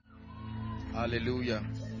Hallelujah.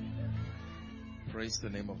 Praise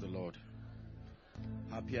the name of the Lord.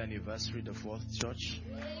 Happy anniversary, the fourth church.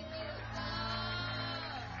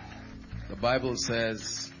 The Bible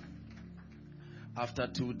says, after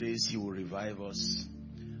 2 days he will revive us.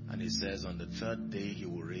 And it says on the third day he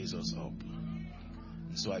will raise us up.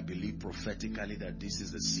 And so I believe prophetically that this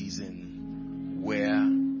is the season where,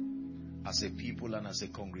 as a people and as a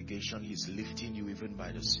congregation, he's lifting you even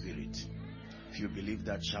by the Spirit. If you believe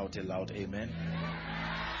that, shout aloud, amen.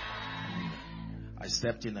 I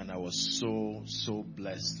stepped in and I was so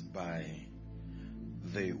blessed by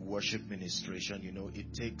the worship ministration. You know,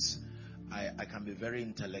 it takes, I can be very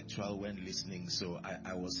intellectual when listening. So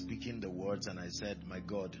I was speaking the words and I said, my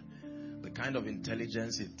God, the kind of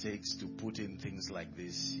intelligence it takes to put in things like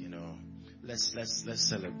this, you know, let's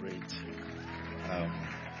celebrate.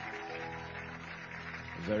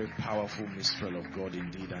 Very powerful minstrel of God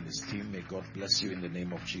indeed, and his team. May God bless you in the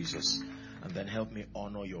name of Jesus. And then help me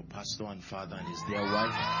honor your pastor and father and his dear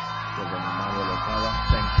wife, Reverend Emmanuel Okara.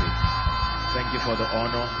 Thank you for the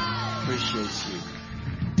honor. Appreciate you.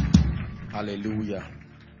 Hallelujah.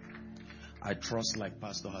 I trust, like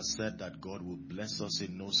Pastor has said, that God will bless us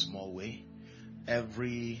in no small way.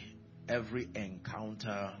 Every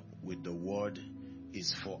encounter with the word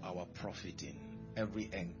is for our profiting. Every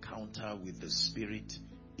encounter with the Spirit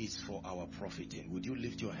is for our profiting. Would you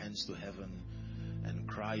lift your hands to heaven and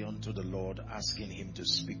cry unto the Lord, asking him to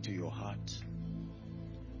speak to your heart?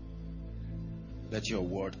 Let your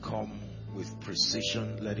word come with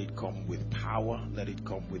precision. Let it come with power. Let it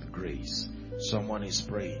come with grace. Someone is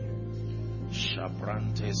praying.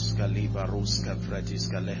 Shabrantes kalibaruska vretis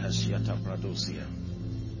kalehasiata pradosia.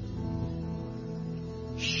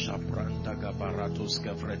 Shabranda gabaratos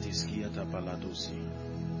kavretis kiata baladosi.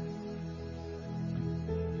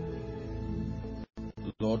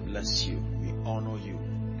 Lord bless you. We honor you.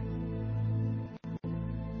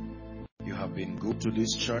 You have been good to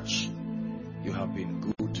this church. You have been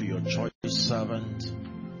good to your choice servant.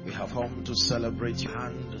 We have come to celebrate your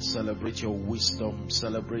hand, celebrate your wisdom,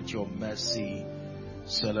 celebrate your mercy,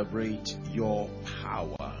 celebrate your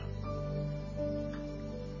power.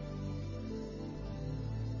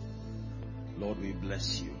 Lord, we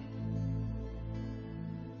bless you.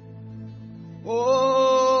 Oh,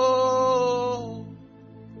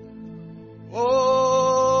 oh,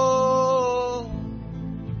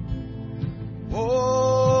 oh, oh,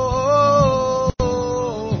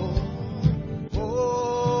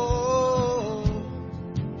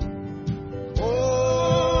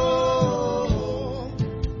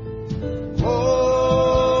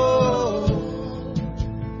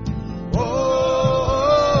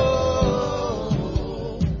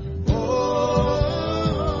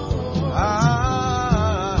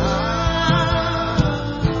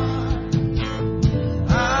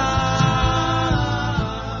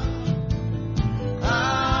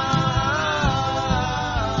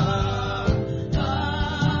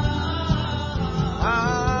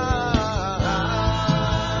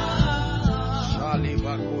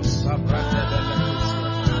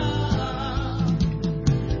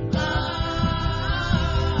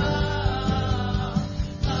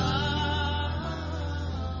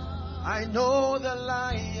 I know the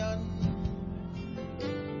lion,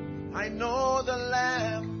 I know the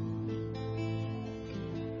lamb,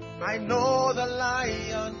 I know the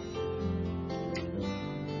lion,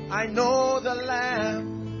 I know the lamb.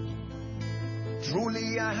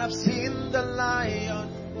 Truly I have seen the lion,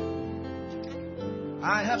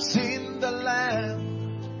 I have seen the lamb,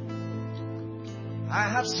 I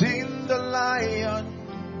have seen the lion,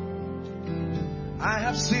 I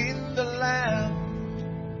have seen the lamb.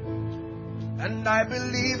 And I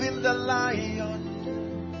believe in the lion,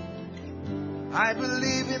 I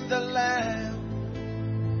believe in the lamb,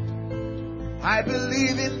 I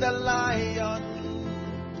believe in the lion,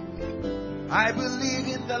 I believe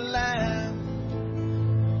in the lamb.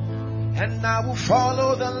 And I will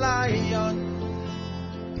follow the lion,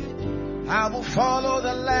 I will follow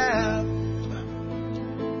the lamb,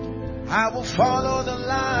 I will follow the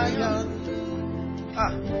lion,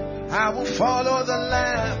 I will follow the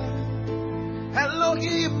lamb.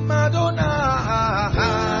 Elohim Adonai,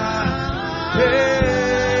 hey,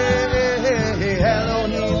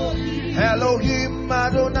 Elohim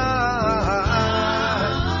Adonai,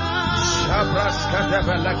 Shabraska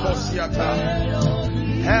Develekosiata,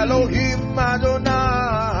 Elohim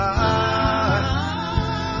Adonai.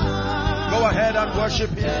 Go ahead and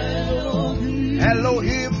worship him.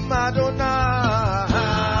 Elohim Adonai.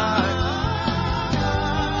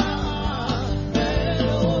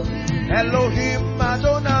 Elohim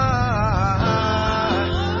Adonai.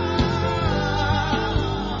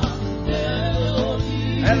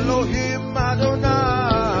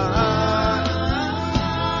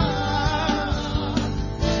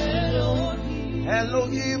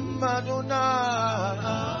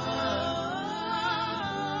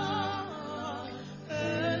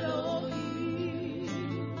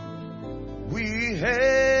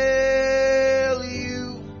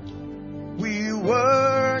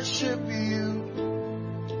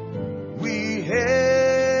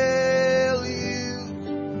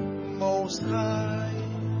 Most High.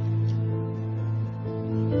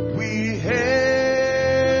 We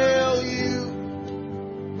hail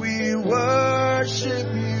you. We worship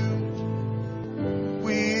you.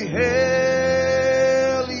 We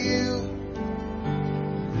hail you.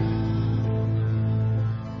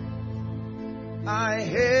 I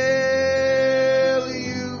hail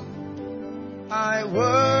you. I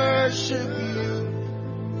worship you.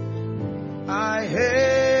 I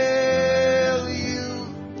hail you.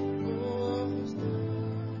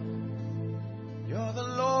 You're the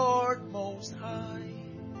Lord Most High.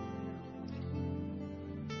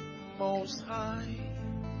 Most High.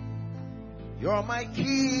 You're my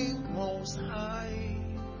King Most High.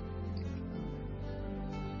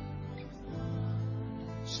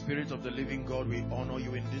 Spirit of the living God, we honor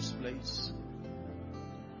you in this place.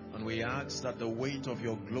 And we ask that the weight of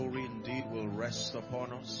your glory indeed will rest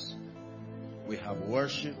upon us. We have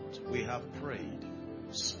worshipped, we have prayed.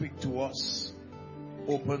 Speak to us.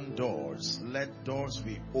 Open doors. Let doors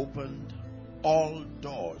be opened. All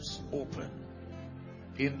doors open.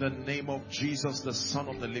 In the name of Jesus, the Son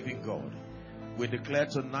of the living God, we declare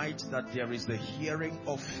tonight that there is the hearing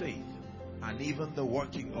of faith and even the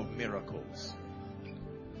working of miracles.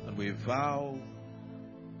 And we vow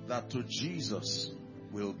that to Jesus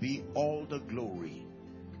will be all the glory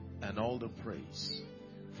and all the praise.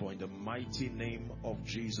 For in the mighty name of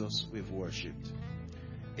Jesus we've worshipped.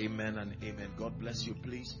 Amen and amen. God bless you.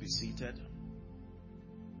 Please be seated.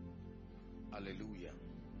 Hallelujah.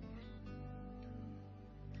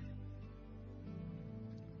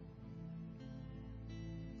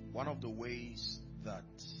 One of the ways that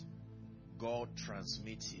God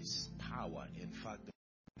transmits his power, in fact, the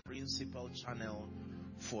principal channel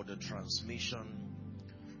for the transmission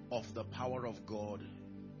of the power of God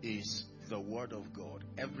is the Word of God.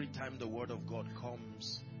 Every time the Word of God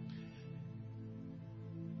comes,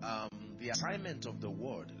 the assignment of the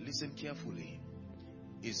Word, listen carefully,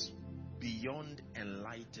 is beyond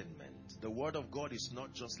enlightenment. The Word of God is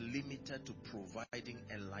not just limited to providing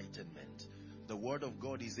enlightenment. The Word of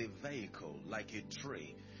God is a vehicle, like a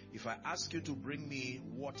tray. If I ask you to bring me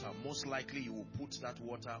water, most likely you will put that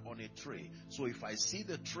water on a tray. So if I see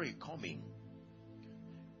the tray coming,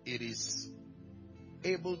 it is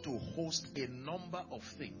able to host a number of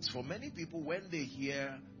things. For many people, when they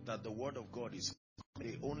hear that the Word of God is,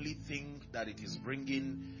 they only think that it is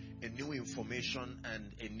bringing a new information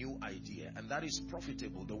and a new idea. And that is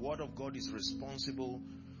profitable. The Word of God is responsible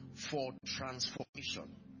for transformation.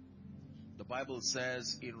 The Bible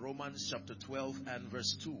says in Romans chapter 12 and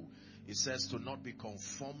verse 2, it says to not be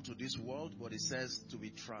conformed to this world, but it says to be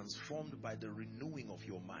transformed by the renewing of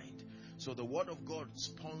your mind. So the Word of God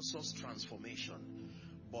sponsors transformation.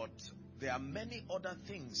 But there are many other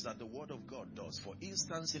things that the Word of God does. For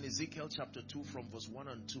instance, in Ezekiel chapter 2 from verse 1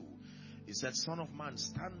 and 2, it said, Son of man,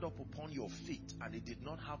 stand up upon your feet. And it did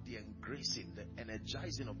not have the engracing, the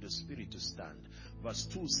energizing of the Spirit to stand. Verse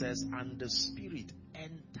 2 says, and the Spirit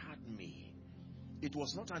entered me. It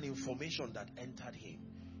was not an information that entered him.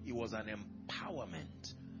 It was an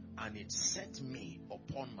empowerment. And it set me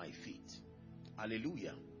upon my feet.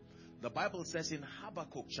 Hallelujah. The Bible says in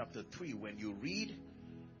Habakkuk chapter 3, when you read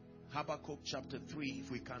Habakkuk chapter 3,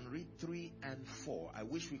 if we can read 3 and 4. I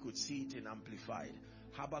wish we could see it in Amplified.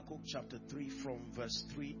 Habakkuk chapter 3 from verse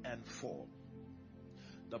 3 and 4.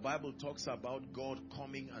 The Bible talks about God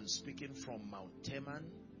coming and speaking from Mount Teman.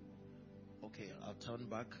 Okay, I'll turn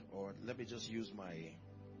back, or let me just use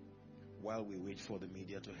while we wait for the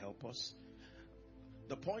media to help us.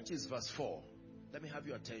 The point is verse 4. Let me have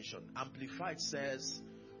your attention. Amplified says,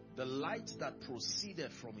 the light that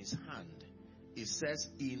proceeded from his hand, it says,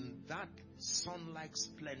 in that sun-like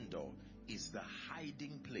splendor is the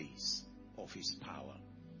hiding place of his power.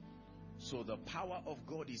 So the power of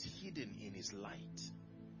God is hidden in his light.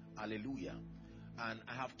 Hallelujah. And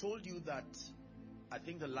I have told you that, I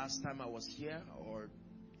think the last time I was here, or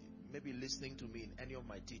maybe listening to me in any of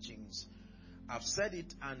my teachings, I've said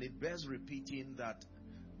it and it bears repeating, that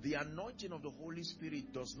the anointing of the Holy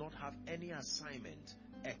Spirit does not have any assignment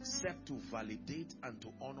except to validate and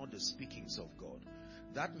to honor the speakings of God.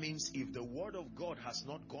 That means if the Word of God has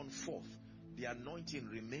not gone forth, the anointing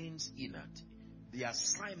remains inert. The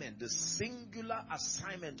assignment, the singular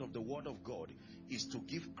assignment of the Word of God is to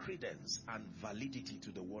give credence and validity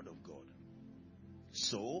to the Word of God.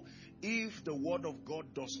 So, if the Word of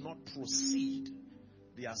God does not proceed,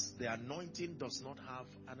 the anointing does not have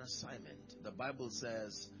an assignment. The Bible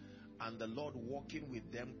says, and the Lord walking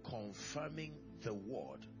with them, confirming the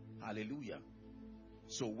word. Hallelujah.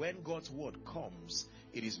 So when God's word comes,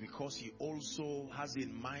 it is because he also has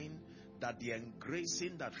in mind that the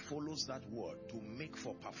engracing that follows that word to make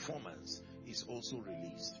for performance is also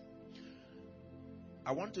released.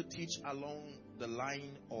 I want to teach along the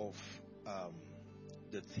line of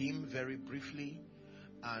the theme very briefly,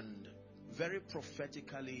 and very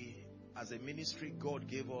prophetically. As a ministry, God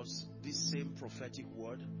gave us this same prophetic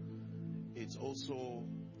word. It's also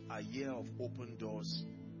a year of open doors,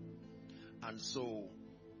 and so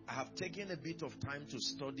I have taken a bit of time to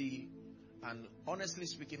study, and honestly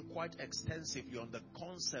speaking, quite extensively on the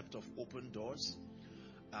concept of open doors,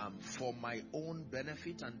 for my own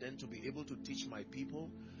benefit, and then to be able to teach my people.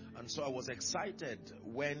 And so I was excited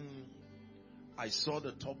when I saw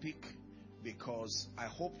the topic, because I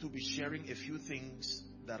hope to be sharing a few things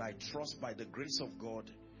that I trust by the grace of God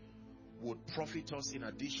would profit us, in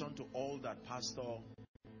addition to all that Pastor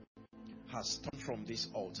has done from this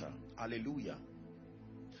altar. Hallelujah.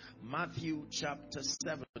 Matthew chapter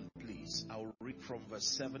 7, please. I'll read from verse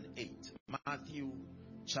 7, 8. Matthew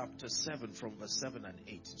chapter 7 from verse 7 and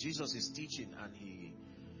 8. Jesus is teaching, and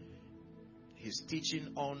he's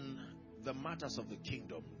teaching on the matters of the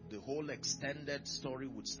kingdom. The whole extended story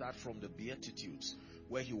would start from the Beatitudes,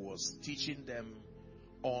 where he was teaching them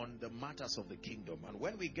on the matters of the kingdom. And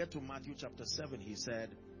when we get to Matthew chapter 7, he said,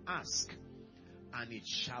 ask and it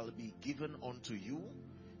shall be given unto you.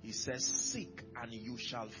 He says, seek and you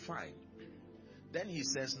shall find. Then he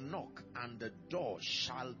says, knock and the door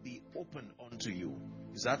shall be opened unto you.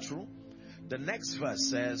 Is that true? The next verse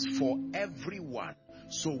says, for everyone.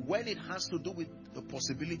 So when it has to do with the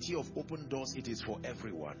possibility of open doors, it is for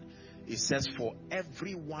everyone. It says, for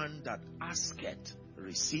everyone that asketh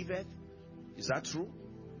receiveth. Is that true?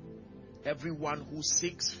 Everyone who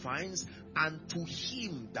seeks finds, and to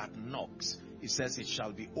him that knocks, it says, it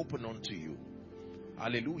shall be open unto you.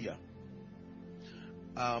 Hallelujah.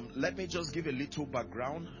 Let me just give a little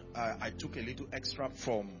background. I took a little extract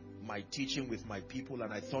from my teaching with my people,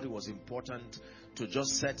 and I thought it was important to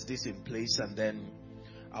just set this in place, and then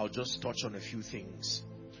I'll just touch on a few things.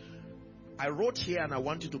 I wrote here, and I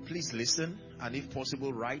want you to please listen, and if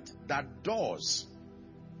possible write, that doors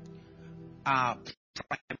are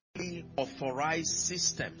primarily authorized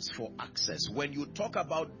systems for access. When you talk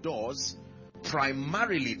about doors,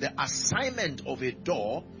 primarily the assignment of a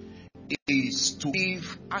door is to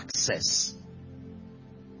give access.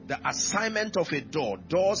 The assignment of a door,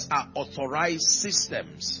 doors are authorized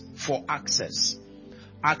systems for access.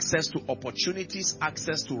 Access to opportunities,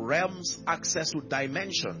 access to realms, access to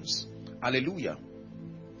dimensions. Hallelujah.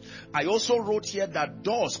 I also wrote here that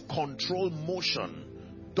doors control motion.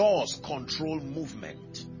 Doors control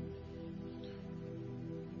movement.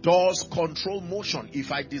 Doors control motion.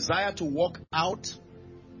 If I desire to walk out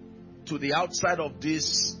to the outside of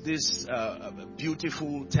this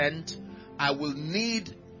beautiful tent, I will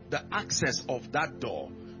need the access of that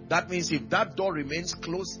door. That means if that door remains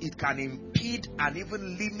closed, it can impede and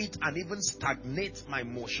even limit and even stagnate my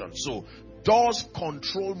motion. So doors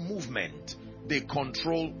control movement. They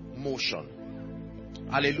control motion.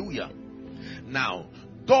 Hallelujah. Now,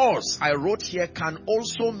 doors, I wrote here, can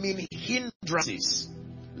also mean hindrances,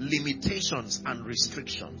 limitations, and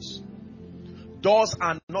restrictions. Doors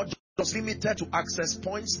are not just limited to access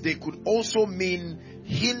points. They could also mean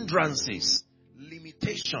hindrances,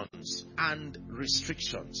 limitations, and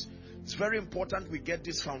restrictions. It's very important we get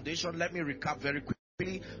this foundation. Let me recap very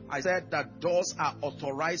quickly. I said that doors are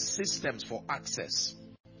authorized systems for access,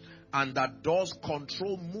 and that doors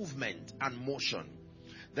control movement and motion.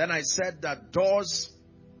 Then I said that doors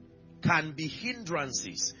can be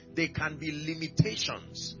hindrances, they can be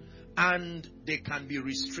limitations, and they can be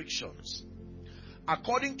restrictions.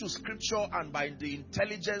 According to scripture and by the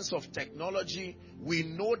intelligence of technology, we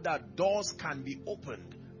know that doors can be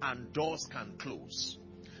opened and doors can close.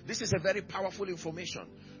 This is a very powerful information.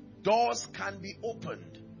 Doors can be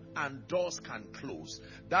opened and doors can close.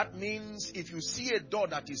 That means if you see a door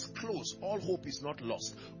that is closed, all hope is not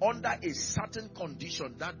lost. Under a certain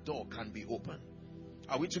condition, that door can be opened.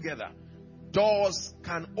 Are we together? Doors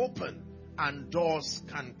can open and doors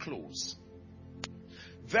can close.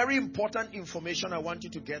 Very important information I want you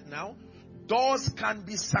to get now. Doors can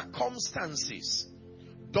be circumstances.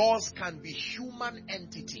 Doors can be human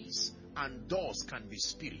entities. And doors can be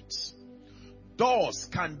spirits. Doors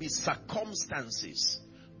can be circumstances.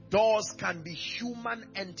 Doors can be human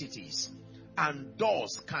entities. And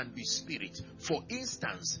doors can be spirits. For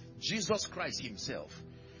instance, Jesus Christ himself.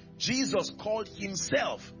 Jesus called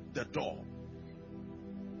himself the door.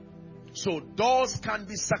 So doors can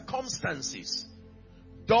be circumstances.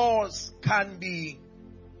 Doors can be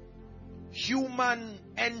human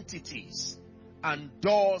entities. And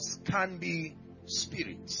doors can be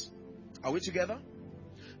spirits. Are we together?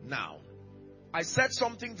 Now, I said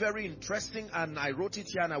something very interesting and I wrote it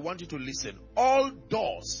here and I want you to listen. All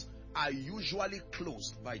doors are usually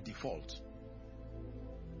closed by default.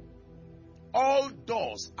 All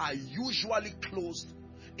doors are usually closed.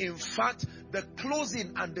 In fact, the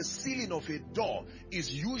closing and the sealing of a door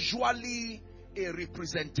is usually a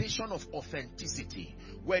representation of authenticity.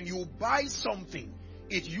 When you buy something,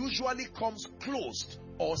 it usually comes closed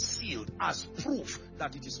or sealed as proof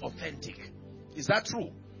that it is authentic. Is that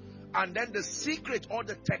true? And then the secret or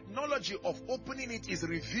the technology of opening it is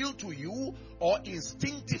revealed to you, or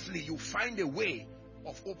instinctively you find a way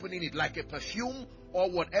of opening it, like a perfume or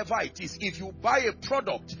whatever it is. If you buy a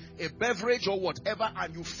product, a beverage or whatever,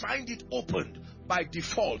 and you find it opened by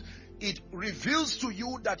default, it reveals to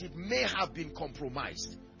you that it may have been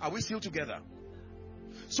compromised. Are we still together?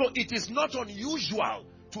 So it is not unusual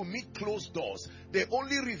to meet closed doors. They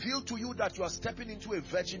only reveal to you that you are stepping into a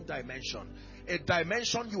virgin dimension, a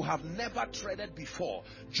dimension you have never treaded before.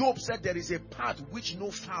 Job said there is a path which no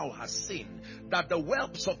fowl has seen, that the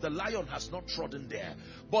whelps of the lion has not trodden there.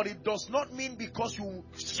 But it does not mean because you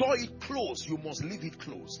saw it closed, you must leave it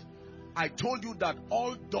closed. I told you that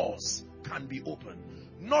all doors can be opened.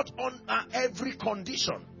 Not on every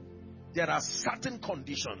condition. There are certain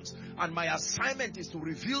conditions, and my assignment is to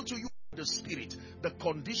reveal to you the Spirit the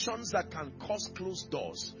conditions that can cause closed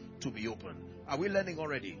doors to be open. Are we learning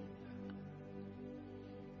already?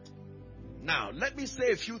 Now, let me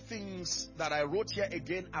say a few things that I wrote here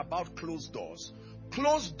again about closed doors.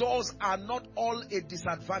 Closed doors are not all a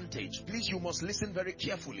disadvantage. Please, you must listen very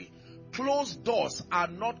carefully. Closed doors are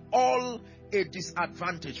not all a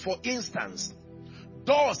disadvantage. For instance,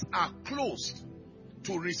 doors are closed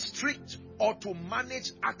to restrict or to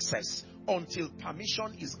manage access until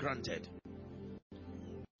permission is granted.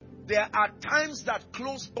 There are times that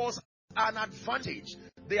closed doors are an advantage.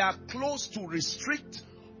 They are closed to restrict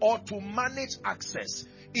or to manage access.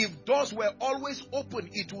 If doors were always open,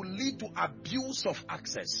 it will lead to abuse of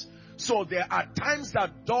access. So there are times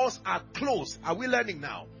that doors are closed. Are we learning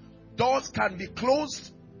now? Doors can be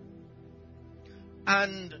closed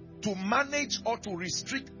and to manage or to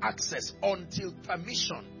restrict access until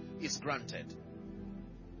permission is granted.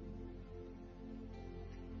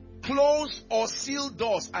 Closed or sealed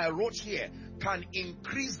doors, I wrote here, can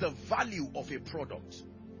increase the value of a product.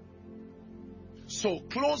 So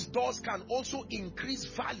closed doors can also increase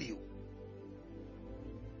value.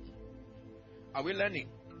 Are we learning?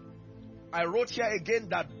 I wrote here again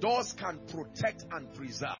that doors can protect and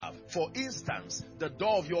preserve. For instance, the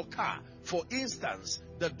door of your car. For instance,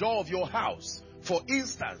 the door of your house. For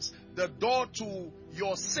instance, the door to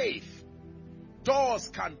your safe. Doors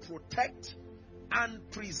can protect and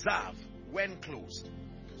preserve when closed.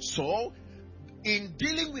 So, in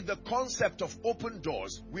dealing with the concept of open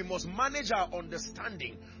doors, we must manage our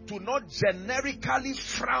understanding to not generically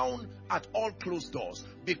frown at all closed doors,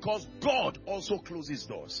 because God also closes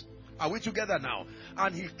doors. Are we together now?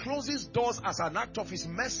 And he closes doors as an act of his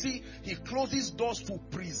mercy. He closes doors to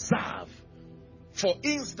preserve. For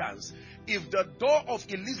instance, if the door of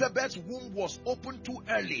Elizabeth's womb was opened too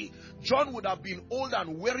early, John would have been old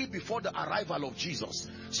and weary before the arrival of Jesus.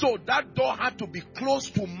 So that door had to be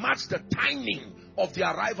closed to match the timing of the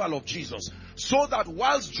arrival of Jesus, so that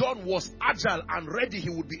whilst John was agile and ready, he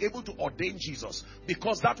would be able to ordain Jesus,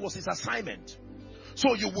 because that was his assignment.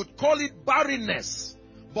 So you would call it barrenness,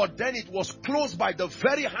 but then it was closed by the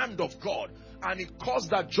very hand of God, and it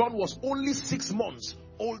caused that John was only 6 months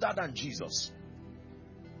older than Jesus.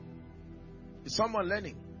 Is someone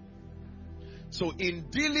learning? So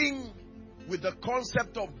in dealing with the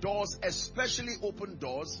concept of doors, especially open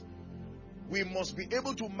doors, we must be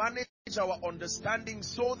able to manage our understanding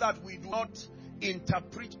so that we do not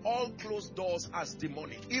interpret all closed doors as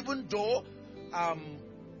demonic. Even though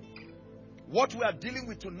what we are dealing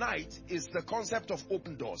with tonight is the concept of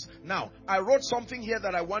open doors. Now, I wrote something here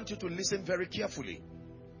that I want you to listen very carefully.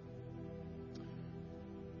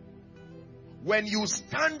 When you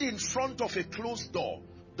stand in front of a closed door,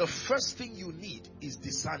 the first thing you need is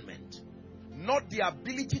discernment. Not the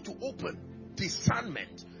ability to open,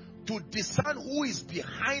 discernment. To discern who is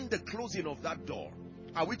behind the closing of that door.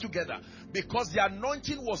 Are we together? Because the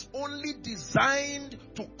anointing was only designed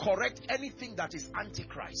to correct anything that is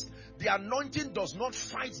antichrist. The anointing does not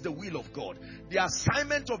fight the will of God. The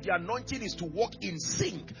assignment of the anointing is to walk in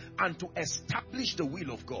sync and to establish the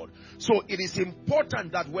will of God. So it is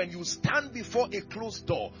important that when you stand before a closed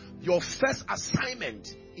door, your first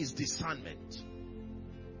assignment is discernment.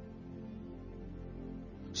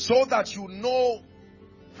 So that you know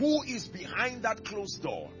who is behind that closed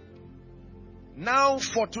door. Now,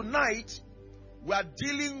 for tonight, we are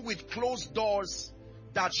dealing with closed doors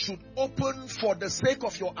that should open for the sake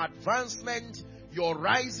of your advancement, your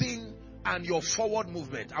rising, and your forward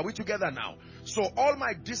movement. Are we together now? So all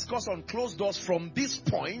my discourse on closed doors from this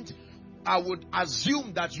point, I would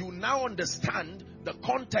assume that you now understand the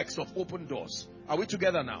context of open doors. Are we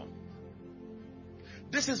together now?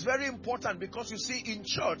 This is very important because you see, in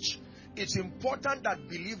church, it's important that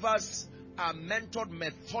believers are mentored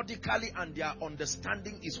methodically and their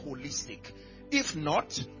understanding is holistic. If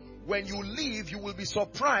not, when you leave, you will be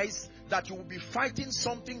surprised that you will be fighting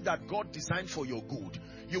something that God designed for your good.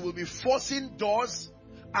 You will be forcing doors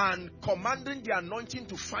and commanding the anointing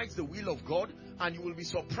to fight the will of God, and you will be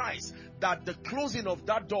surprised that the closing of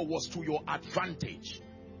that door was to your advantage.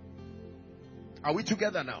 Are we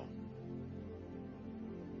together now?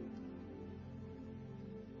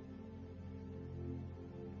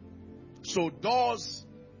 So doors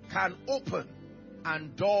can open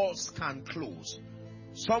and doors can close.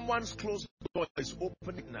 Someone's closed door is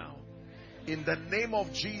opening now. In the name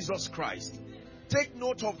of Jesus Christ. Take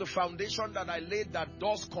note of the foundation that I laid, that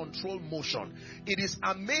doors control motion. It is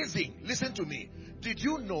amazing. Listen to me. Did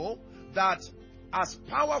you know that as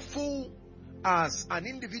powerful as an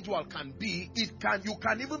individual can be, you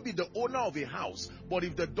can even be the owner of a house, but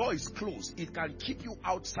if the door is closed, it can keep you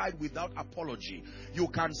outside without apology. You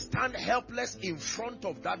can stand helpless in front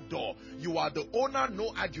of that door. You are the owner,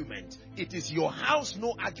 no argument. It is your house,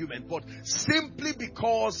 no argument. But simply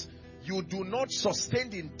because you do not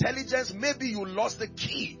sustain the intelligence, maybe you lost the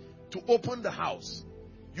key to open the house,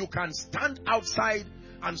 you can stand outside,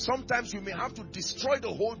 and sometimes you may have to destroy the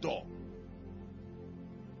whole door.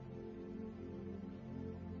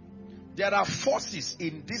 There are forces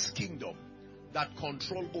in this kingdom that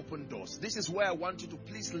control open doors. This is where I want you to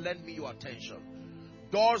please lend me your attention.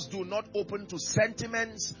 Doors do not open to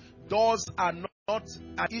sentiments. Doors are not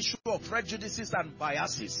an issue of prejudices and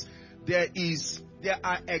biases. There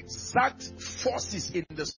are exact forces in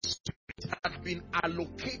the spirit that have been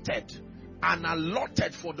allocated and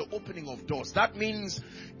allotted for the opening of doors. That means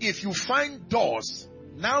if you find doors,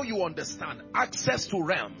 now you understand access to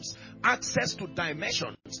realms, access to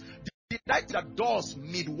dimensions. That doors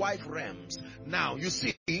midwife realms. Now you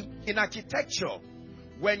see, in architecture,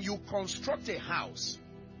 when you construct a house,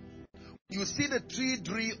 you see the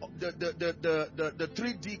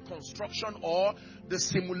 3D construction or the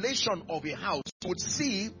simulation of a house. You would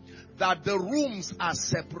see that the rooms are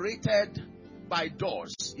separated by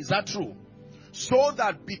doors. Is that true? So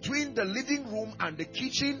that between the living room and the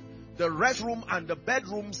kitchen, the restroom and the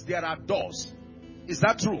bedrooms, there are doors. Is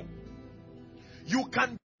that true? You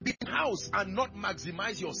can be in a house and not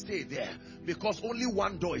maximize your stay there because only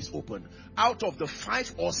one door is open out of the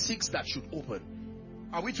 5 or 6 that should open.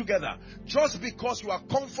 Are we together? Just because you are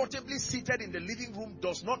comfortably seated in the living room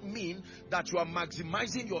does not mean that you are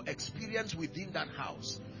maximizing your experience within that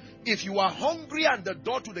house. If you are hungry and the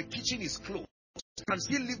door to the kitchen is closed, you can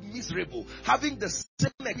still live miserable, having the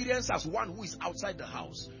same experience as one who is outside the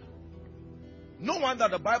house. No wonder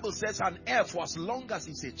the Bible says an heir for as long as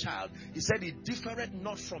he's a child. He said he differeth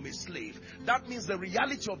not from a slave. That means the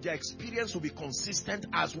reality of their experience will be consistent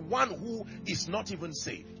as one who is not even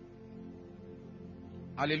saved.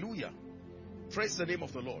 Hallelujah. Praise the name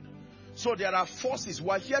of the Lord. So there are forces. We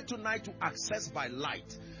are here tonight to access by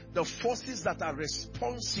light the forces that are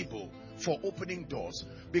responsible for opening doors.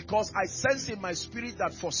 Because I sense in my spirit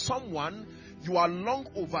that for someone, you are long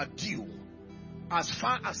overdue as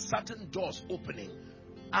far as certain doors opening.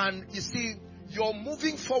 And you see, your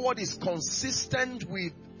moving forward is consistent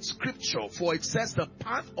with scripture, for it says the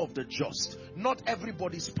path of the just, not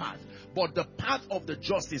everybody's path, but the path of the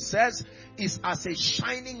just, it says, is as a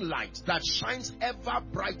shining light that shines ever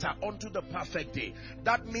brighter unto the perfect day.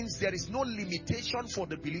 That means there is no limitation for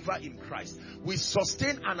the believer in Christ. We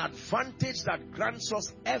sustain an advantage that grants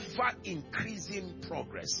us ever increasing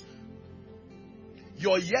progress.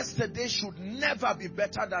 Your yesterday should never be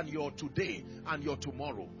better than your today and your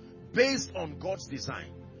tomorrow, based on God's design.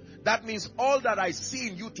 That means all that I see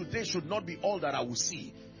in you today should not be all that I will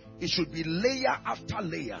see. It should be layer after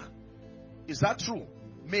layer. Is that true?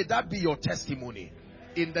 May that be your testimony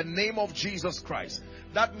in the name of Jesus Christ.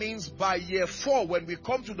 That means by year 4, when we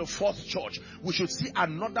come to the 4th church, we should see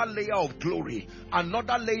another layer of glory,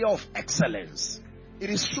 another layer of excellence. It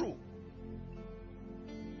is true.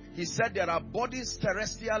 He said there are bodies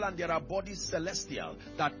terrestrial and there are bodies celestial,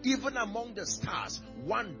 that even among the stars,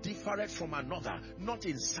 one differeth from another, not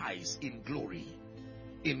in size, in glory.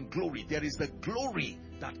 In glory. There is the glory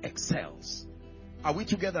that excels. Are we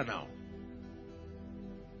together now?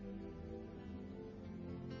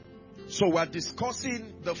 So we're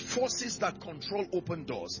discussing the forces that control open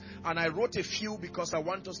doors. And I wrote a few because I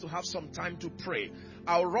want us to have some time to pray.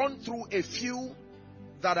 I'll run through a few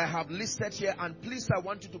that I have listed here, and please, I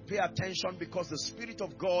want you to pay attention because the Spirit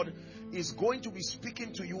of God is going to be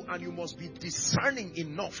speaking to you, and you must be discerning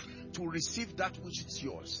enough to receive that which is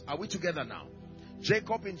yours. Are we together now?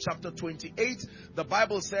 Jacob in chapter 28, the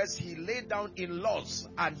Bible says he lay down in Luz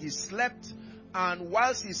and he slept, and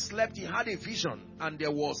whilst he slept he had a vision, and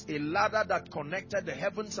there was a ladder that connected the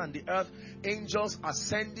heavens and the earth, angels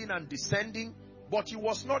ascending and descending, but he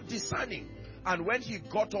was not discerning. And when he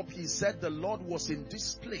got up, he said, the Lord was in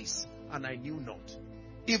this place and I knew not.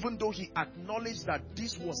 Even though he acknowledged that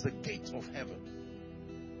this was the gate of heaven.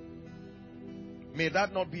 May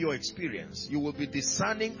that not be your experience. You will be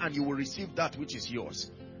discerning and you will receive that which is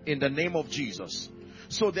yours in the name of Jesus.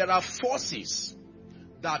 So there are forces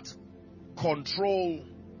that control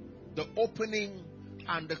the opening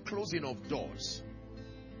and the closing of doors.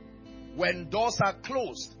 When doors are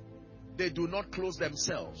closed, they do not close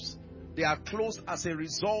themselves. They are closed as a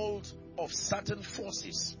result of certain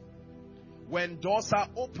forces. When doors are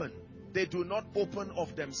open, they do not open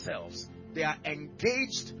of themselves. They are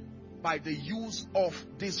engaged by the use of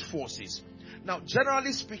these forces. Now,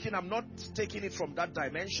 generally speaking, I'm not taking it from that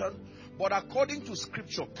dimension, but according to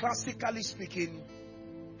scripture, classically speaking,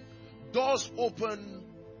 doors open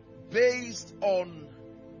based on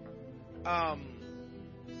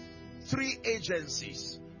three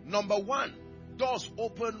agencies. Number one, doors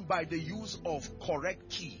open by the use of correct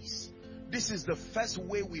keys. This is the first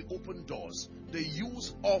way we open doors, the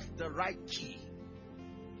use of the right key.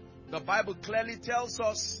 The Bible clearly tells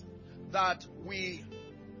us that we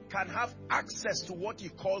can have access to what he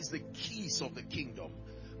calls the keys of the kingdom,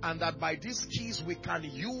 and that by these keys we can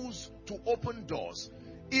use to open doors.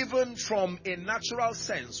 Even from a natural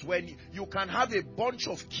sense, when you can have a bunch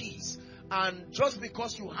of keys, and just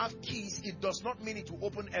because you have keys, it does not mean it will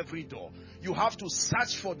open every door. You have to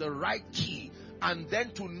search for the right key, and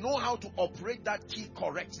then to know how to operate that key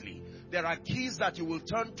correctly. There are keys that you will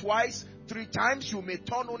turn twice, 3 times. You may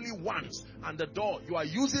turn only once, and the door, you are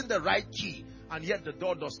using the right key, and yet the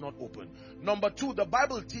door does not open. Number two, the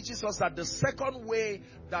Bible teaches us that the second way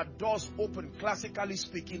that doors open, classically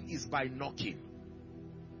speaking, is by knocking.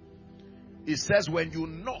 It says when you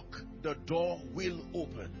knock, the door will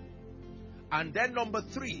open. And then number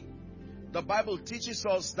three, the Bible teaches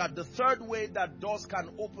us that the third way that doors can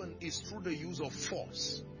open is through the use of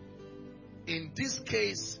force. In this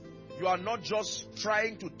case, you are not just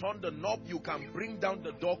trying to turn the knob, you can bring down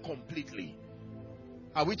the door completely.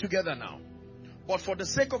 Are we together now? But for the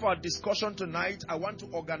sake of our discussion tonight, I want to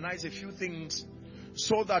organize a few things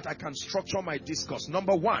so that I can structure my discourse.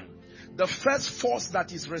 Number one, the first force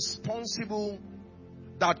that is responsible,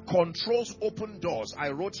 that controls open doors, I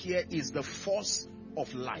wrote here, is the force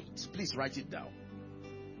of light. Please write it down.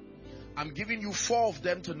 I'm giving you 4 of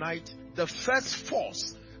them tonight. The first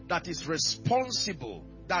force that is responsible,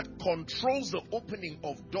 that controls the opening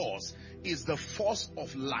of doors, is the force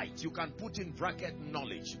of light. You can put in bracket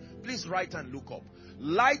knowledge. Please write and look up.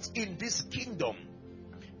 Light in this kingdom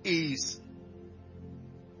is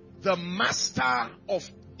the master of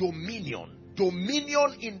dominion.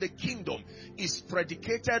 Dominion in the kingdom is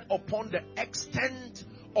predicated upon the extent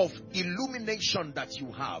of illumination that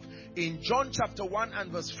you have. In John chapter 1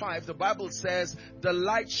 and verse 5, the Bible says, the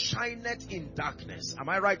light shineth in darkness. Am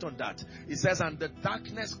I right on that? It says, and the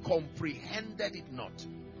darkness comprehended it not.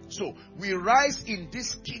 So, we rise in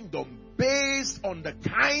this kingdom based on the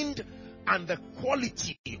kind and the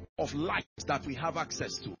quality of light that we have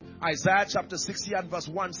access to. Isaiah chapter 60 and verse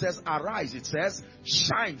 1 says, arise, it says,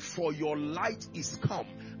 shine, for your light is come,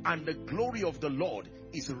 and the glory of the Lord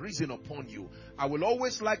is risen upon you. I will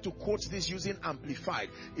always like to quote this using Amplified.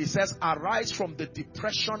 It says, arise from the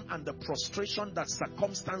depression and the prostration that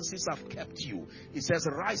circumstances have kept you. It says,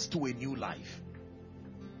 rise to a new life.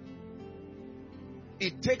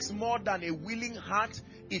 It takes more than a willing heart.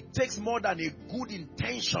 It takes more than a good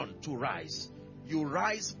intention to rise. You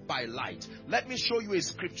rise by light. Let me show you a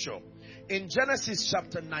scripture. In Genesis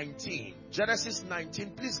chapter 19. Genesis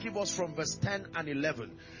 19, please give us from verse 10 and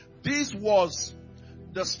 11. This was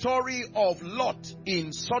the story of Lot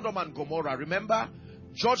in Sodom and Gomorrah. Remember,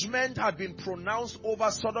 judgment had been pronounced over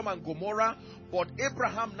Sodom and Gomorrah, but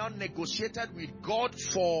Abraham now negotiated with God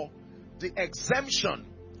for the exemption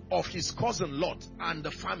of his cousin Lot and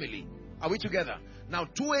the family. Are we together? Now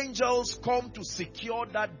 2 angels come to secure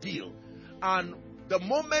that deal, and the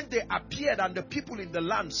moment they appeared and the people in the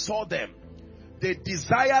land saw them, they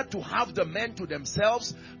desired to have the men to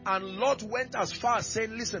themselves, and Lot went as far as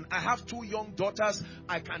saying, listen, I have 2 young daughters,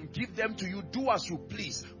 I can give them to you, do as you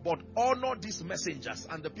please, but honor these messengers.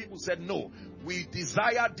 And the people said, no, we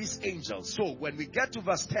desire these angels. So when we get to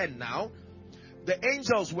verse 10 now, the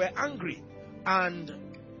angels were angry. And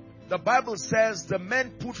the Bible says the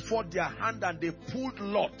men put forth their hand and they pulled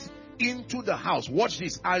Lot into the house. Watch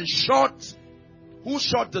this. And shut. Who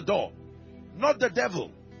shut the door? Not the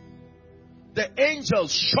devil. The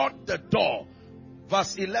angels shut the door.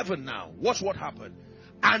 Verse 11 now. Watch what happened.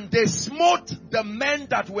 And they smote the men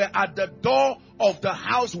that were at the door of the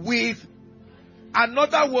house with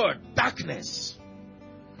another word, darkness.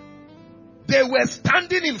 They were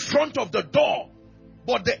standing in front of the door,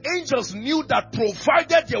 but the angels knew that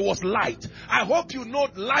provided there was light. I hope you know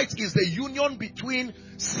light is the union between,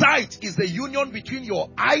 sight is the union between your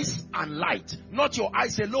eyes and light. Not your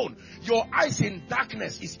eyes alone. Your eyes in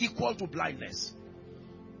darkness is equal to blindness.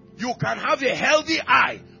 You can have a healthy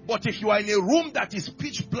eye, but if you are in a room that is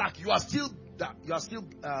pitch black, you are still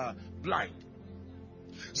blind.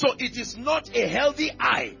 So it is not a healthy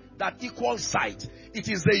eye that equals sight. It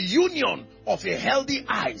is the union of a healthy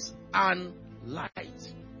eyes and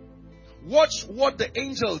light. Watch what the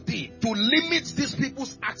angel did to limit these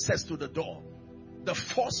people's access to the door. The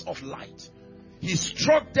force of light. He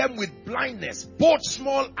struck them with blindness, both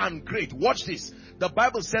small and great. Watch this. The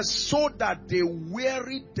Bible says, so that they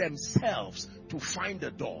wearied themselves to find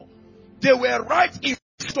the door. They were right in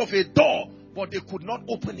front of a door, but they could not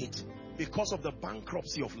open it because of the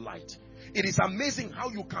bankruptcy of light. It is amazing how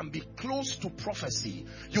you can be close to prophecy.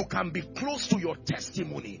 You can be close to your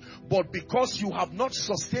testimony. But because you have not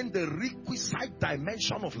sustained the requisite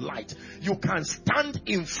dimension of light, you can stand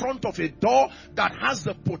in front of a door that has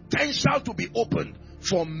the potential to be opened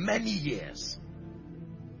for many years.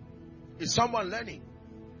 Is someone learning?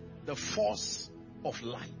 The force of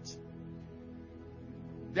light.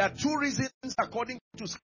 There are two reasons according to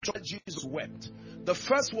Scripture Jesus wept. The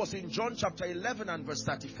first was in John chapter 11 and verse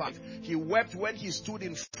 35. He wept when he stood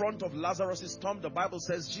in front of Lazarus' tomb. The Bible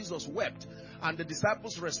says Jesus wept. And the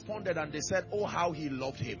disciples responded and they said, oh, how he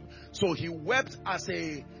loved him. So he wept as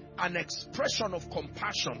an expression of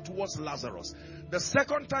compassion towards Lazarus. The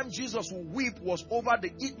second time Jesus would weep was over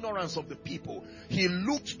the ignorance of the people. He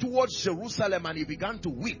looked towards Jerusalem and he began to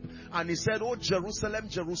weep. And he said, oh Jerusalem,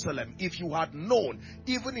 Jerusalem, if you had known,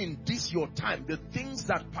 even in this your time, the things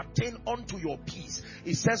that pertain unto your peace.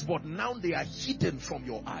 He says, but now they are hidden from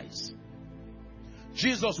your eyes.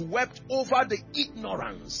 Jesus wept over the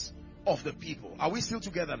ignorance of the people. Are we still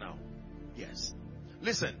together now? Yes.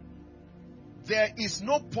 Listen. There is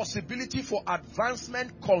no possibility for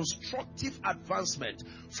advancement, constructive advancement,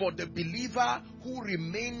 for the believer who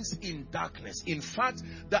remains in darkness. In fact,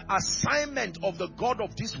 the assignment of the God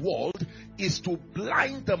of this world is to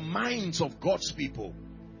blind the minds of God's people.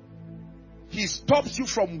 He stops you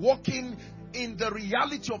from walking in the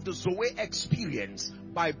reality of the Zoe experience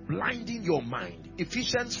by blinding your mind.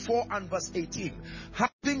 Ephesians 4 and verse 18.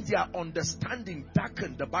 Having their understanding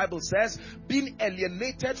darkened, the Bible says, being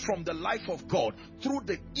alienated from the life of God through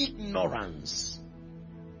the ignorance.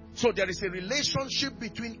 So there is a relationship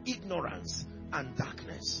between ignorance and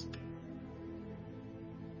darkness.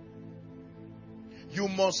 You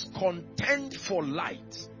must contend for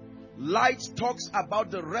light. Light talks about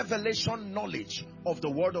the revelation knowledge of the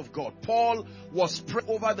word of God. Paul was praying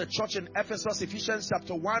over the church in Ephesus, Ephesians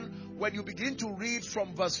chapter 1. When you begin to read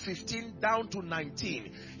from verse 15 down to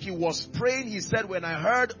 19, he was praying. He said, when I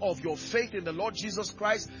heard of your faith in the Lord Jesus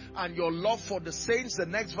Christ and your love for the saints, the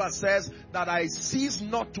next verse says that I cease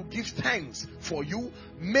not to give thanks for you,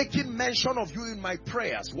 making mention of you in my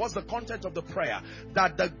prayers. What's the content of the prayer?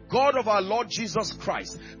 That the God of our Lord Jesus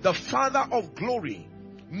Christ, the Father of glory,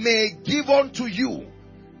 may give unto you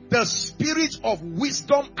the spirit of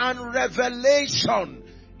wisdom and revelation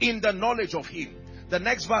in the knowledge of him. The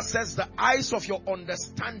next verse says, the eyes of your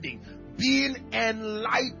understanding being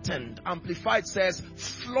enlightened. Amplified says,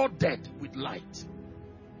 flooded with light.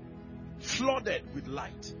 Flooded with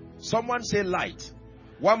light. Someone say light.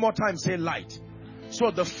 One more time, say light. So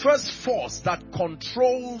the first force that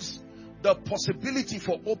controls the possibility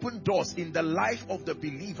for open doors in the life of the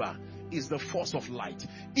believer is the force of light.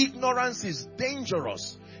 Ignorance is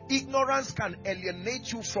dangerous. Ignorance can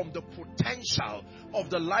alienate you from the potential of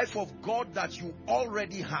the life of God that you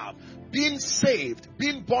already have. Being saved,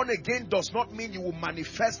 being born again does not mean you will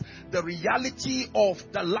manifest the reality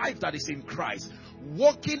of the life that is in Christ.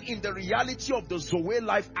 Walking in the reality of the Zoe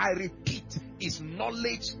life, I repeat, is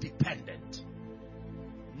knowledge dependent.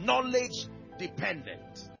 Knowledge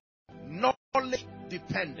dependent. Knowledge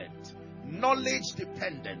dependent. knowledge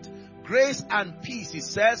dependent. Grace and peace, it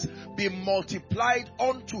says, be multiplied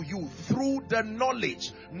unto you through the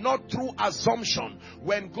knowledge, not through assumption.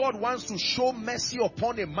 When God wants to show mercy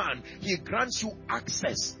upon a man, he grants you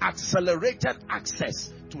access, accelerated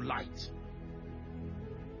access to light.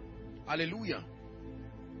 Hallelujah.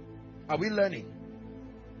 Are we learning?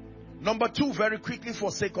 Number 2, very quickly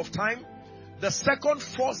for sake of time. The second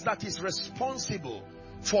force that is responsible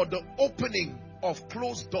for the opening of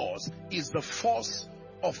closed doors is the force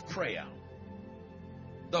of prayer.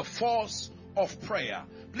 The force of prayer.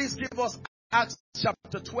 Please give us Acts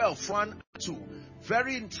chapter 12, 1 and 2.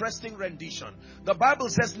 Very interesting rendition. The Bible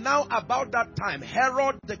says, now about that time,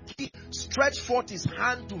 Herod the king stretched forth his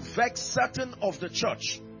hand to vex certain of the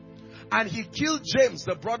church. And he killed James,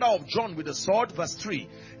 the brother of John, with a sword. Verse 3.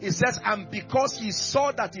 It says, and because he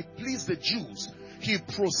saw that it pleased the Jews, he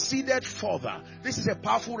proceeded further. This is a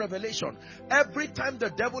powerful revelation. Every time the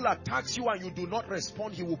devil attacks you and you do not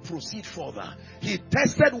respond, he will proceed further. He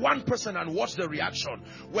tested one person and watched the reaction.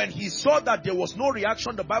 When he saw that there was no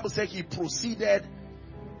reaction, the Bible said he proceeded.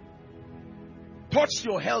 Touch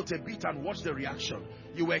your health a bit and watch the reaction.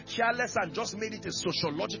 You were careless and just made it a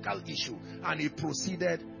sociological issue, and he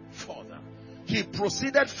proceeded further. He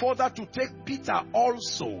proceeded further to take Peter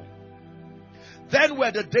also. Then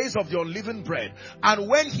were the days of the unleavened bread. And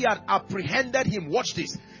when he had apprehended him, watch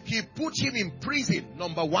this, he put him in prison,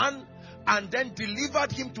 number 1, and then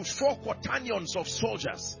delivered him to 4 quaternions of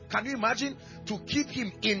soldiers. Can you imagine? To keep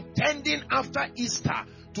him, intending after Easter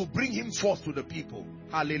to bring him forth to the people.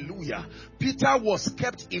 Hallelujah. Peter was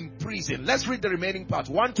kept in prison. Let's read the remaining part.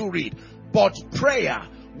 1 to read. But prayer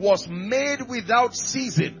was made without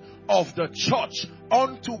ceasing of the church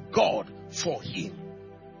unto God for him.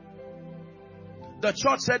 The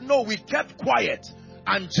church said, no, we kept quiet.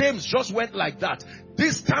 And James just went like that.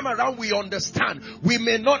 This time around we understand. We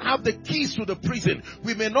may not have the keys to the prison.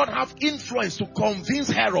 We may not have influence to convince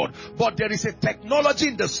Herod. But there is a technology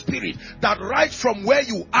in the spirit that right from where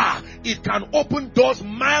you are, it can open doors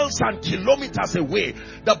miles and kilometers away.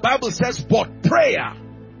 The Bible says, but prayer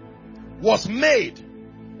was made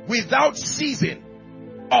without ceasing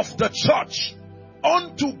of the church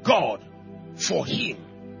unto God for him.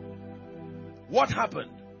 What happened?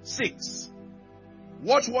 6.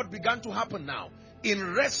 Watch what began to happen now in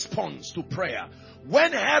response to prayer.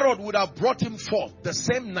 When Herod would have brought him forth the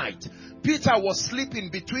same night, Peter was sleeping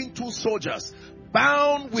between 2 soldiers,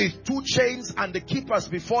 bound with 2 chains, and the keepers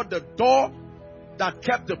before the door that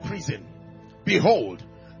kept the prison. Behold,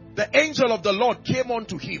 the angel of the Lord came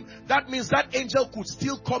unto him. That means that angel could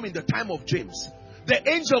still come in the time of James. The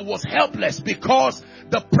angel was helpless because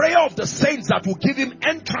the prayer of the saints that would give him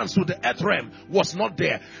entrance to the earth realm was not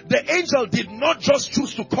there. The angel did not just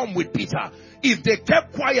choose to come with Peter. If they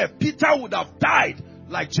kept quiet, Peter would have died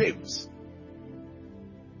like James.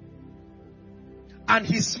 And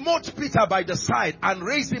he smote Peter by the side and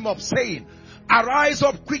raised him up, saying, arise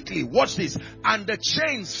up quickly. Watch this. And the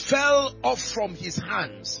chains fell off from his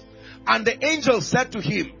hands. And the angel said to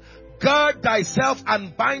him, gird thyself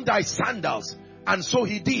and bind thy sandals. And so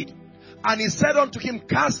he did. And he said unto him,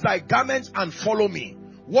 cast thy garments and follow me.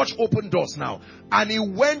 Watch open doors now. And he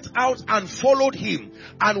went out and followed him,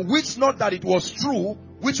 and wist not that it was true,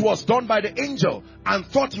 which was done by the angel, and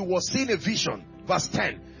thought he was seeing a vision. Verse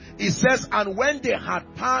 10. It says, and when they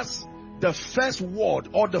had passed the first ward,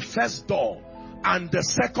 or the first door, and the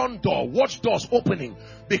second door, watch doors opening,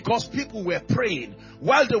 because people were praying.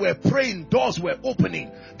 While they were praying, doors were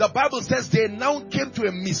opening. The Bible says they now came to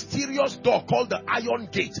a mysterious door called the iron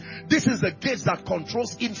gate. This is the gate that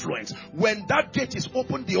controls influence. When that gate is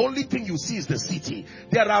open, the only thing you see is the city.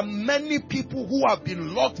 There are many people who have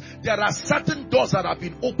been locked. There are certain doors that have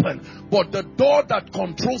been opened, but the door that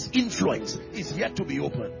controls influence is yet to be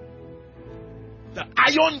opened. The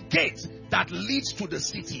iron gate that leads to the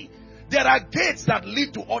city. There are gates that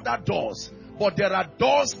lead to other doors, but there are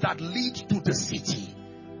doors that lead to the city.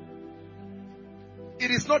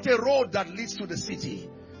 It is not a road that leads to the city.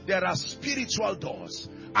 There are spiritual doors.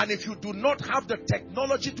 And if you do not have the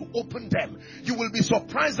technology to open them, you will be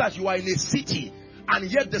surprised that you are in a city,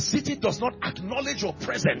 and yet the city does not acknowledge your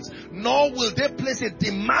presence, nor will they place a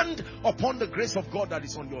demand upon the grace of God that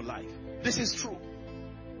is on your life. This is true.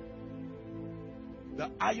 The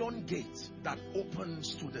iron gate that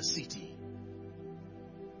opens to the city.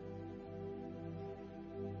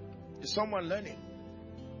 Is someone learning?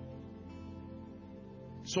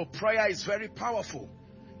 So prayer is very powerful.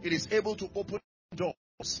 It is able to open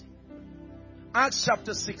doors. Acts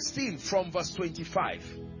chapter 16 from verse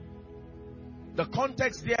 25. The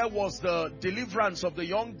context there was the deliverance of the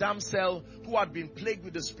young damsel who had been plagued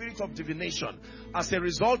with the spirit of divination. As a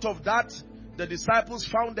result of that, the disciples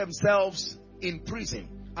found themselves in prison.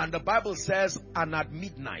 And the Bible says, and at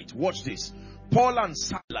midnight, watch this, Paul and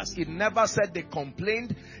Silas, it never said they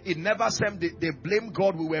complained. It never said they blamed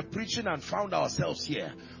God. We were preaching and found ourselves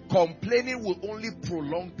here. Complaining will only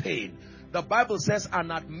prolong pain. The Bible says, and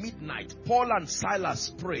at midnight, Paul and Silas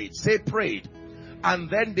prayed. Say prayed. And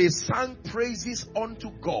then they sang praises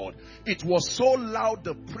unto God. It was so loud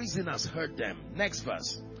the prisoners heard them. Next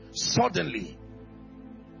verse. Suddenly,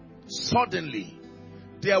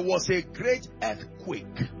 there was a great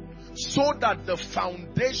earthquake, so that the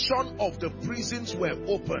foundation of the prisons were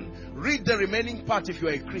open. Read the remaining part if you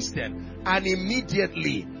are a Christian. And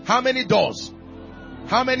immediately, how many doors?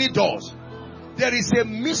 How many doors? There is a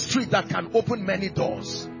mystery that can open many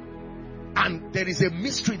doors. And there is a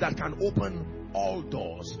mystery that can open all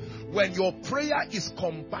doors. When your prayer is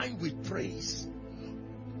combined with praise.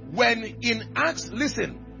 When in Acts,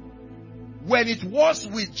 listen, when it was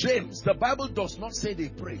with James, the Bible does not say they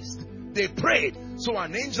praised. They prayed. So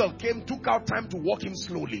an angel came, took out time to walk him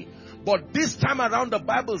slowly. But this time around, the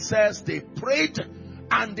Bible says they prayed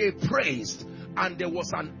and they praised. And there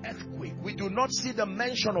was an earthquake. We do not see the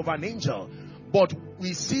mention of an angel, but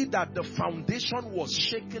we see that the foundation was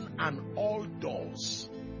shaken and all doors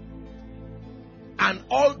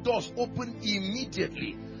opened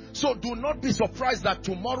immediately. So do not be surprised that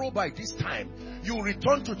tomorrow by this time you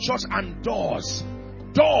return to church and all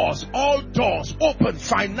doors open.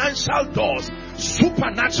 Financial doors,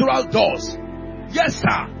 supernatural doors. Yes,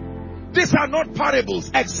 sir. These are not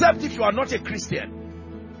parables, except if you are not a Christian.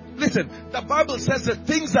 Listen, the Bible says the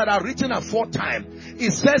things that are written aforetime,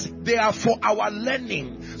 it says they are for our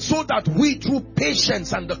learning, so that we through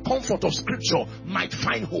patience and the comfort of Scripture might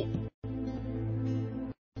find hope.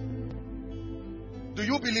 Do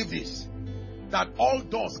you believe this? That all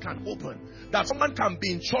doors can open. That someone can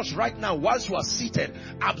be in church right now whilst you are seated,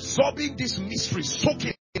 absorbing this mystery,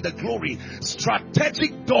 soaking in the glory.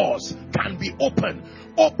 Strategic doors can be opened.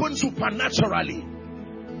 Open supernaturally.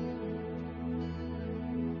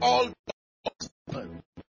 All doors open.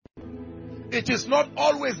 It is not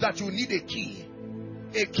always that you need a key.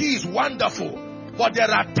 A key is wonderful. But there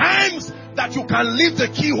are times that you can leave the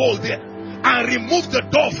keyhole there and remove the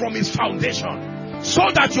door from its foundation, so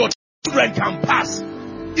that your children can pass.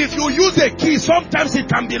 If you use a key, sometimes it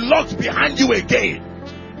can be locked behind you again.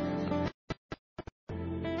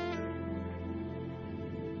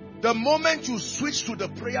 The moment you switch to the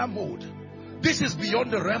prayer mode, this is beyond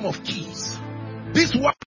the realm of keys. This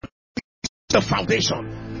one is the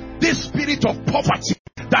foundation. This spirit of poverty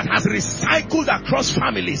that has recycled across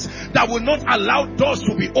families, that will not allow doors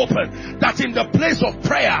to be open. That in the place of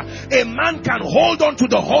prayer, a man can hold on to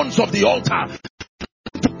the horns of the altar,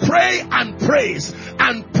 pray and praise,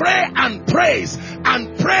 and pray and praise,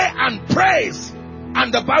 and pray and praise.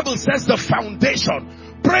 And the Bible says the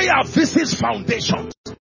foundation, prayer visits foundations.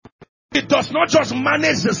 It does not just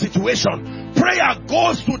manage the situation. Prayer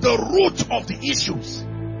goes to the root of the issues.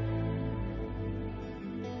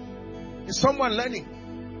 Is someone learning?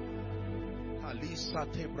 Come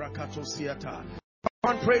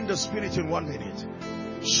on, pray in the spirit in 1 minute.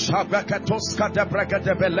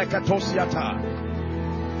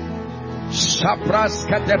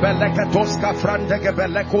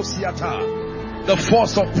 The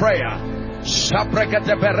force of prayer.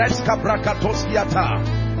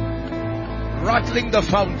 Rattling the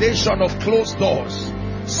foundation of closed doors.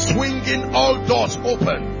 Swinging all doors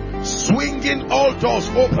open. Swinging all doors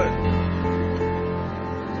open.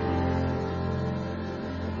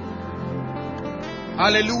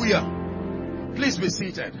 Hallelujah. Please be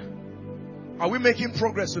seated. Are we making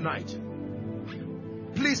progress tonight?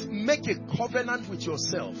 Please make a covenant with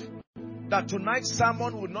yourself that tonight's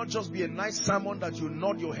sermon will not just be a nice sermon that you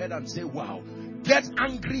nod your head and say, wow. Get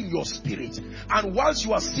angry in your spirit. And whilst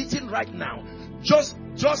you are sitting right now,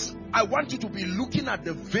 I want you to be looking at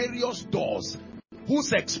the various doors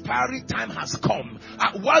whose expiry time has come.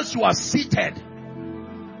 Whilst you are seated.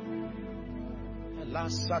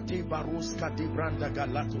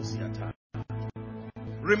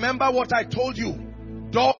 Remember what I told you.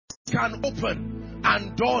 Doors can open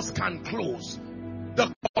and doors can close.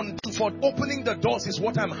 The condition for opening the doors is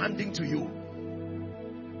what I'm handing to you.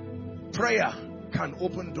 Prayer can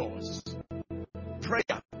open doors. Prayer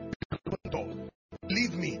can open doors.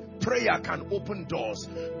 Believe me, prayer can open doors.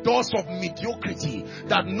 Doors of mediocrity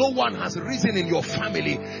that no one has risen in your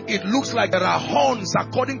family. It looks like there are horns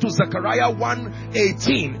according to Zechariah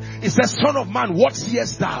 1:18. It says, Son of man, what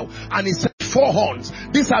seest thou? And he said, 4 horns.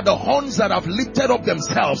 These are the horns that have lifted up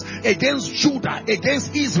themselves against Judah,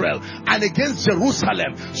 against Israel, and against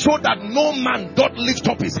Jerusalem, so that no man doth lift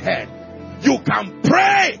up his head. You can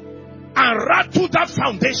pray and rattle that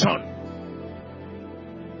foundation.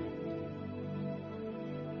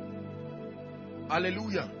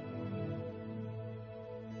 Hallelujah.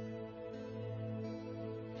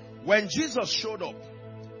 When Jesus showed up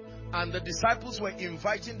and the disciples were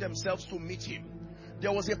inviting themselves to meet him,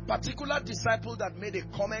 there was a particular disciple that made a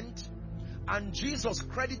comment, and Jesus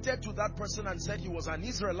credited to that person and said he was an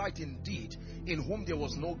Israelite indeed, in whom there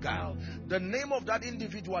was no guile. The name of that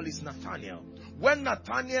individual is Nathanael. When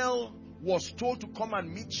Nathanael was told to come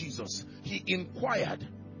and meet Jesus, he inquired,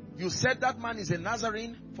 "You said that man is a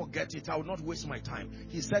Nazarene? Forget it, I will not waste my time."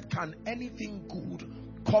 He said, "Can anything good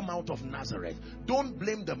come out of Nazareth?" Don't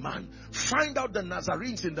blame the man. Find out the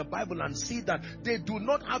Nazarenes in the Bible and see that they do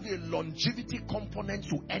not have a longevity component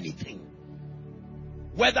to anything.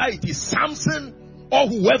 Whether it is Samson or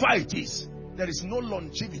whoever it is, there is no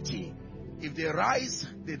longevity. If they rise,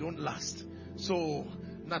 they don't last. So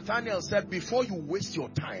Nathanael said, before you waste your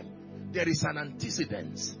time, there is an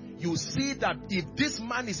antecedent. You see that if this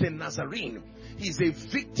man is a Nazarene, he is a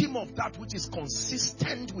victim of that which is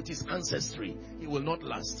consistent with his ancestry. He will not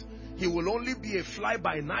last. He will only be a fly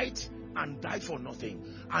by night and die for nothing.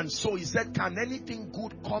 And so he said, can anything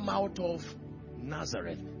good come out of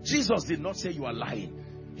Nazareth? Jesus did not say you are lying.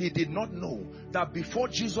 He did not know that before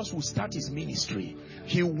Jesus would start his ministry,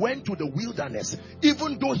 he went to the wilderness.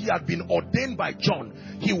 Even though he had been ordained by John,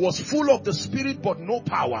 he was full of the Spirit but no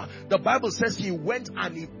power. The Bible says he went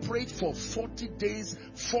and he prayed for 40 days,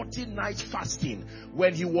 40 nights fasting.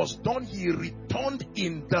 When he was done, he returned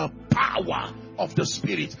in the power of the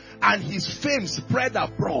Spirit, and his fame spread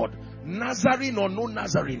abroad. Nazarene or no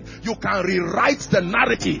Nazarene, you can rewrite the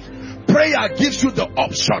narrative. Prayer gives you the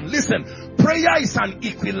option. Listen, prayer is an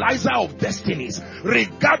equalizer of destinies.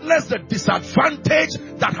 Regardless the disadvantage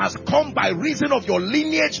that has come by reason of your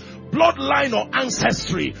lineage, bloodline or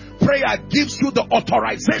ancestry, prayer gives you the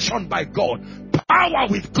authorization by God, power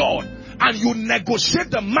with God, and you negotiate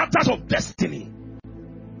the matters of destiny.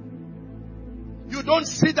 You don't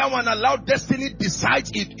sit down and allow destiny decide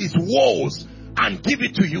its woes and give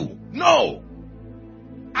it to you. No.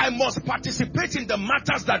 I must participate in the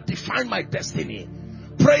matters that define my destiny.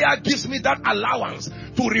 Prayer gives me that allowance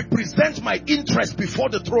to represent my interest before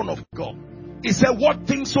the throne of God. He said, what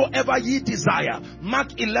things soever ye desire. Mark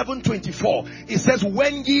 11:24. He says,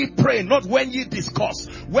 when ye pray, not when ye discuss.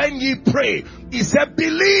 When ye pray, he said,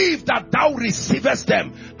 believe that thou receivest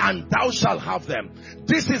them and thou shalt have them.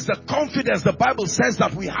 This is the confidence the Bible says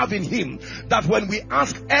that we have in him, that when we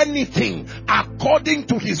ask anything according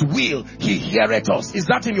to his will, he heareth us. Is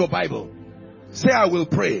that in your Bible? Say, I will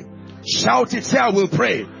pray. Shout it. Say, I will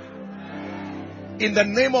pray. In the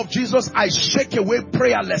name of Jesus, I shake away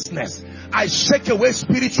prayerlessness. I shake away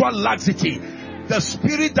spiritual laxity. The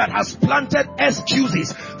spirit that has planted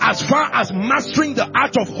excuses as far as mastering the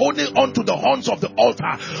art of holding on to the horns of the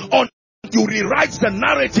altar, on you rewrite the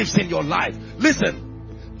narratives in your life. Listen,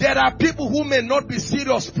 there are people who may not be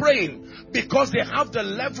serious praying because they have the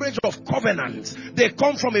leverage of covenant. They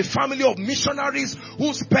come from a family of missionaries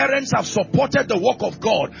whose parents have supported the work of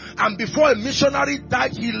God. And before a missionary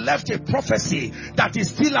died, he left a prophecy that is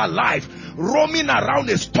still alive, roaming around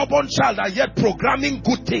a stubborn child and yet programming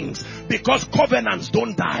good things, because covenants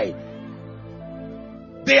don't die.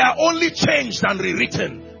 They are only changed and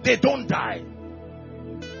rewritten. They don't die.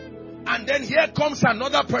 And then here comes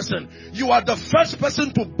another person. You are the first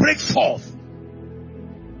person to break forth.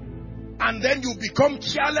 And then you become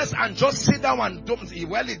careless and just sit down and don't.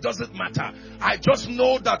 Well, it doesn't matter. I just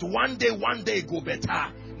know that one day it go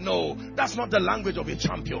better. No, that's not the language of a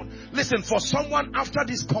champion. Listen, for someone after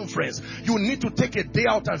this conference, you need to take a day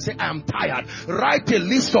out and say, I am tired. Write a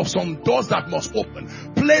list of some doors that must open.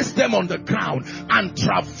 Place them on the ground and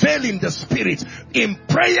travail in the spirit in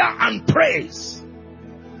prayer and praise.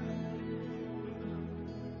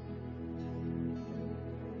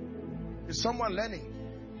 Is someone learning?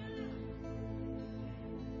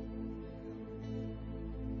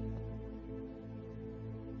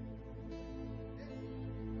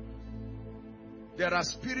 There are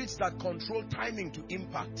spirits that control timing to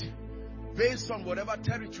impact based on whatever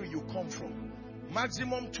territory you come from.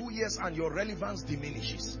 Maximum 2 years and your relevance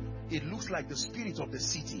diminishes. It looks like the spirit of the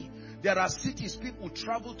city. There are cities people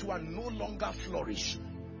travel to and no longer flourish.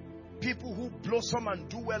 People who blossom and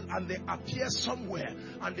do well, and they appear somewhere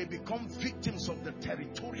and they become victims of the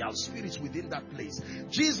territorial spirits within that place.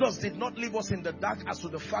 Jesus did not leave us in the dark as to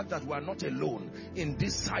the fact that we are not alone in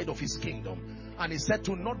this side of his kingdom. And he said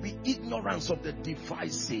to not be ignorant of the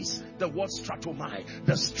devices, the word stratomai,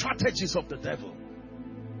 the strategies of the devil.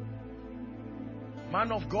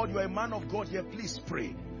 Man of God, you are a man of God here, please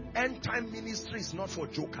pray. End time ministry is not for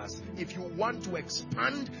jokers. If you want to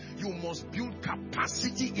expand, you must build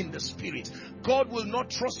capacity in the spirit. God will not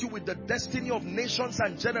trust you with the destiny of nations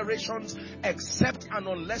and generations except and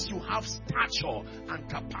unless you have stature and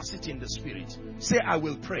capacity in the spirit. Say, I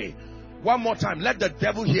will pray. One more time, let the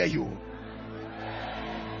devil hear you.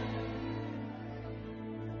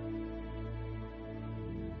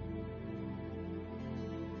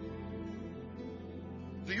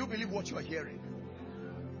 Do you believe what you are hearing?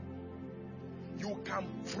 You can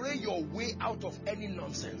pray your way out of any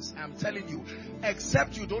nonsense. I'm telling you,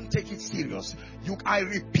 except you don't take it serious. I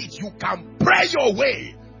repeat, you can pray your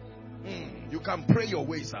way. You can pray your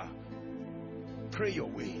way, sir. Pray your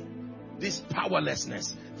way. This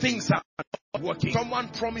powerlessness, things are not working. Someone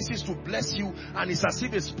promises to bless you and it's as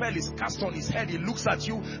if a spell is cast on his head. He looks at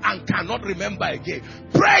you and cannot remember again.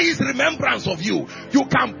 Pray his remembrance of you. You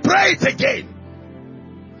can pray it again.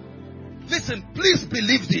 Listen, please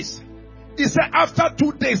believe this. He said after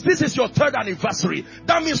 2 days, this is your 3rd anniversary.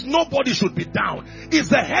 That means nobody should be down. It's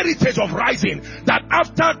the heritage of rising that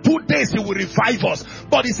after 2 days he will revive us.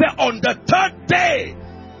 But he said on the 3rd day.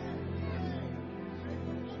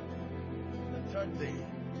 The 3rd day.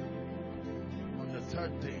 On the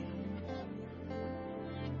 3rd day.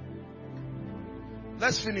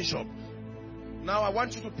 Let's finish up. Now I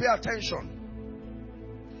want you to pay attention.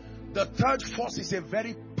 The 3rd force is a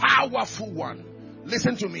very powerful one.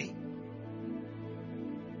 Listen to me.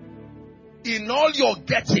 In all you're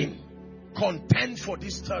getting, contend for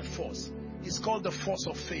this 3rd force. It's called the force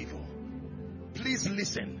of favor. Please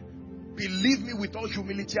listen. Believe me, with all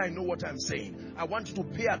humility, I know what I'm saying. I want you to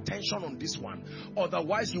pay attention on this one.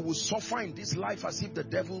 Otherwise, you will suffer in this life as if the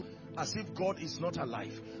devil, as if God is not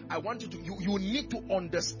alive. I want you to, you need to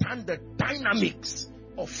understand the dynamics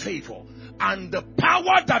of favor and the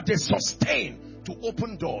power that they sustain to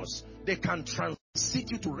open doors. They can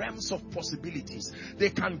transit you to realms of possibilities. They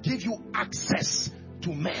can give you access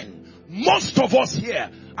to men. Most of us here,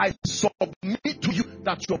 I submit to you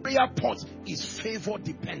that your prayer point is favor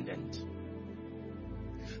dependent.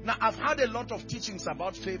 Now, I've had a lot of teachings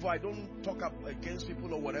about favor. I don't talk up against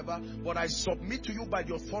people or whatever, but I submit to you by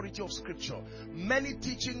the authority of scripture. Many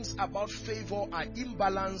teachings about favor are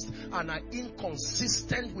imbalanced and are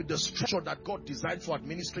inconsistent with the structure that God designed for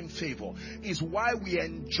administering favor. Is why we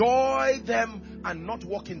enjoy them and not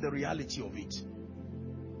walk in the reality of it.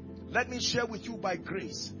 Let me share with you by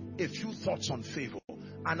grace a few thoughts on favor.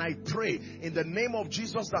 And I pray in the name of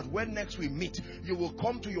Jesus that when next we meet, you will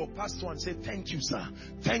come to your pastor and say, thank you, sir.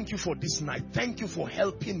 Thank you for this night. Thank you for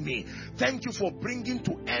helping me. Thank you for bringing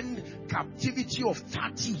to end captivity of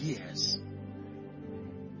 30 years.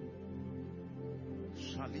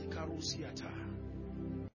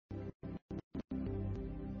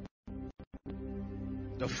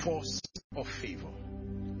 The force of favor.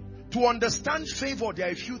 To understand favor, there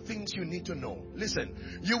are a few things you need to know. Listen,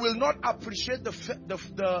 you will not appreciate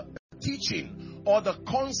the teaching or the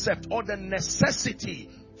concept or the necessity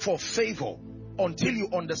for favor until you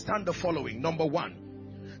understand the following. Number one,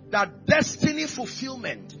 that destiny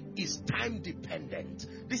fulfillment is time dependent.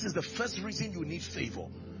 This is the first reason you need favor.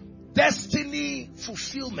 Destiny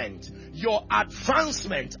fulfillment, your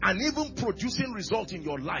advancement and even producing result in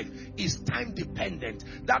your life is time dependent.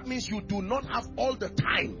 That means you do not have all the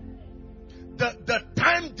time. The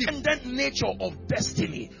time-dependent nature of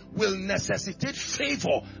destiny will necessitate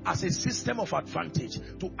favor as a system of advantage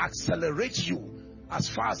to accelerate you as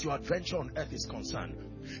far as your adventure on earth is concerned.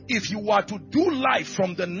 If you are to do life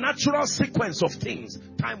from the natural sequence of things,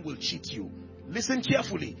 time will cheat you. Listen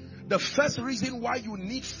carefully. The first reason why you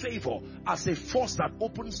need favor as a force that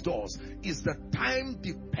opens doors is the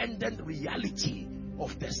time-dependent reality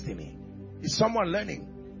of destiny. Is someone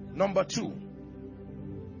learning? Number two,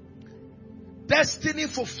 destiny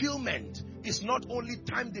fulfillment is not only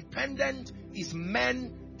time dependent, it's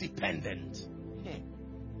man dependent.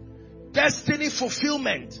 Destiny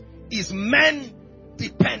fulfillment is man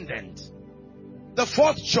dependent. The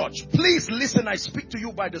fourth church, please listen, I speak to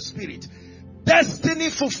you by the Spirit. Destiny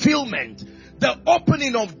fulfillment, the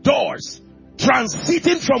opening of doors,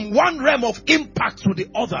 transiting from one realm of impact to the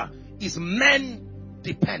other, is man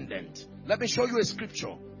dependent. Let me show you a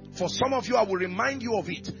scripture. For some of you, I will remind you of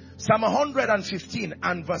it. Psalm 115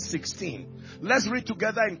 and verse 16. Let's read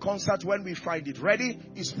together in concert when we find it. Ready?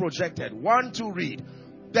 It's projected. 1, 2, read.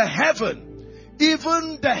 The heaven,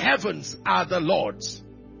 even the heavens are the Lord's,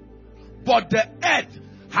 but the earth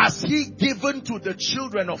has he given to the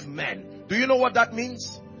children of men. Do you know what that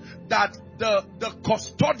means? That the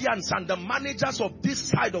custodians and the managers of this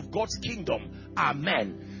side of God's kingdom are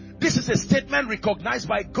men. This is a statement recognized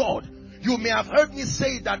by God. You may have heard me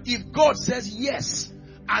say that if God says yes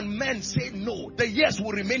and men say no, the yes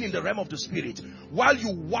will remain in the realm of the spirit while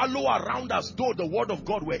you wallow around as though the word of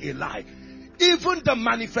God were a lie. Even the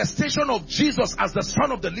manifestation of Jesus as the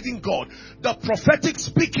Son of the living God, the prophetic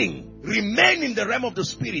speaking, remain in the realm of the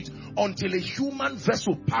spirit until a human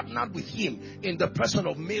vessel partnered with him in the person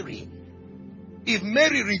of Mary. If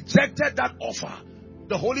Mary rejected that offer,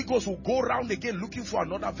 the Holy Ghost will go around again looking for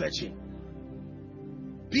another virgin.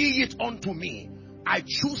 Be it unto me, I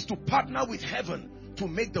choose to partner with heaven to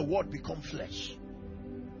make the word become flesh.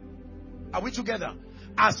 Are we together?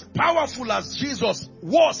 As powerful as Jesus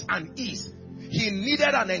was and is, he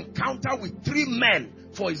needed an encounter with 3 men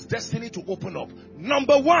for his destiny to open up.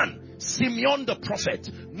 Number 1, Simeon the prophet.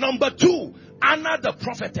 Number 2, Anna the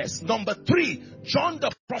prophetess. Number 3, John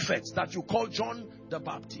the prophet that you call John the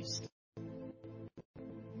Baptist.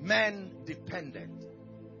 Men dependent.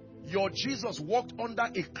 Your Jesus walked under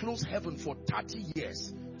a closed heaven for 30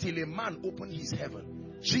 years till a man opened his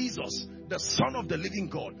heaven. Jesus, the Son of the living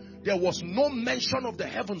God. There was no mention of the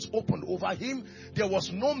heavens opened over him. There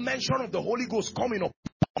was no mention of the Holy Ghost coming upon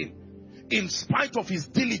him. In spite of his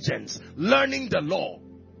diligence, learning the law,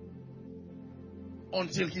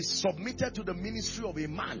 until he submitted to the ministry of a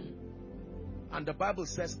man. And the Bible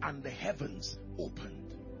says, and the heavens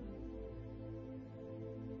opened.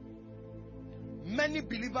 Many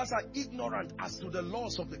believers are ignorant as to the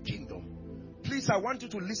laws of the kingdom. Please, I want you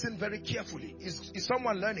to listen very carefully. Is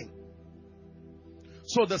someone learning?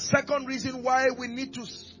 So the second reason why we need to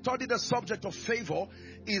study the subject of favor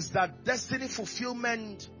is that destiny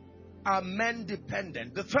fulfillment are men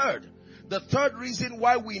dependent. The third reason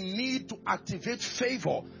why we need to activate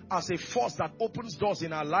favor as a force that opens doors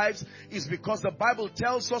in our lives is because the Bible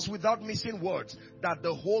tells us without missing words that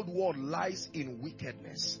the whole world lies in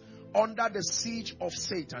wickedness, under the siege of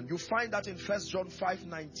Satan. You find that in 1 John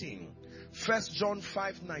 5:19. 1 John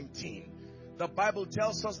 5:19. The Bible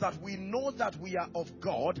tells us that we know that we are of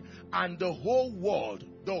God, and the whole world,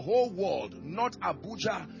 not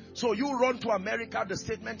Abuja. So you run to America, the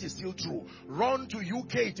statement is still true. Run to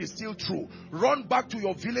UK, it is still true. Run back to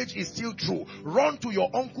your village, is still true. Run to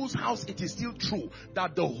your uncle's house, it is still true.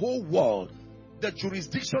 That the whole world, the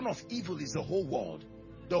jurisdiction of evil is the whole world.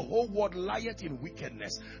 The whole world lieth in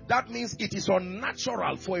wickedness. That means it is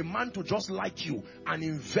unnatural for a man to just like you and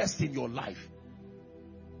invest in your life.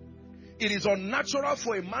 It is unnatural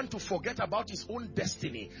for a man to forget about his own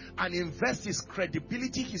destiny and invest his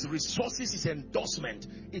credibility, his resources, his endorsement.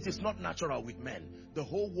 It is not natural with men. The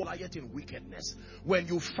whole world lieth in wickedness. When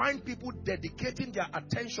you find people dedicating their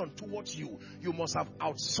attention towards you, you must have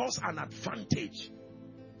outsourced an advantage.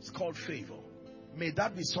 It's called favor. May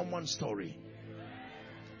that be someone's story.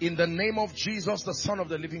 In the name of Jesus, the Son of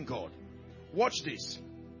the living God. Watch this.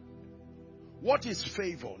 What is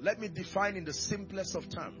favor? Let me define in the simplest of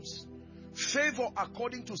terms. Favor,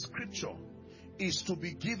 according to scripture, is to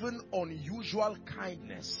be given unusual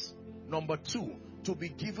kindness. Number 2, to be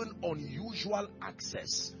given unusual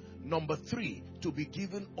access. Number 3, to be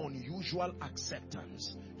given unusual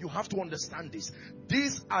acceptance. You have to understand this.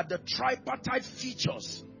 These are the tripartite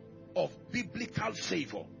features of biblical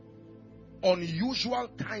favor. Unusual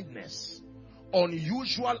kindness,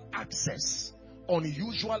 unusual access,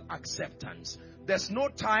 unusual acceptance. There's no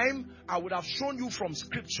time I would have shown you from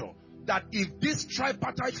scripture that if these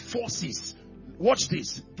tripartite forces, watch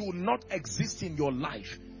this, do not exist in your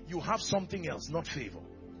life, you have something else, not favor.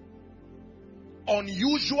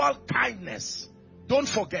 Unusual kindness, don't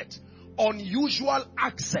forget, unusual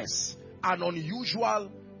access and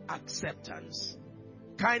unusual acceptance.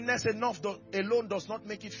 Kindness alone does not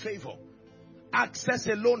make it favor. Access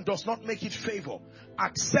alone does not make it favor.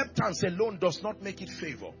 Acceptance alone does not make it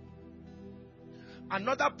favor.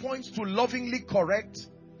 Another point to lovingly correct,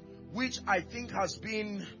 which I think has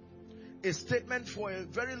been a statement for a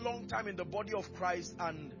very long time in the body of Christ,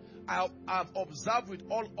 and I've observed with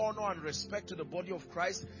all honor and respect to the body of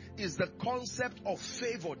Christ, is the concept of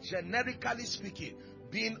favor, generically speaking,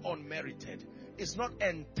 being unmerited. It's not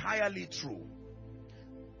entirely true.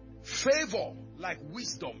 Favor, like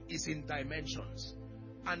wisdom, is in dimensions.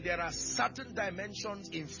 And there are certain dimensions,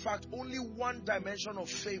 in fact, only one dimension of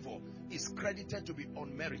favor is credited to be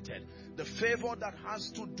unmerited. The favor that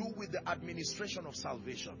has to do with the administration of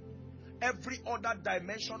salvation. Every other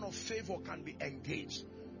dimension of favor can be engaged.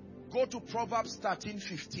 Go to Proverbs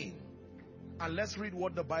 13:15 and let's read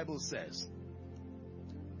what the Bible says.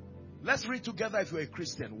 Let's read together if you're a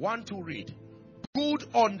Christian. 1, 2, read. Good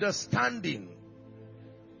understanding.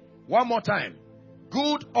 One more time.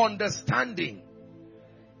 Good understanding.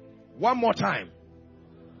 One more time.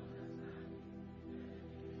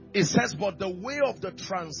 It says, but the way of the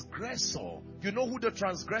transgressor. You know who the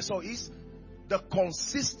transgressor is? The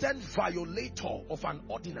consistent violator of an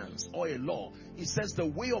ordinance or a law. It says the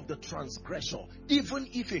way of the transgressor, even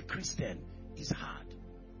if a Christian, is hard.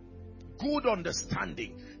 Good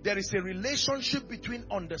understanding. There is a relationship between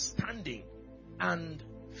understanding and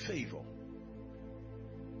favor.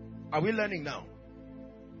 Are we learning now?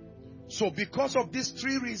 So because of these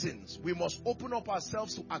three reasons, we must open up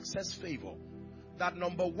ourselves to access favor. That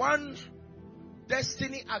number one,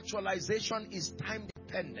 destiny actualization is time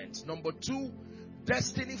dependent. Number two,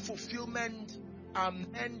 destiny fulfillment are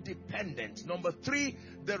men dependent. Number three,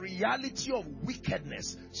 the reality of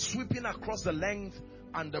wickedness sweeping across the length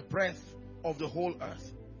and the breadth of the whole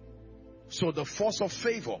earth. So the force of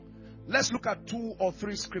favor. Let's look at 2 or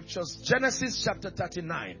 3 scriptures. Genesis chapter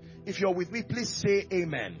 39. If you're with me, please say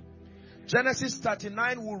amen. Genesis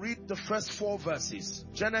 39, we'll read the first 4 verses.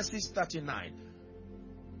 Genesis 39.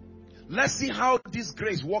 Let's see how this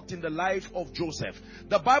grace worked in the life of Joseph.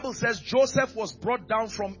 The Bible says Joseph was brought down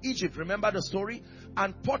from Egypt. Remember the story?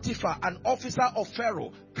 And Potiphar, an officer of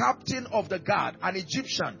Pharaoh, captain of the guard, an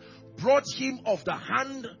Egyptian, bought him of the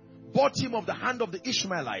hand of the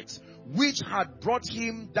Ishmaelites, which had brought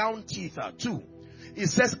him down thither too. It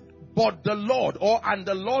says, but the Lord, and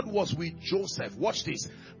the Lord was with Joseph. Watch this.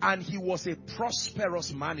 And he was a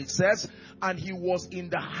prosperous man, it says, and he was in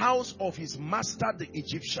the house of his master the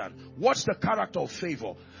Egyptian. Watch the character of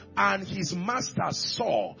favor. And his master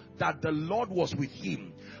saw that the Lord was with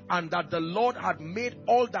him, and that the Lord had made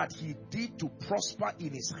all that he did to prosper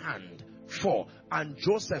in his hand. And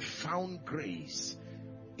Joseph found grace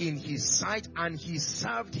in his sight, and he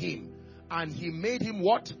served him, and he made him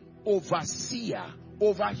what? Overseer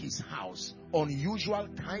over his house. Unusual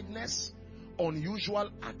kindness, unusual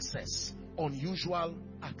access, unusual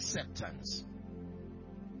acceptance.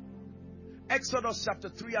 Exodus chapter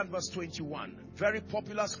 3 and verse 21. Very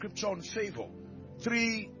popular scripture on favor.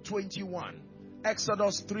 3:21.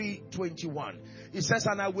 Exodus 3:21. It says,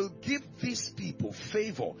 and I will give these people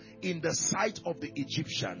favor in the sight of the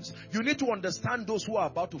Egyptians. You need to understand those who are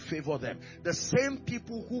about to favor them. The same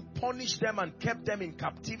people who punished them and kept them in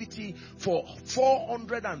captivity for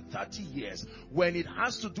 430 years. When it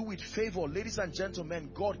has to do with favor, ladies and gentlemen,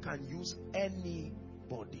 God can use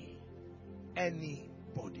anybody.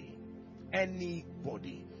 Anybody.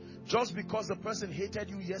 Anybody. Just because the person hated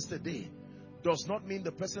you yesterday does not mean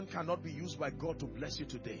the person cannot be used by God to bless you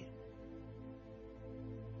today.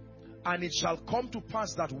 And it shall come to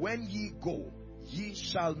pass that when ye go, ye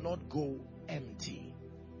shall not go empty.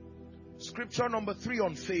 Scripture number 3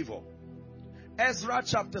 on favor. Ezra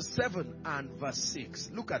chapter 7 and verse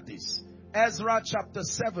 6. Look at this. Ezra chapter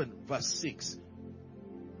 7 verse 6.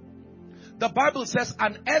 The Bible says,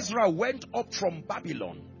 and Ezra went up from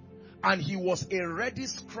Babylon, and he was a ready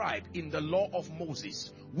scribe in the law of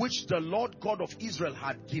Moses, which the Lord God of Israel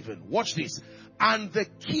had given. Watch this. And the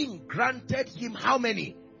king granted him how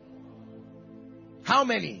many? How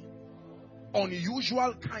many?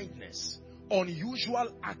 Unusual kindness,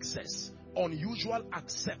 unusual access, unusual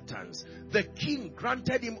acceptance. The king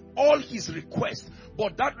granted him all his requests,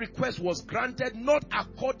 but that request was granted not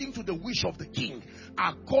according to the wish of the king,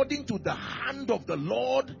 according to the hand of the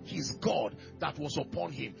Lord his God that was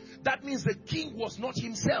upon him. That means the king was not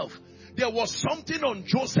himself. There was something on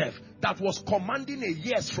Joseph that was commanding a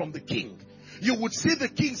yes from the king. You would see the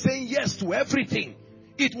king saying yes to everything.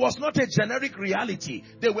 It was not a generic reality.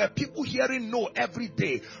 There were people hearing no every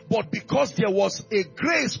day. But because there was a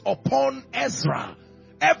grace upon Ezra,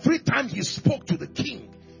 every time he spoke to the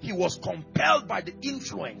king, he was compelled by the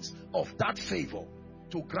influence of that favor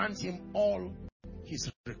to grant him all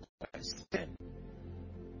his requests.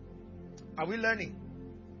 Are we learning?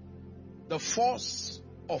 The force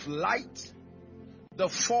of light, the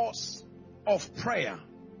force of prayer,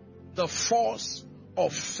 the force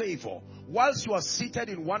of favor. Whilst you are seated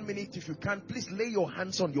in 1 minute, if you can, please lay your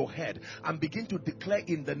hands on your head and begin to declare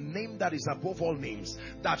in the name that is above all names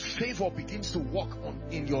that favor begins to work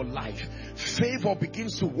in your life. Favor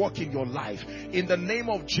begins to work in your life. In the name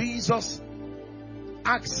of Jesus,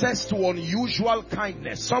 access to unusual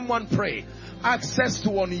kindness. Someone pray. Access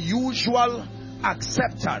to unusual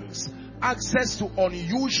acceptance. Access to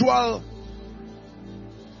unusual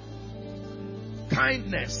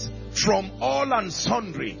kindness from all and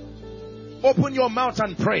sundry. Open your mouth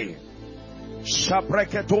and pray. To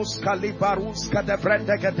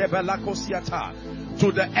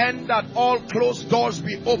the end that all closed doors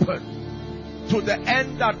be open. To the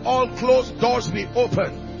end that all closed doors be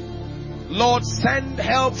open. Lord, send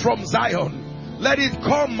help from Zion. Let it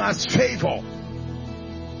come as favor.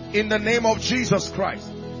 In the name of Jesus Christ.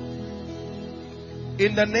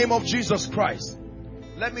 In the name of Jesus Christ.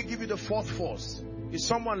 Let me give you the fourth force. Is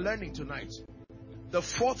someone learning tonight? The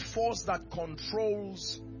fourth force that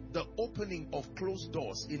controls the opening of closed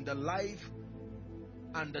doors in the life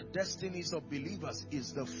and the destinies of believers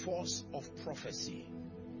is the force of prophecy.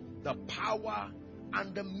 The power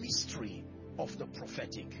and the mystery of the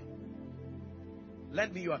prophetic.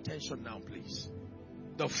 Lend me your attention now, please.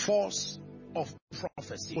 The force of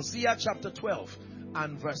prophecy. Hosea chapter 12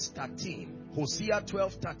 and verse 13. Hosea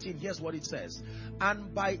 12:13. Here's what it says.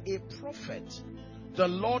 And by a prophet, the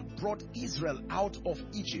Lord brought Israel out of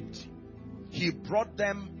Egypt. He brought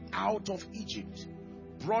them out of Egypt.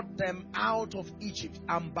 Brought them out of Egypt.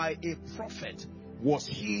 And by a prophet was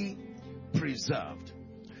he preserved.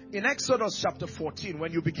 In Exodus chapter 14,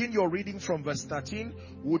 when you begin your reading from verse 13,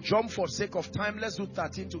 we'll jump for sake of time. Let's do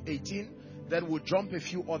 13 to 18. Then we'll jump a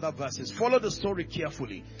few other verses. Follow the story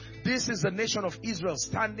carefully. This is the nation of Israel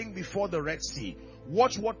standing before the Red Sea.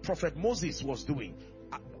 Watch what Prophet Moses was doing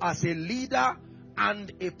as a leader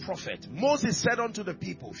and a prophet. Moses said unto the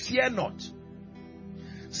people, fear not.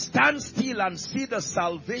 Stand still and see the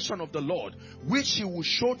salvation of the Lord, which he will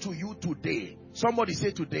show to you today. Somebody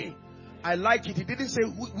say today. I like it. He didn't say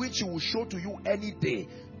which he will show to you any day.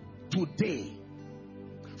 Today.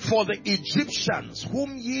 For the Egyptians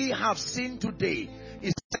whom ye have seen today,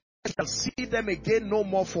 is shall see them again no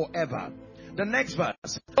more forever. The next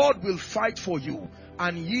verse. God will fight for you,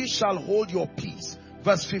 and ye shall hold your peace.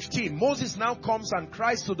 Verse 15. Moses now comes and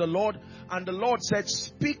cries to the Lord, and the Lord said,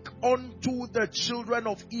 speak unto the children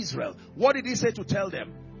of Israel. What did he say to tell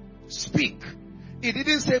them? Speak. He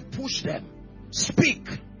didn't say push them. Speak.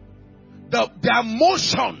 Their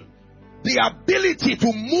motion, the ability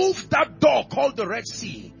to move that door called the Red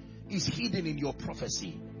Sea, is hidden in your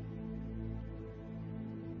prophecy.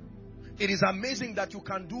 It is amazing that you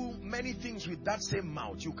can do many things with that same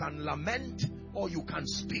mouth. You can lament or you can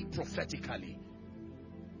speak prophetically.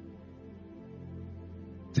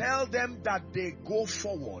 Tell them that they go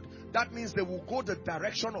forward. That means they will go the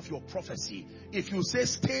direction of your prophecy. If you say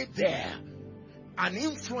stay there, an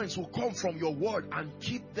influence will come from your word and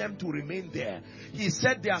keep them to remain there. He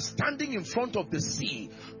said they are standing in front of the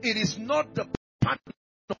sea. It is not the pattern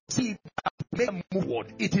of the sea that makes them move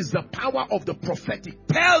forward. It is the power of the prophetic.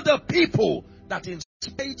 Tell the people that in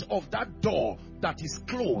spite of that door that is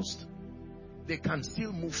closed, they can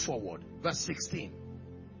still move forward. Verse 16.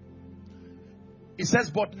 It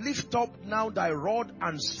says, but lift up now thy rod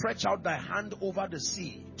and stretch out thy hand over the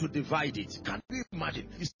sea to divide it. Can you imagine?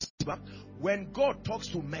 When God talks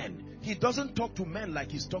to men, he doesn't talk to men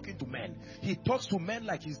like he's talking to men. He talks to men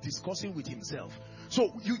like he's discussing with himself.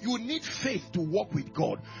 So you need faith to walk with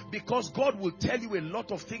God, because God will tell you a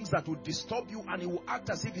lot of things that will disturb you, and he will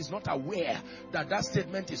act as if he's not aware that that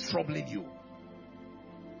statement is troubling you.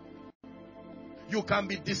 You can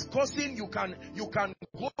be discussing, you can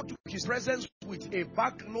go to his presence with a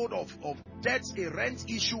backload of debts, a rent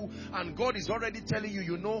issue, and God is already telling you,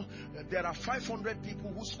 you know, there are 500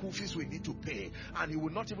 people whose school fees we need to pay, and he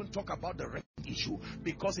will not even talk about the rent issue,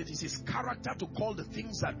 because it is his character to call the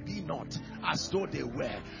things that be not as though they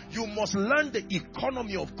were. You must learn the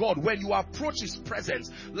economy of God. When you approach his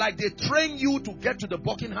presence, like they train you to get to the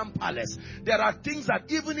Buckingham Palace, there are things that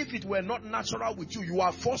even if it were not natural with you, you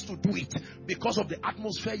are forced to do it because of the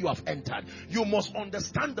atmosphere you have entered. You must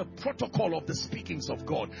understand the protocol of the speakings of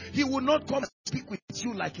God. He will not come and speak with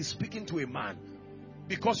you like he's speaking to a man,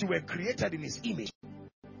 because you were created in his image.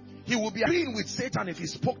 He will be agreeing with Satan if he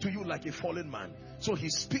spoke to you like a fallen man. So he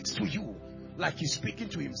speaks to you like he's speaking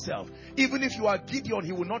to himself. Even if you are Gideon,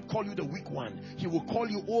 he will not call you the weak one. He will call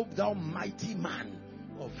you, O thou mighty man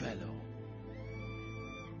of valor.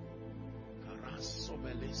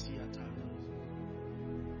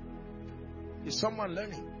 Is someone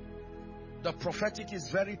learning? The prophetic is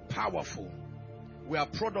very powerful. We are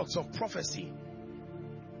products of prophecy.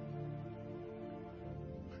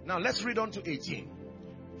 Now let's read on to 18.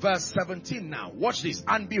 Verse 17 now. Watch this.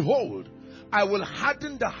 And behold, I will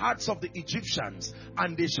harden the hearts of the Egyptians,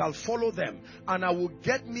 and they shall follow them. And I will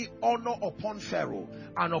get me honor upon Pharaoh,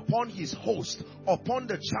 and upon his host, upon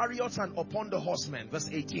the chariots, and upon the horsemen. Verse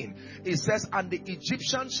 18. It says, and the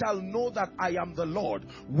Egyptians shall know that I am the Lord,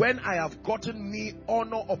 when I have gotten me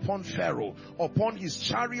honor upon Pharaoh, upon his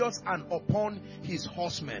chariots, and upon his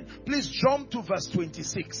horsemen. Please jump to verse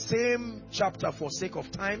 26. Same chapter for sake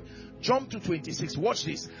of time. Jump to 26. Watch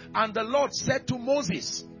this. And the Lord said to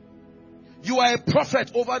Moses, you are a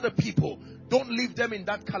prophet over the people. Don't leave them in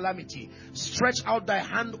that calamity. Stretch out thy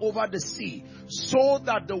hand over the sea, so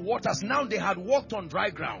that the waters. Now they had walked on dry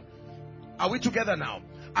ground. Are we together now?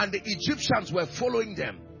 And the Egyptians were following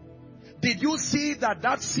them. Did you see that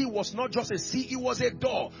that sea was not just a sea, it was a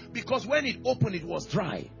door, because when it opened it was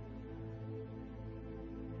dry.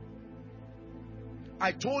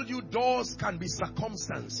 I told you doors can be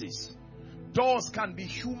circumstances, doors can be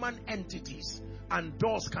human entities, and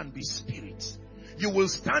doors can be spirits. You will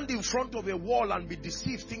stand in front of a wall and be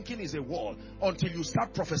deceived thinking it's a wall until you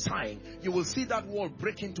start prophesying. You will see that wall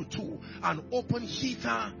break into two and open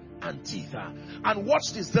hither and thither. And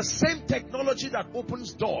watch this, the same technology that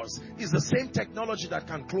opens doors is the same technology that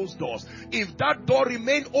can close doors. If that door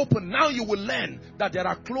remain open, now you will learn that there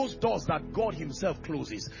are closed doors that God himself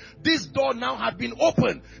closes. This door now had been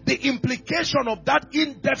opened. The implication of that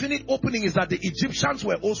indefinite opening is that the Egyptians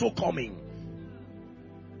were also coming.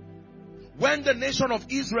 When the nation of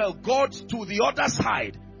Israel got to the other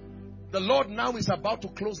side, the Lord now is about to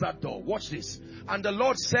close that door. Watch this. And the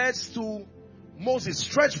Lord says to Moses,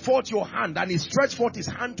 stretch forth your hand. And he stretched forth his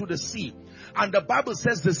hand to the sea. And the Bible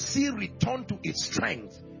says the sea returned to its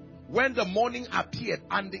strength when the morning appeared.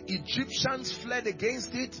 And the Egyptians fled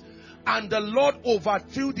against it. And the Lord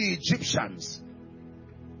overthrew the Egyptians.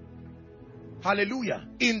 Hallelujah.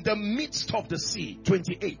 In the midst of the sea.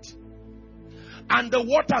 28. And the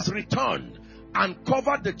waters returned and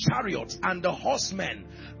covered the chariots and the horsemen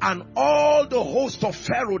and all the host of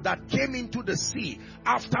Pharaoh that came into the sea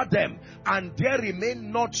after them. And there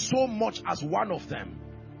remained not so much as one of them.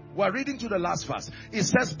 We're reading to the last verse. It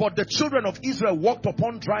says, but the children of Israel walked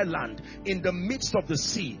upon dry land in the midst of the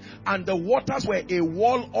sea. And the waters were a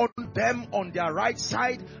wall on them on their right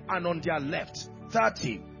side and on their left.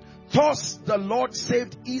 30. Thus the Lord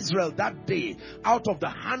saved Israel that day out of the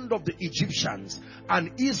hand of the Egyptians.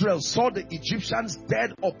 And Israel saw the Egyptians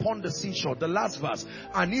dead upon the seashore. The last verse.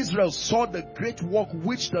 And Israel saw the great work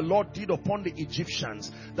which the Lord did upon the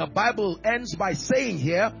Egyptians. The Bible ends by saying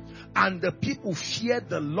here, and the people feared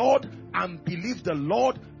the Lord and believed the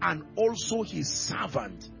Lord and also his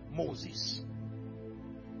servant Moses.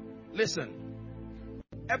 Listen,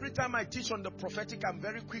 every time I teach on the prophetic, I'm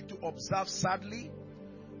very quick to observe, sadly,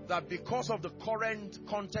 that because of the current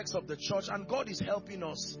context of the church, and God is helping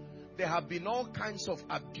us, there have been all kinds of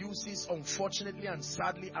abuses, unfortunately and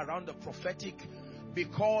sadly, around the prophetic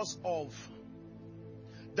because of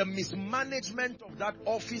the mismanagement of that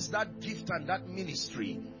office, that gift, and that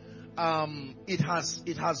ministry. It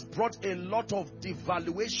has brought a lot of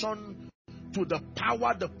devaluation to the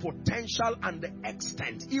power, the potential, and the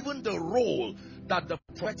extent, even the role that the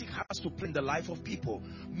prophetic has to play in the life of people.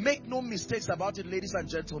 Make no mistakes about it, ladies and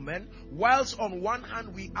gentlemen. Whilst on one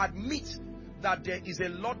hand we admit that there is a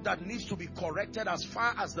lot that needs to be corrected as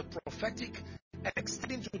far as the prophetic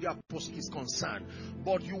extending to the apostle is concerned,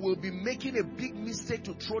 but you will be making a big mistake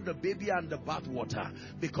to throw the baby and the bathwater,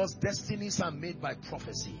 because destinies are made by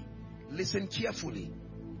prophecy. Listen carefully.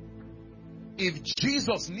 If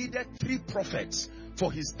Jesus needed 3 prophets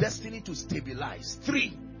for his destiny to stabilize,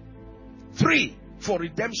 three for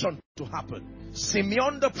redemption to happen: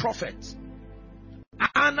 Simeon the prophet,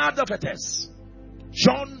 Anna the prophetess,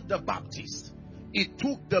 John the Baptist. It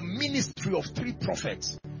took the ministry of 3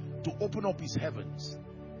 prophets to open up his heavens.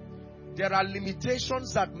 There are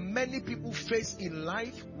limitations that many people face in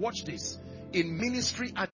life. Watch this. In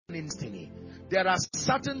ministry and in destiny, there are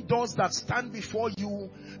certain doors that stand before you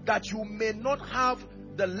that you may not have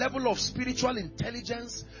the level of spiritual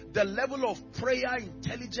intelligence, the level of prayer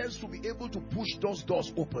intelligence to be able to push those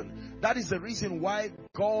doors open. That is the reason why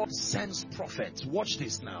God sends prophets. Watch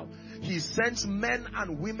this now. He sends men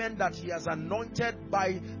and women that he has anointed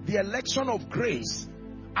by the election of grace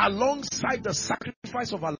alongside the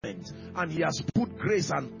sacrifice of alignment, and he has put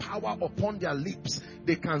grace and power upon their lips.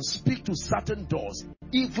 They can speak to certain doors,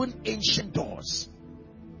 even ancient doors,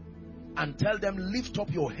 and tell them, lift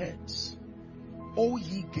up your heads, O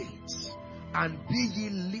ye gates, and be ye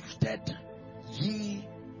lifted, ye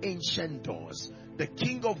ancient doors. The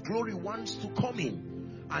King of glory wants to come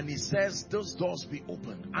in, and he says, those doors be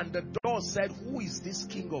opened. And the door said, who is this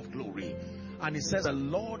King of glory? And he says, the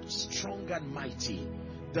Lord strong and mighty,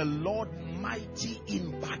 the Lord mighty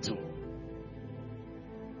in battle.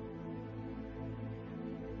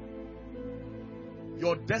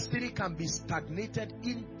 Your destiny can be stagnated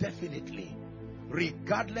indefinitely,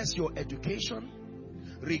 regardless your education,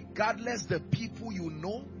 regardless the people you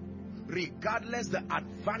know, regardless the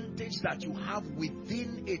advantage that you have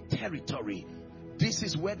within a territory. This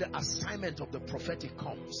is where the assignment of the prophetic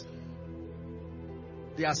comes.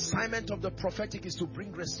 The assignment of the prophetic is to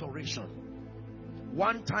bring restoration.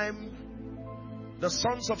 One time, the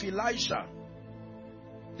sons of Elisha,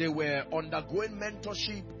 they were undergoing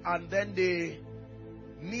mentorship, and then they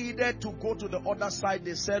needed to go to the other side,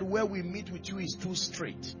 they said, where we meet with you is too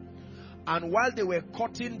straight. And while they were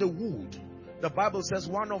cutting the wood, the Bible says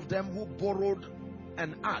one of them who borrowed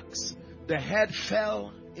an axe, the head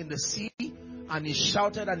fell in the sea, and he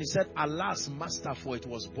shouted and he said, alas, master, for it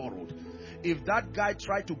was borrowed. If that guy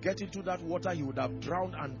tried to get into that water, he would have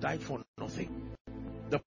drowned and died for nothing.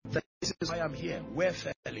 The this is why I'm here. Where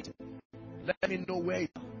fell it? Let me know where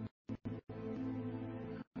it.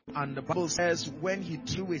 And the Bible says when he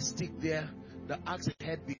threw a stick there, the axe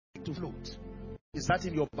head began to float. Is that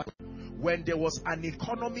in your Bible? When there was an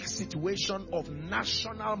economic situation of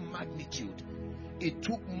national magnitude, it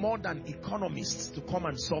took more than economists to come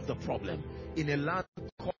and solve the problem. In a land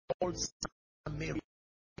called Samaria,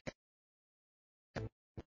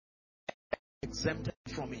 exempted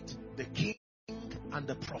from it, the king and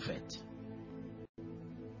the prophet.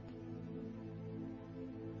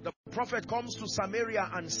 The prophet comes to Samaria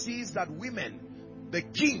and sees that women, the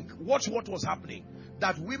king, watch what was happening,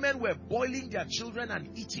 that women were boiling their children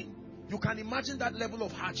and eating. You can imagine that level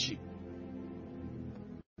of hardship.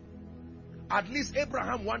 At least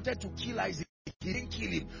Abraham wanted to kill Isaac. He didn't kill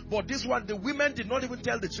him. But this one, the women did not even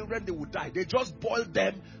tell the children they would die. They just boiled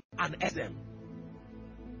them and ate them.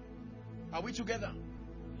 Are we together?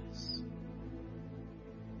 Yes.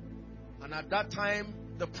 And at that time,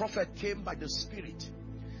 the prophet came by the Spirit.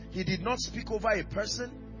 He did not speak over a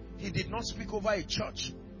person. He did not speak over a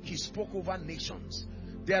church. He spoke over nations.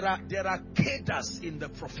 There are cadres in the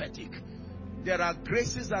prophetic. There are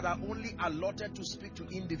graces that are only allotted to speak to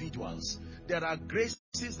individuals. There are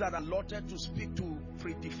graces that are allotted to speak to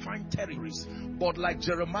predefined territories. But like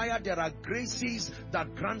Jeremiah, there are graces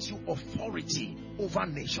that grant you authority over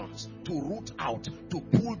nations, to root out, to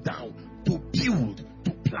pull down, to build,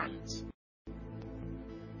 to plant.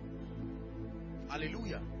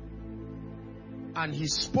 Hallelujah. And he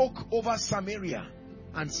spoke over Samaria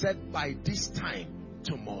and said, by this time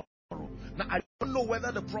tomorrow. Now, I don't know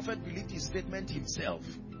whether the prophet believed his statement himself.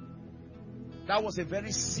 That was a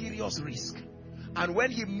very serious risk. And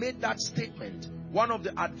when he made that statement, one of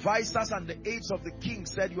the advisors and the aides of the king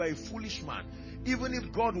said, you are a foolish man. Even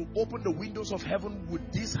if God will open the windows of heaven,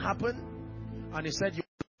 would this happen? And he said,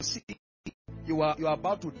 you are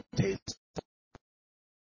about to taste.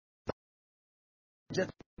 You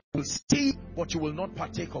will see, but you will not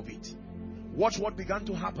partake of it. Watch what began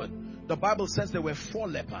to happen. The Bible says there were 4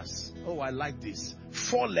 lepers. Oh, I like this.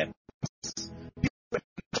 4 lepers. People were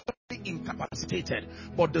incapacitated,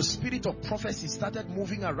 but the spirit of prophecy started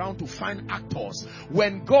moving around to find actors.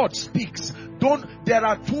 When God speaks, there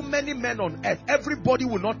are too many men on earth. Everybody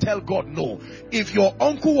will not tell God no. If your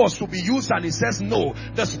uncle was to be used and he says no,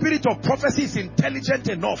 the spirit of prophecy is intelligent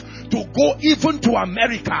enough to go even to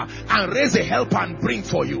America and raise a helper and bring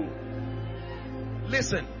for you.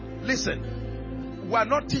 Listen. We are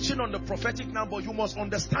not teaching on the prophetic now, but you must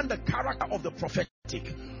understand the character of the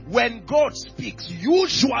prophetic. When God speaks,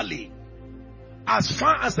 usually, as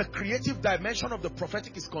far as the creative dimension of the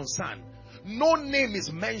prophetic is concerned, no name is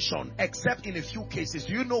mentioned except in a few cases.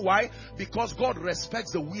 Do you know why? Because God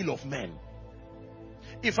respects the will of men.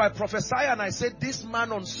 If I prophesy and I say this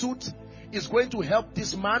man on suit is going to help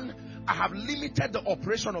this man, I have limited the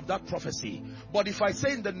operation of that prophecy. But if I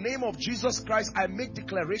say in the name of Jesus Christ, I make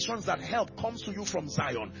declarations that help comes to you from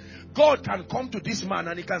Zion, God can come to this man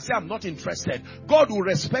and he can say, I'm not interested. God will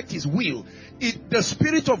respect his will. The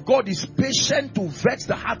Spirit of God is patient to vet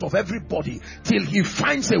the heart of everybody till he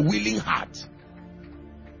finds a willing heart.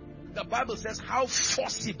 The Bible says, how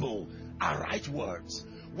forcible are right words.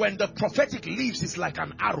 When the prophetic leaves, it's like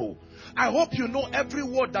an arrow. I hope you know every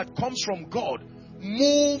word that comes from God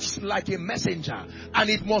moves like a messenger, and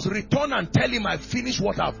it must return and tell him, I finished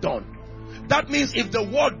what I've done. That means if the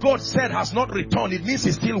word God said has not returned, it means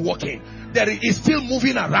he's still working. There is still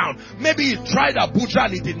moving around. Maybe he tried Abuja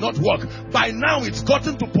and it did not work. By now it's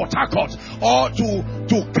gotten to Port Harcourt or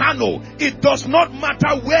to Kano. It does not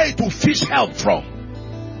matter where it will fish help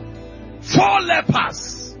from. 4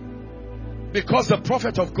 lepers, because the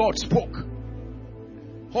prophet of God spoke.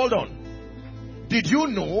 Hold on. Did you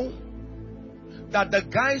know that the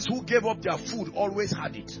guys who gave up their food always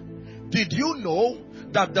had it? Did you know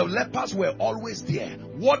that the lepers were always there?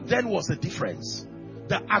 What then was the difference?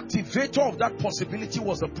 The activator of that possibility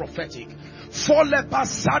was the prophetic. 4 lepers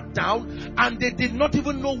sat down and they did not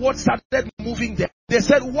even know what started moving them. They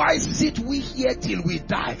said, why sit we here till we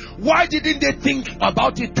die? Why didn't they think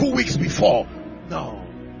about it 2 weeks before? No.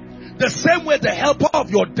 The same way the helper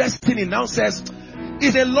of your destiny now says,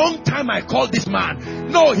 it's a long time I called this man.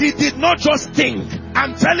 No, he did not just think.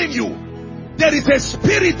 I'm telling you, there is a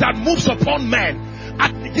spirit that moves upon men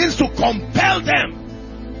and begins to compel them.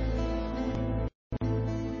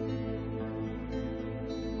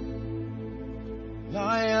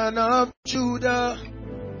 Lion of Judah,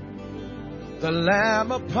 the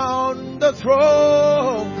Lamb upon the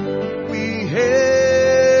throne, we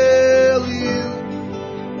hail you,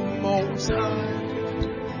 Most High.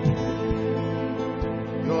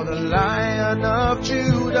 You're the Lion of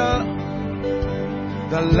Judah,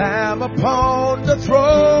 the Lamb upon the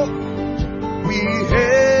throne, we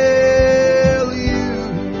hail you,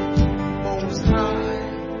 Most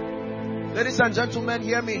High. Ladies and gentlemen,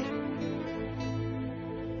 hear me.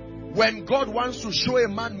 When God wants to show a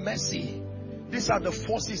man mercy, these are the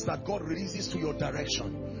forces that God releases to your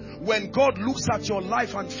direction. When God looks at your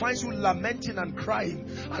life and finds you lamenting and crying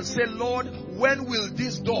and say, Lord, when will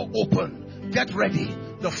this door open? Get ready.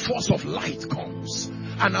 The force of light comes.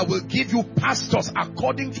 And I will give you pastors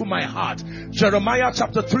according to my heart. Jeremiah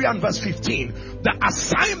chapter 3 and verse 15. The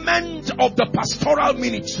assignment of the pastoral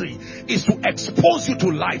ministry is to expose you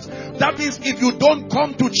to light. That means if you don't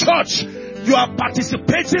come to church, you are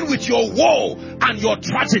participating with your woe and your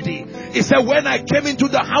tragedy. He said, when I came into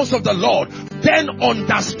the house of the Lord, then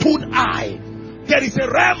understood I. There is a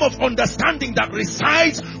realm of understanding that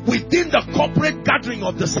resides within the corporate gathering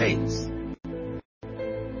of the saints.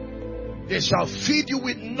 They shall feed you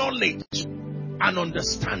with knowledge and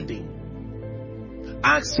understanding.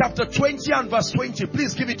 Acts chapter 20 and verse 20.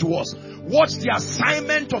 Please give it to us. What's the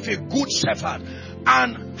assignment of a good shepherd?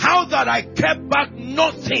 And how that I kept back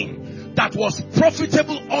nothing that was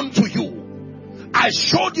profitable unto you. I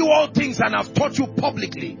showed you all things and have taught you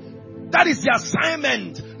publicly. That is the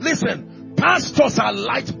assignment. Listen, pastors are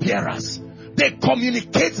light bearers. They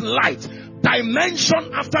communicate light.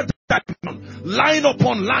 Dimension after dimension. Line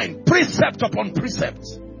upon line. Precept upon precept.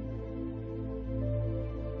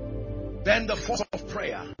 Then the force of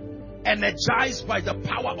prayer. Energized by the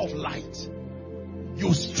power of light.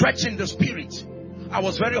 You stretch in the spirit. I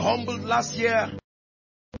was very humbled last year.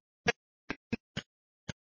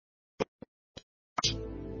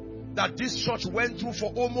 That this church went through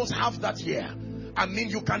for almost half that year. I mean,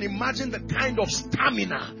 you can imagine the kind of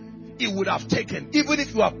stamina it would have taken. Even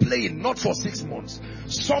if you are playing, not for 6 months.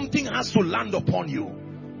 Something has to land upon you.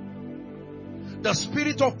 The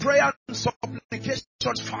spirit of prayer and supplication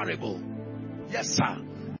is variable. Yes, sir.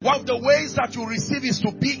 One of the ways that you receive is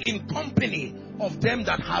to be in company of them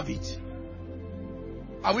that have it.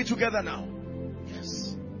 Are we together now?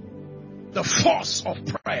 Yes. The force of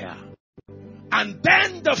prayer. And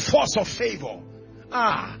then the force of favor.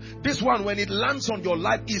 This one, when it lands on your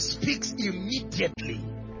life, it speaks immediately.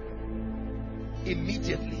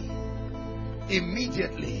 Immediately.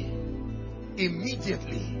 Immediately.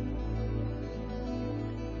 Immediately.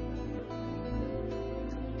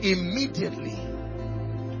 Immediately.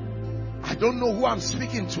 I don't know who I'm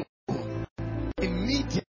speaking to.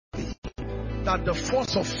 Immediately. That the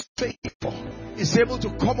force of favor is able to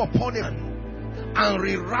come upon him and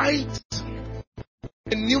rewrite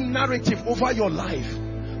a new narrative over your life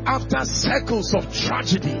after cycles of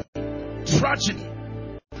tragedy.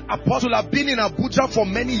 Apostle, I've been in Abuja for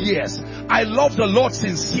many years. I love the Lord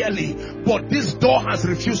sincerely, but this door has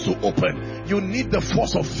refused to open. You need the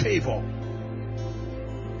force of favor.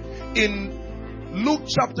 In Luke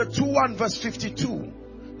chapter 2 and verse 52,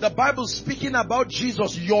 the Bible speaking about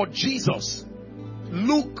Jesus, your Jesus.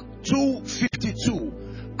 Luke 2:52.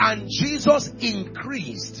 And Jesus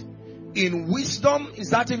increased in wisdom, is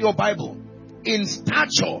that in your Bible? In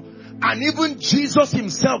stature. And even Jesus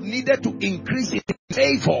himself needed to increase in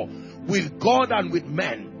favor with God and with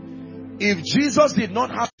men. If Jesus did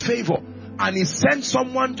not have favor and he sent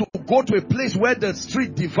someone to go to a place where the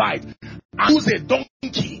street divide and use a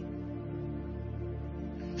donkey,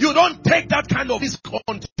 you don't take that kind of risk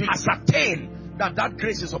until you ascertain that that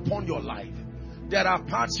grace is upon your life. There are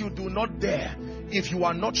parts you do not dare if you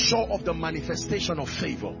are not sure of the manifestation of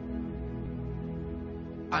favor.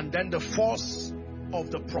 And then the force of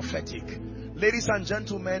the prophetic. Ladies and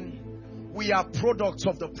gentlemen, we are products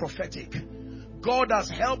of the prophetic. God has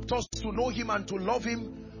helped us to know him and to love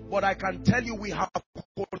him, but I can tell you we have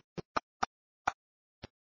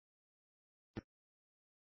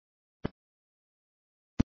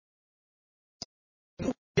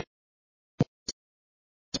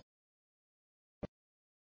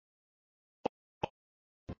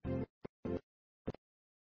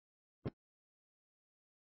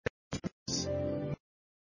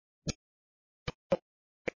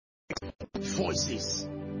voices.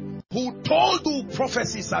 Who told you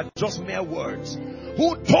prophecies are just mere words?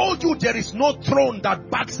 Who told you there is no throne that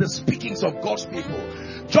backs the speakings of God's people?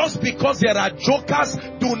 Just because there are jokers,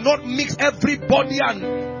 do not mix everybody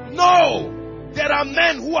and... No! There are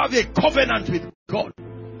men who have a covenant with God.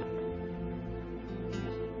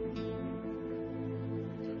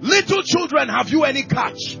 Little children, have you any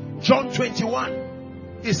catch? John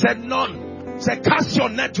 21. He said none. He said cast your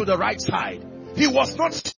net to the right side. He was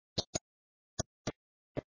not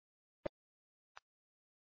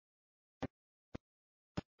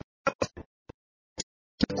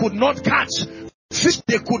could not catch fish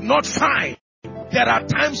they could not find. There are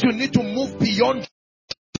times you need to move beyond.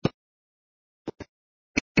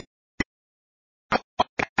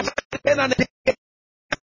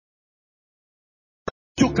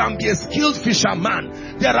 You can be a skilled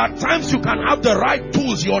fisherman. There are times you can have the right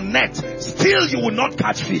tools, your net, still you will not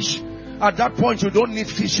catch fish. At that point you don't need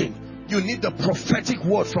fishing. You need the prophetic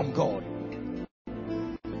word from God.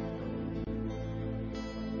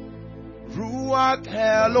 Ruach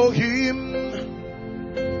Elohim,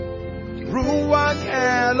 Ruach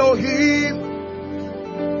Elohim,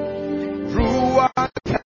 Ruach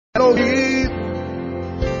Elohim,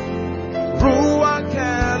 Ruach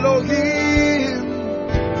Elohim,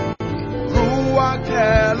 Ruach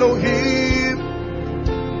Elohim,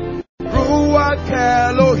 Ruach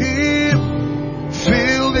Elohim,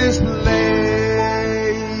 fill this place.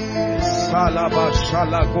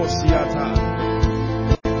 Salabashalakosiata.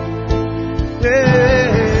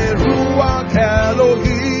 Ruach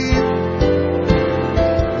Elohim,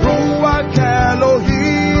 Ruach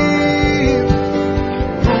Elohim,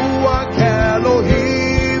 Ruach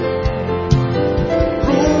Elohim,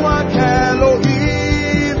 Ruach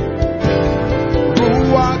Elohim,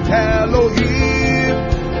 Ruach Elohim,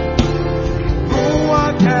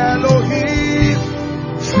 Ruach Elohim,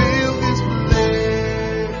 fill this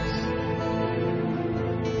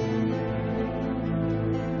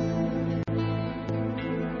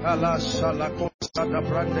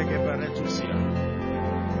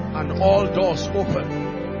and all doors open,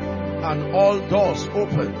 and all doors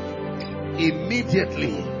open.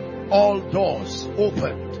 Immediately all doors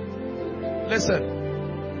opened. Listen,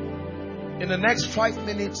 in the next 5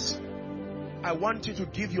 minutes I want you to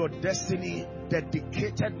give your destiny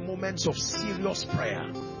dedicated moments of serious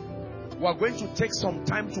prayer. We are going to take some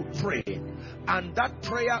time to pray, and that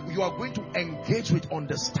prayer you are going to engage with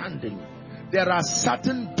understanding. There are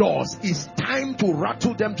certain doors, it's time to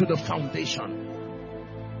rattle them to the foundation.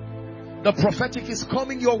 The prophetic is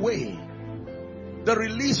coming your way. The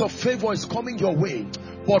release of favor is coming your way.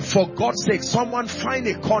 But for God's sake, someone find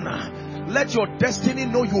a corner. Let your destiny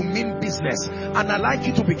know you mean business. And I'd like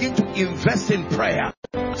you to begin to invest in prayer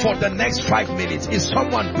for the next 5 minutes. Is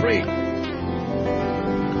someone praying?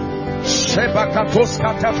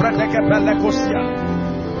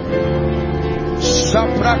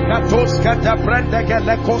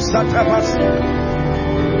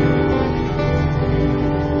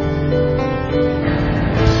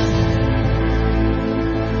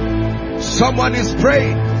 Someone is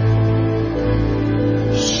praying.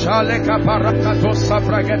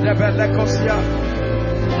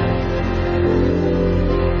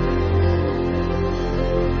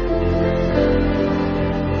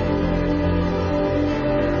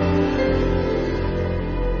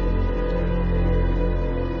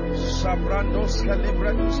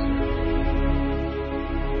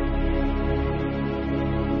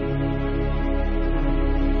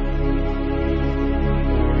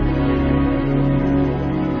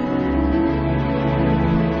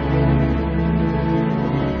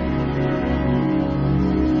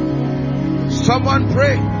 Someone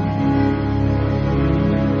pray.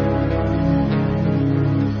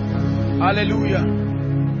 Hallelujah.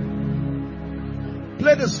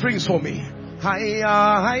 Play the strings for me.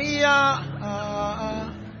 Hiya, hiya,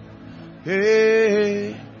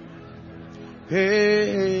 hey,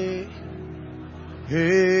 hey,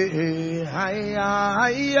 hey, hiya,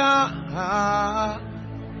 hiya,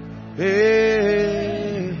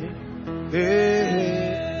 hey, hey,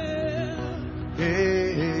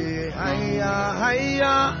 hey, hiya,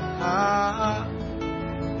 hiya,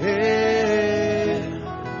 hey,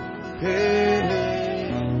 hey.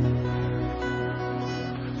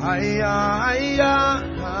 Hiya, hiya,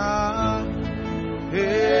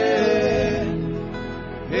 hey,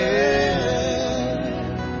 hey.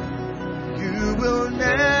 You will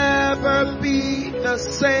never be the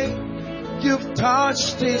same. You've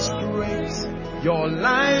touched His grace. Your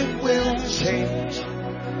life will change.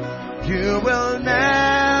 You will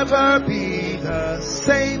never be the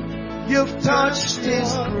same. You've touched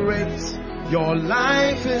His grace. Your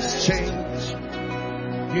life is changed.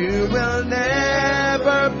 You will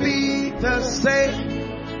never be the same.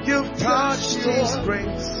 You've touched His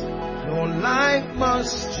grace. Your life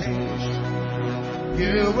must change.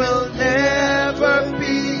 You will never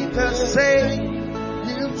be the same.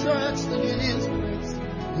 You've touched His grace.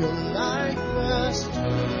 Your life must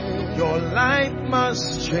change. Your life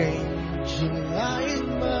must change. Your life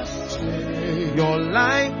must change. Your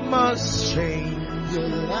life must change. Your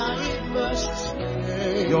life must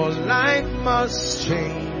change. Your life must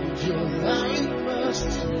change. Your life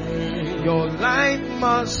must change. Your life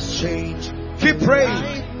must change. Keep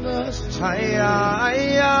praying.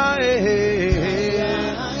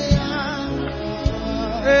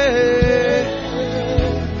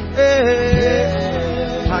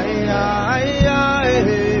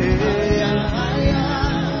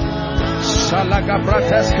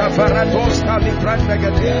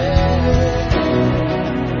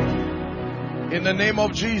 In the name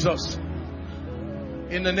of Jesus.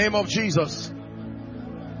 In the name of Jesus.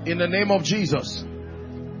 In the name of Jesus.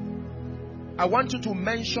 I want you to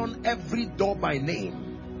mention every door by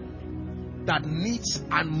name that needs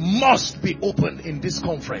and must be opened in this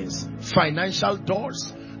conference. Financial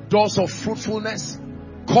doors, doors of fruitfulness.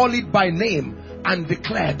 Call it by name and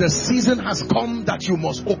declare the season has come that you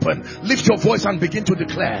must open. Lift your voice and begin to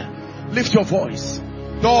declare. Lift your voice.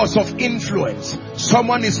 Doors of influence.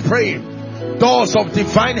 Someone is praying. Doors of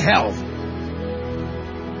divine health.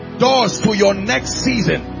 Doors to your next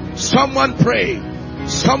season. Someone pray.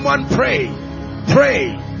 Someone pray.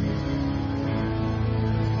 Pray.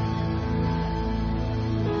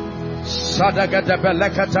 Sadagata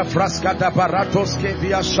belekata fraskata baratoske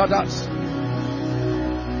via shadas.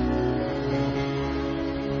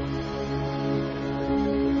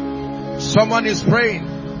 Someone is praying.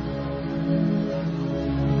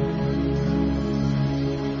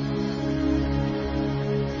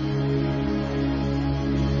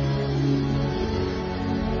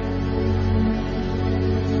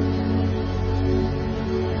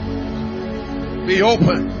 Be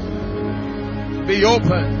open. Be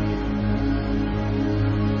open.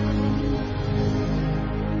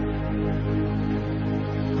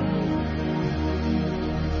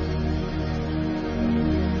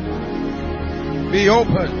 Be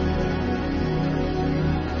open.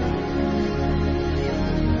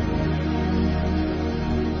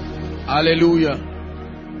 Hallelujah.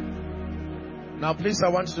 Now please, I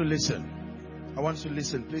want you to listen. I want you to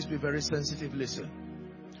listen. Please be very sensitive. Listen.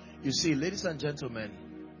 You see, ladies and gentlemen,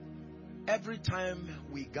 every time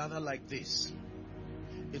we gather like this,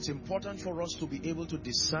 it's important for us to be able to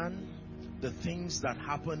discern the things that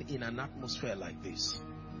happen in an atmosphere like this.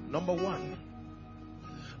 Number one,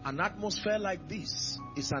 an atmosphere like this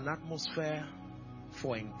is an atmosphere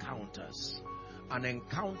for encounters. An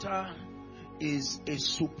encounter is a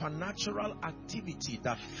supernatural activity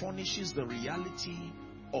that furnishes the reality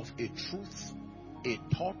of a truth, a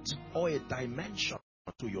thought, or a dimension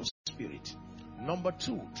to your spirit. Number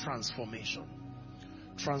two, transformation.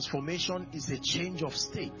 Transformation is a change of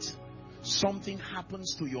state. Something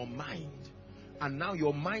happens to your mind, and now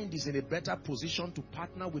your mind is in a better position to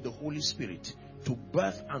partner with the Holy Spirit to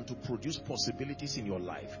birth and to produce possibilities in your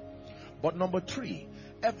life. But number three,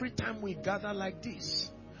 every time we gather like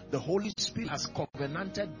this, the Holy Spirit has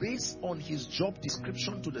covenanted based on his job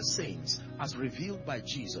description to the saints as revealed by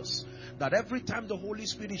Jesus, that every time the Holy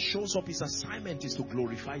Spirit shows up, his assignment is to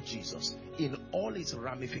glorify Jesus in all its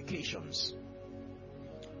ramifications.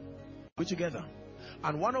 We're together.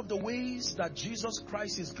 And one of the ways that Jesus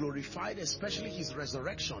Christ is glorified, especially his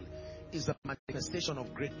resurrection, is the manifestation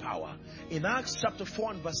of great power. In Acts chapter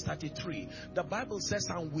 4 and verse 33, the Bible says,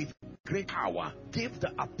 and with great power gave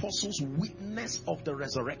the apostles witness of the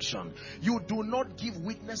resurrection. You do not give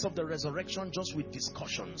witness of the resurrection just with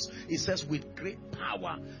discussions. It says with great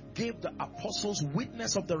power gave the apostles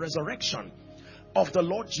witness of the resurrection of the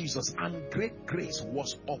Lord Jesus, and great grace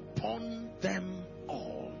was upon them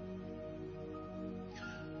all.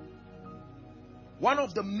 One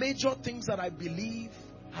of the major things that I believe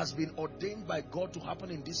has been ordained by God to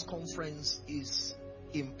happen in this conference is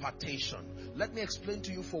impartation. Let me explain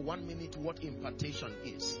to you for 1 minute what impartation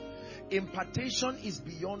is. Impartation is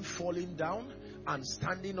beyond falling down and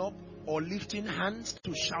standing up or lifting hands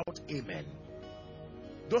to shout amen.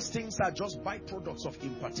 Those things are just byproducts of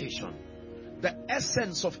impartation. The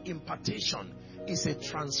essence of impartation is a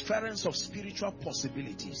transference of spiritual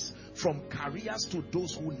possibilities from careers to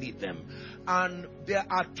those who need them. And there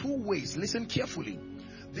are two ways. Listen carefully.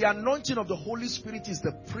 The anointing of the Holy Spirit is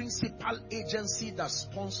the principal agency that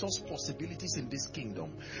sponsors possibilities in this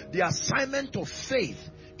kingdom. The assignment of faith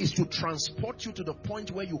is to transport you to the point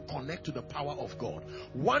where you connect to the power of God.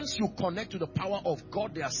 Once you connect to the power of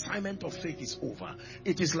God, the assignment of faith is over.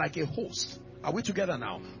 It is like a host. Are we together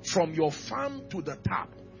now? From your farm to the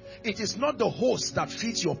tap. It is not the host that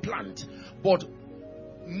feeds your plant, but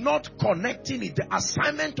not connecting it. The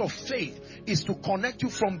assignment of faith is to connect you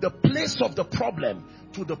from the place of the problem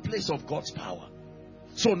to the place of God's power.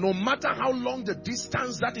 So no matter how long the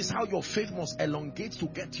distance, that is how your faith must elongate to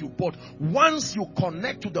get you. But once you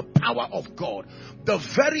connect to the power of God, the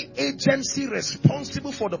very agency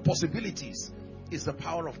responsible for the possibilities is the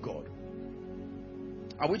power of God.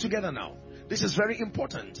 Are we together now? This is very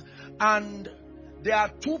important. And there are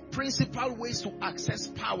two principal ways to access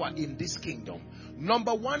power in this kingdom.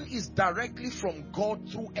 Number one is directly from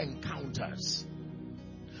God through encounters.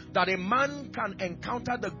 That a man can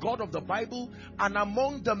encounter the God of the Bible, and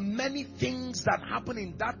among the many things that happen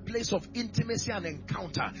in that place of intimacy and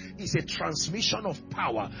encounter is a transmission of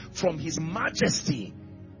power from His majesty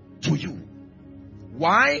to you.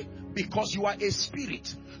 Why? Because you are a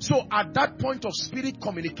spirit. So at that point of spirit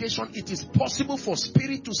communication, it is possible for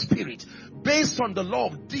spirit to spirit, based on the law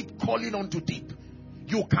of deep calling unto deep.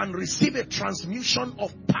 You can receive a transmission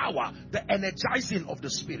of power, the energizing of the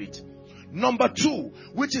spirit. Number two,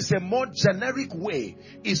 which is a more generic way,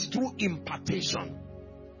 is through impartation.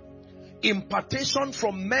 Impartation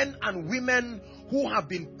from men and women who have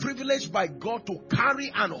been privileged by God to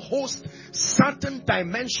carry and host certain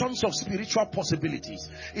dimensions of spiritual possibilities.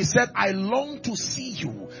 He said, I long to see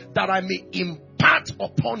you, that I may impart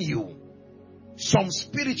upon you some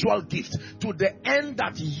spiritual gift, to the end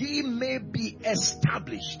that ye may be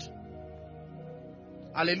established.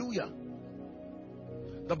 Hallelujah.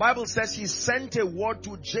 The Bible says He sent a word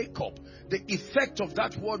to Jacob. The effect of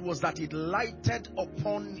that word was that it lighted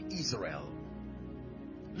upon Israel.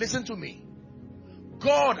 Listen to me.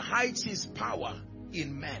 God hides His power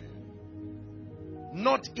in men,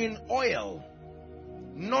 not in oil,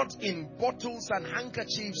 not in bottles and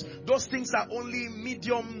handkerchiefs. Those things are only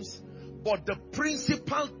mediums. But the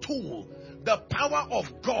principal tool, the power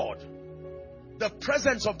of God, the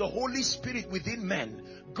presence of the Holy Spirit within men,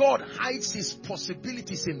 God hides His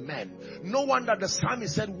possibilities in men. No wonder the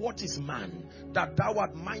psalmist said, what is man that thou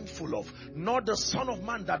art mindful of? Nor the son of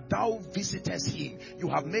man that thou visitest him. You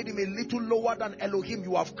have made him a little lower than Elohim.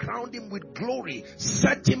 You have crowned him with glory,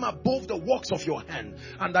 set him above the works of your hand.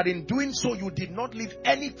 And that in doing so, you did not leave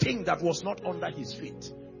anything that was not under His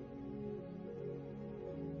feet.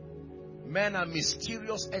 Men are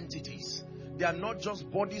mysterious entities. They are not just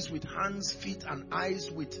bodies with hands, feet, and eyes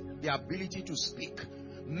with the ability to speak.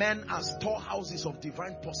 Men are storehouses of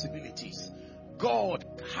divine possibilities. God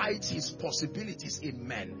hides His possibilities in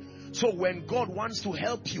men. So when God wants to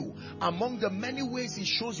help you, among the many ways He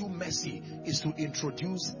shows you mercy is to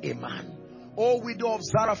introduce a man. O widow of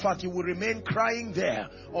Zarephath, you will remain crying there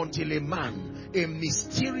until a man, a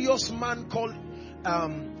mysterious man called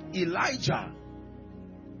Elijah,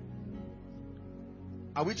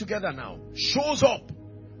 are we together now, shows up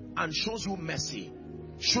and shows you mercy.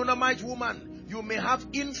 Shunammite woman, you may have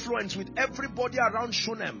influence with everybody around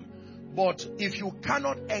Shunem, but if you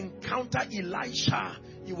cannot encounter Elisha,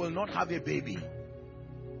 you will not have a baby.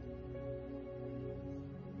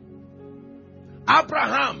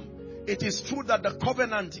 Abraham, it is true that the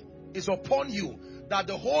covenant is upon you, that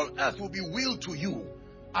the whole earth will be willed to you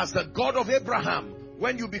as the God of Abraham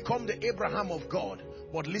when you become the Abraham of God.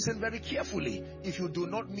 But listen very carefully. If you do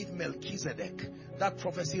not meet Melchizedek, that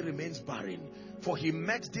prophecy remains barren. For he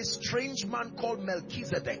met this strange man called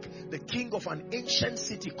Melchizedek, the king of an ancient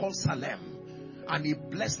city called Salem. And he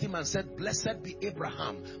blessed him and said, blessed be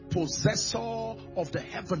Abraham, possessor of the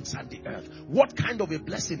heavens and the earth. What kind of a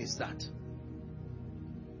blessing is that?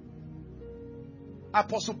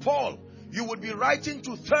 Apostle Paul, you would be writing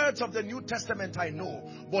 2/3 of the New Testament, I know,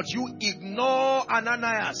 but you ignore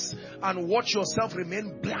Ananias and watch yourself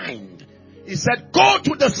remain blind. He said, go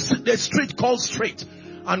to the street called Straight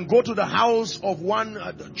and go to the house of one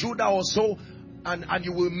Judah or so, and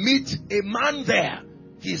you will meet a man there.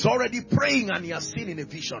 He's already praying and he has seen in a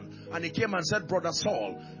vision. And he came and said, Brother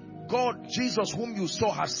Saul, God, Jesus, whom you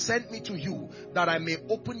saw, has sent me to you that I may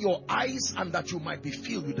open your eyes and that you might be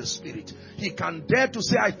filled with the Spirit. He can dare to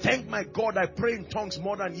say, I thank my God, I pray in tongues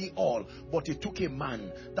more than ye all. But it took a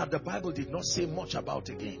man that the Bible did not say much about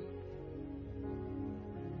again.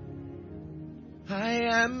 I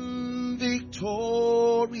am victorious.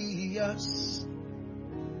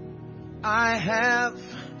 I have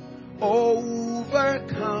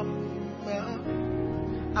overcome.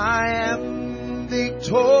 I am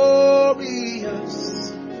victorious.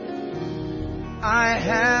 I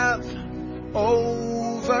have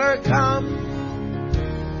overcome.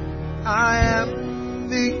 I am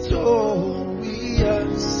victorious.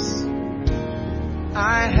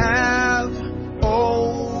 I have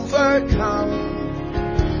overcome.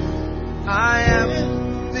 I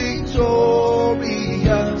am victorious.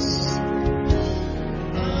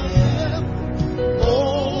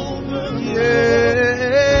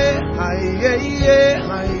 Yeah, yeah, yeah,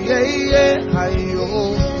 yeah, yeah, yeah.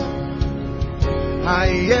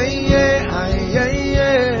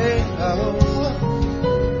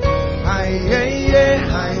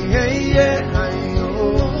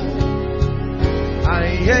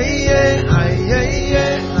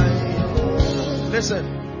 Listen,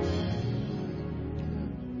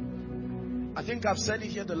 I think I've said it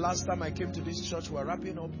here the last time I came to this church. We're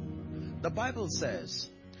wrapping up. The Bible says,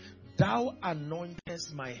 thou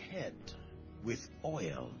anointest my head with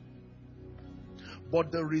oil,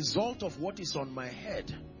 but the result of what is on my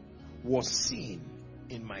head was seen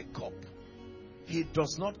in my cup. He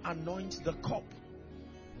does not anoint the cup.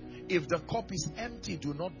 If the cup is empty,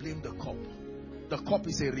 do not blame the cup. The cup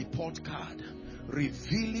is a report card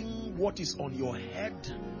revealing what is on your head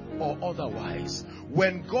or otherwise.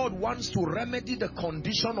 When God wants to remedy the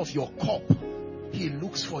condition of your cup, he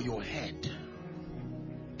looks for your head.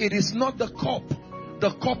 It is not the cup.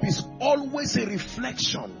 The cup is always a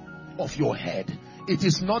reflection of your head. It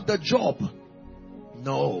is not the job.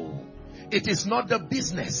 No. It is not the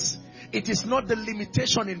business. It is not the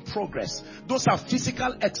limitation in progress. Those are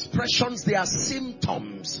physical expressions. They are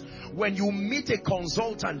symptoms. When you meet a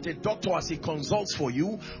consultant, a doctor, as he consults for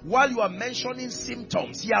you, while you are mentioning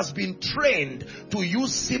symptoms, he has been trained to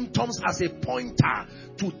use symptoms as a pointer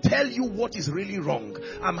to tell you what is really wrong.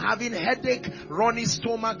 I'm having headache, runny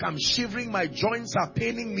stomach, I'm shivering, my joints are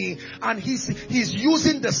paining me, and he's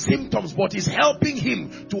using the symptoms, but he's helping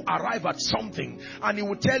him to arrive at something. And he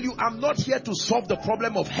will tell you, I'm not here to solve the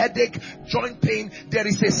problem of headache, joint pain. There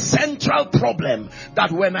is a central problem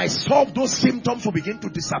that when I solve, those symptoms will begin to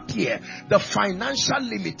disappear. The financial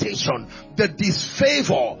limitation, the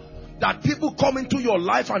disfavor, that people come into your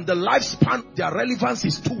life and the lifespan, their relevance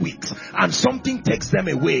is 2 weeks and something takes them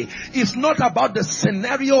away. It's not about the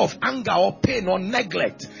scenario of anger or pain or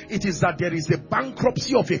neglect. It is that there is a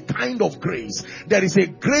bankruptcy of a kind of grace. There is a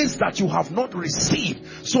grace that you have not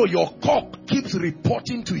received. So your cup keeps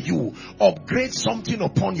reporting to you. Upgrade something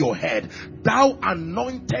upon your head. Thou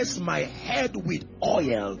anointest my head with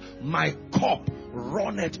oil. My cup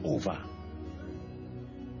runneth over.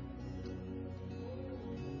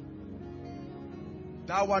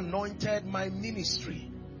 Thou anointed my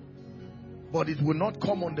ministry, but it will not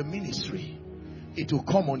come on the ministry. It will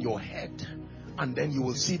come on your head, and then you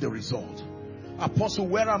will see the result. Apostle,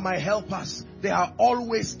 where are my helpers? They are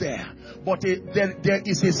always there. But there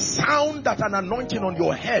is a sound that an anointing on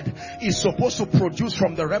your head is supposed to produce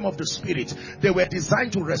from the realm of the spirit. They were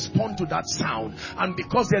designed to respond to that sound. And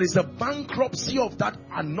because there is a bankruptcy of that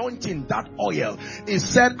anointing, that oil, it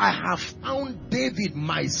said, I have found David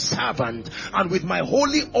my servant, and with my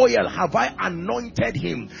holy oil have I anointed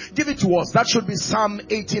him. Give it to us. That should be Psalm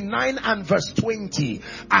 89 and verse 20.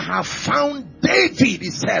 I have found David,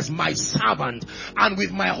 it says, my servant, and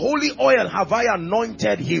with my holy oil have I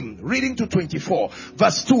anointed him. Reading to 24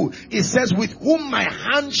 verse 2, it says, with whom my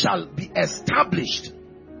hand shall be established,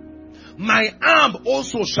 my arm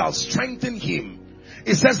also shall strengthen him.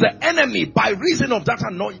 It says the enemy, by reason of that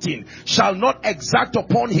anointing, shall not exact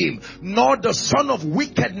upon him, nor the son of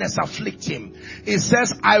wickedness afflict him. It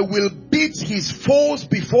says, I will beat his foes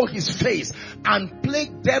before his face and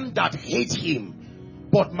plague them that hate him.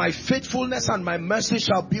 But my faithfulness and my mercy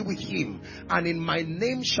shall be with him, and in my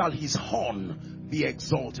name shall his horn be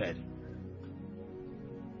exalted.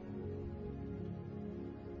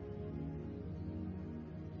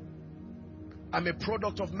 I'm a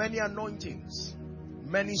product of many anointings,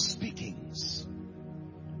 many speakings.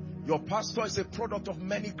 Your pastor is a product of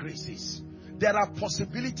many graces. There are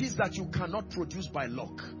possibilities that you cannot produce by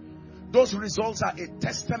luck. Those results are a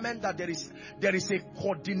testament that there is a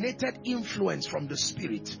coordinated influence from the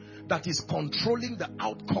Spirit that is controlling the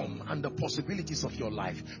outcome and the possibilities of your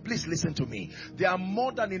life. Please listen to me. There are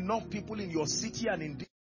more than enough people in your city and in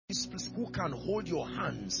this place who can hold your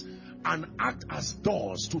hands and act as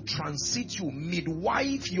doors to transit you,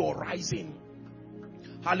 midwife your rising.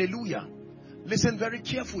 Hallelujah. Listen very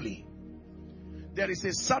carefully. There is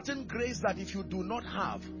a certain grace that if you do not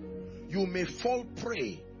have, you may fall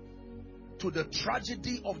prey to the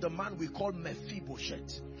tragedy of the man we call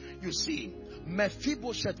Mephibosheth. You see,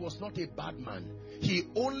 Mephibosheth was not a bad man. He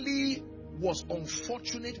only was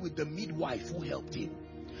unfortunate with the midwife who helped him.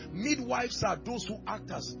 Midwives are those who act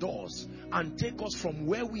as doors and take us from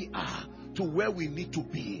where we are to where we need to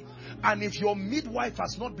be. And if your midwife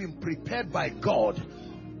has not been prepared by God,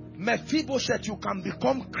 Mephibosheth, you can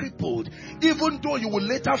become crippled, even though you will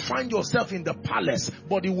later find yourself in the palace,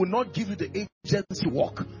 but it will not give you the agency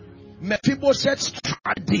work. Mephibosheth's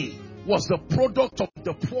tragedy was the product of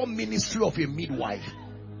the poor ministry of a midwife.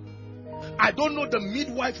 I don't know the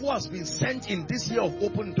midwife who has been sent in this year of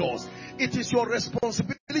open doors. It is your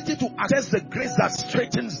responsibility to access the grace that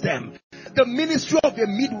straightens them. The ministry of a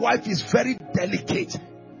midwife is very delicate.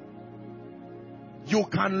 You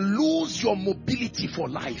can lose your mobility for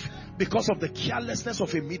life because of the carelessness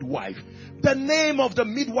of a midwife. The name of the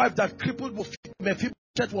midwife that crippled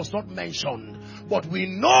Mephibosheth was not mentioned, but we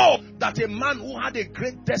know that a man who had a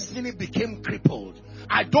great destiny became crippled.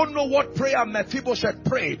 I don't know what prayer Mephibosheth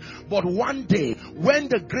prayed, but one day when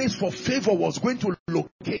the grace for favor was going to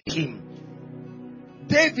locate him,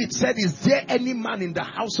 David said, is there any man in the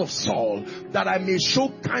house of Saul that I may show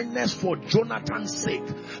kindness for Jonathan's sake?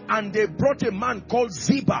 And they brought a man called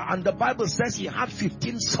Ziba, and the Bible says he had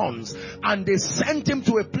 15 sons, and they sent him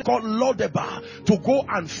to a place called Lodebar to go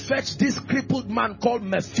and fetch this crippled man called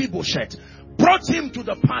Mephibosheth. Brought him to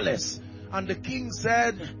the palace, and the king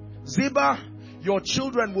said, Ziba, your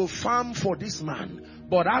children will farm for this man,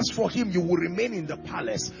 but as for him, you will remain in the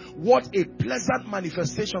palace. What a pleasant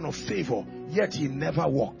manifestation of favor. Yet he never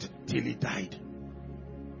walked till he died.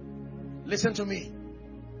 Listen to me.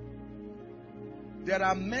 There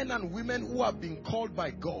are men and women who have been called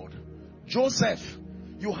by God. Joseph,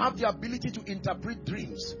 you have the ability to interpret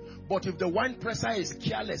dreams, but if the wine presser is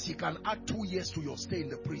careless, he can add 2 years to your stay in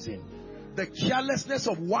the prison. The carelessness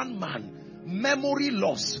of one man, memory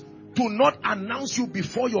loss, to not announce you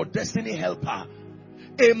before your destiny helper.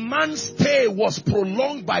 A man's stay was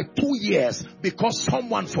prolonged by 2 years because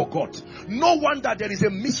someone forgot. No wonder there is a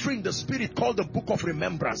mystery in the spirit called the book of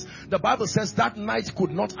remembrance. The Bible says that night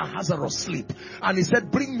could not Ahasuerus sleep, and he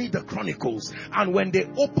said, bring me the chronicles. And when they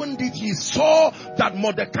opened it, he saw that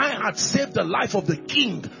Mordecai had saved the life of the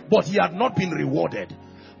king, but he had not been rewarded.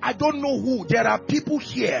 I don't know who. There are people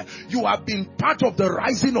here. You have been part of the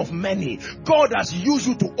rising of many. God has used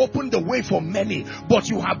you to open the way for many, but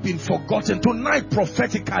you have been forgotten. Tonight,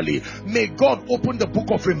 prophetically, may God open the book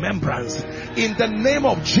of remembrance. In the name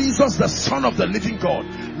of Jesus, the Son of the living God,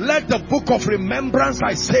 let the book of remembrance,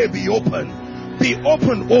 I say, be open. Be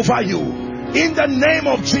open over you. In the name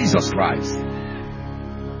of Jesus Christ.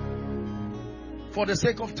 For the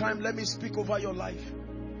sake of time, let me speak over your life.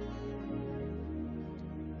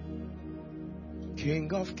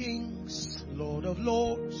 King of kings, Lord of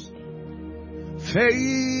lords,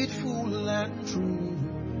 faithful and true,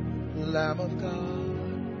 Lamb of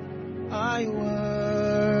God, I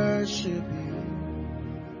worship you.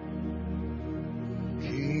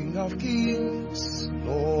 King of kings,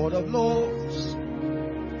 Lord of lords,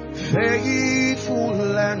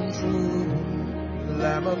 faithful and true,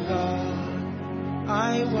 Lamb of God,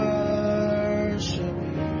 I worship you.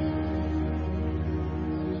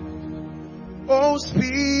 Oh,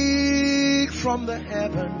 speak from the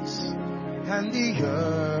heavens, and the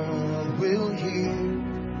earth will hear.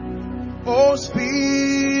 Oh,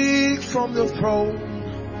 speak from the throne,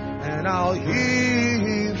 and I'll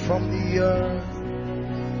hear from the earth.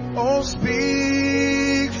 Oh,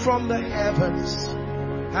 speak from the heavens,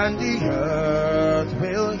 and the earth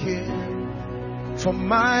will hear. For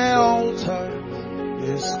my altar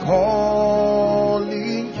is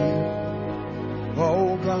calling you,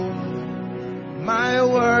 oh God. My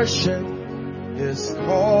worship is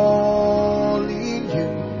calling you,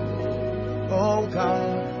 oh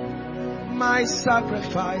God. My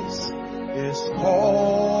sacrifice is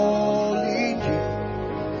calling you,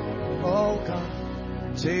 oh God.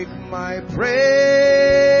 Take my praise,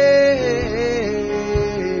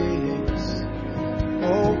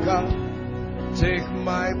 oh God. Take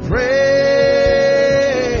my praise.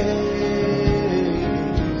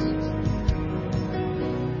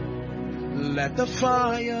 Let the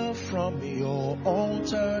fire from your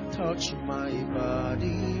altar touch my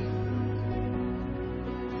body.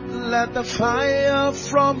 Let the fire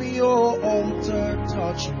from your altar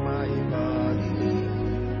touch my body.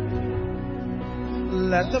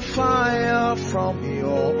 Let the fire from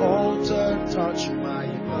your altar touch my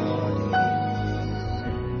body.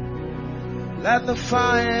 Let the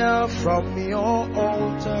fire from your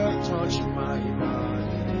altar touch my body.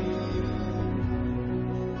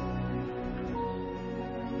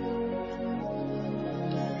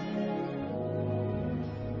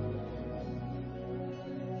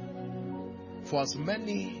 For as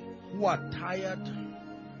many who are tired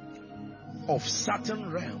of certain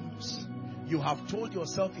realms, you have told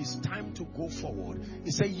yourself it's time to go forward.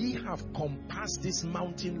 He said, ye have compassed this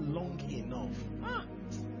mountain long enough.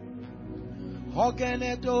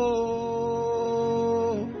 Hogenedo,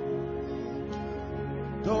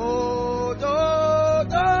 do, do,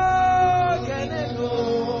 do, genedo,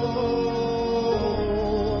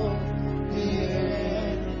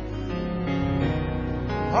 yeah.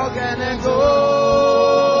 Hogenedo.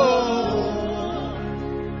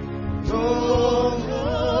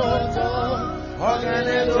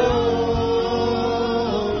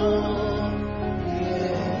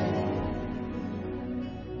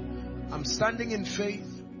 standing in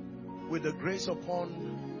faith with the grace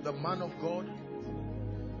upon the man of God,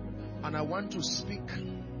 and I want to speak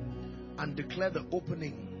and declare the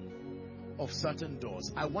opening of certain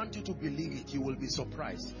doors. I want you to believe it. You will be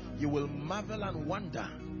surprised. You will marvel and wonder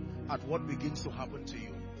at what begins to happen to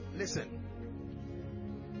you. Listen,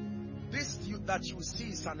 this that you see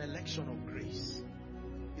is an election of grace.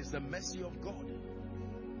 It's the mercy of God.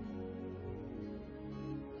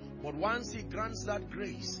 But once He grants that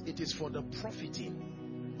grace, it is for the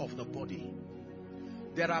profiting of the body.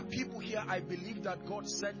 There are people here, I believe that God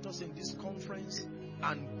sent us in this conference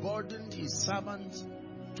and burdened His servants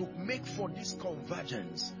to make for this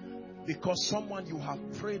convergence, because someone, you have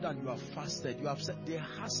prayed and you have fasted, you have said there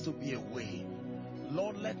has to be a way.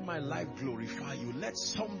 Lord, let my life glorify you. Let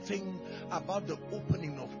something about the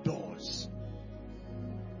opening of doors.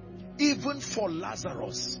 Even for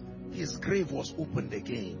Lazarus, his grave was opened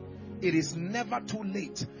again. It is never too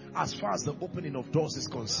late as far as the opening of doors is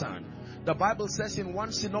concerned. The Bible says in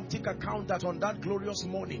one synoptic account that on that glorious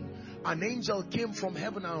morning, an angel came from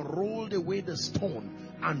heaven and rolled away the stone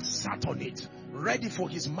and sat on it, ready for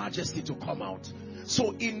His Majesty to come out.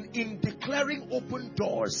 So in declaring open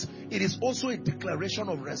doors, it is also a declaration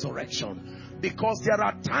of resurrection. Because there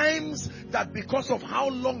are times that because of how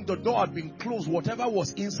long the door had been closed, whatever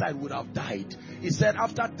was inside would have died. He said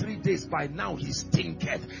after 3 days, by now he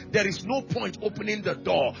stinketh. There is no point opening the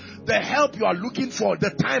door. The help you are looking for,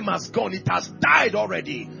 the time has gone. It has died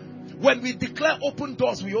already. When we declare open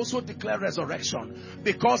doors, we also declare resurrection.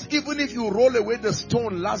 Because even if you roll away the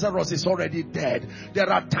stone, Lazarus is already dead.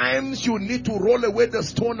 There are times you need to roll away the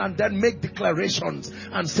stone and then make declarations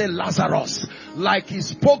and say, Lazarus, like He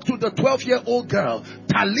spoke to the 12-year-old girl,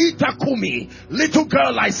 Talita Kumi, little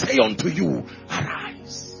girl, I say unto you,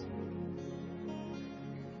 arise.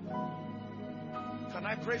 Can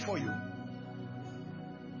I pray for you?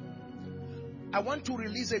 I want to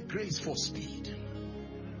release a grace for speed.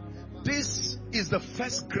 This is the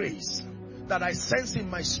first grace that I sense in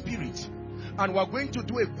my spirit, and we're going to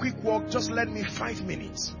do a quick walk. Just lend me 5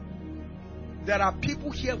 minutes. There are people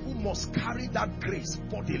here who must carry that grace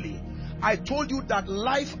bodily. I told you that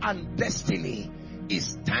life and destiny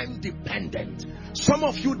is time dependent. Some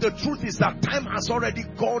of you, the truth is that time has already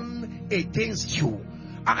gone against you.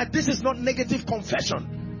 This is not negative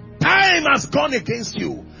confession. Time has gone against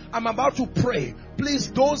you. I'm about to pray.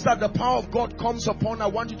 Please, those that the power of God comes upon, I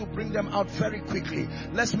want you to bring them out very quickly.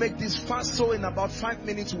 Let's make this fast, so in about 5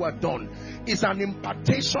 minutes we are done. It's an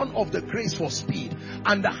impartation of the grace for speed.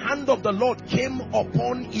 And the hand of the Lord came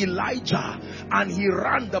upon Elijah, and he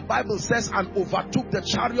ran, the Bible says, and overtook the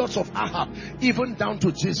chariots of Ahab, even down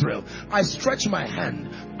to Jezreel. I stretch my hand.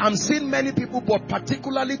 I'm seeing many people, but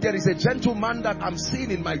particularly there is a gentleman that I'm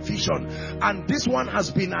seeing in my vision, and this one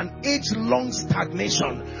has been an age-long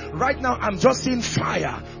stagnation. Right now I'm just seeing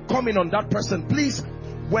fire coming on that person. Please,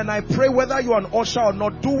 when I pray, whether you're an usher or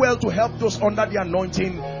not, do well to help those under the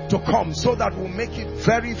anointing to come, so that we'll make it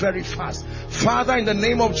very, very fast. Father, in the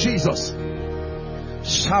name of Jesus, I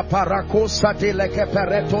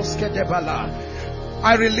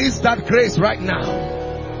release that grace right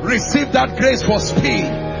now. Receive that grace for speed.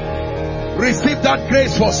 Receive that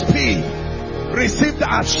grace for speed. Receive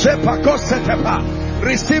that.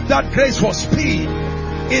 Receive that grace for speed.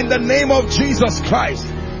 In the name of Jesus Christ.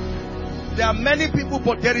 There are many people,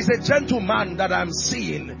 but there is a gentleman that I'm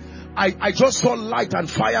seeing. I just saw light and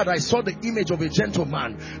fire. I saw the image of a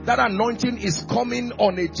gentleman. That anointing is coming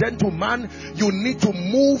on a gentleman. You need to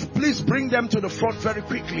move. Please bring them to the front very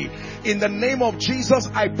quickly. In the name of Jesus,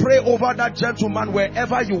 I pray over that gentleman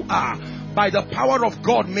wherever you are. By the power of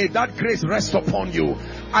God, may that grace rest upon you.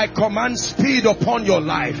 I command speed upon your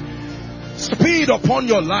life. Speed upon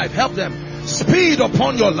your life. Help them. Speed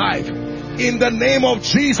upon your life. In the name of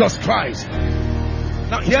Jesus Christ.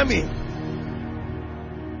 Now hear me.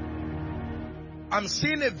 I'm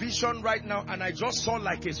seeing a vision right now, and I just saw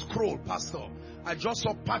like a scroll, Pastor. I just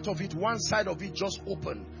saw part of it, one side of it just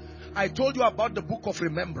opened. I told you about the book of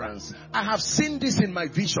remembrance. I have seen this in my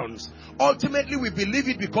visions. Ultimately, we believe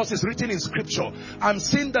it because it's written in scripture. I'm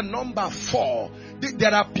seeing the number 4.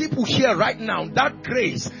 There are people here right now. That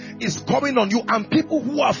grace is coming on you, and people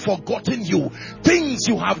who have forgotten you. Things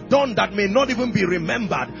you have done that may not even be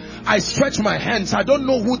remembered. I stretch my hands. I don't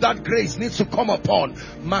know who that grace needs to come upon.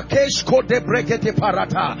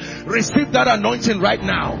 Receive that anointing right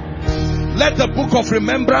now. Let the book of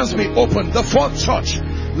remembrance be opened. The 4th church.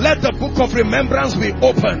 Let the book of remembrance be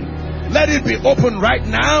open. Let it be open right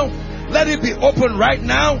now. Let it be open right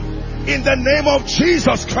now. In the name of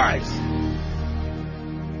Jesus Christ.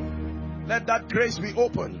 Let that grace be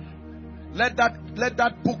open. Let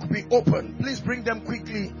that book be open. Please bring them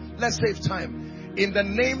quickly. Let's save time. In the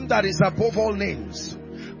name that is above all names,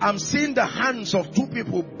 I'm seeing the hands of two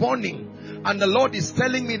people burning. And the Lord is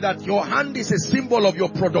telling me that your hand is a symbol of your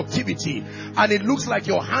productivity. And it looks like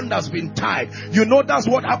your hand has been tied. You know that's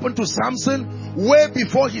what happened to Samson. Way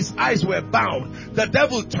before his eyes were bound, the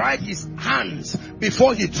devil tried his hands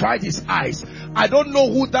before he tried his eyes. I don't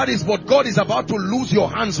know who that is, but God is about to lose your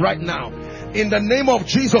hands right now. In the name of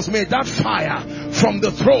Jesus, may that fire from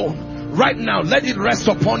the throne right now, let it rest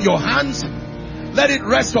upon your hands. Let it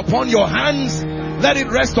rest upon your hands. Let it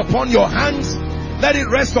rest upon your hands. Let it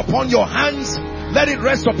rest upon your hands. Let it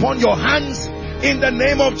rest upon your hands in the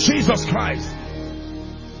name of Jesus Christ.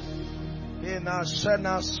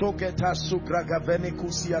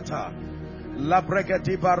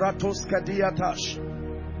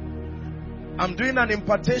 I'm doing an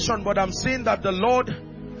impartation, but I'm seeing that the Lord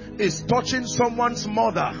is touching someone's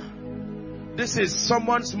mother. This is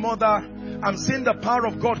someone's mother. I'm seeing the power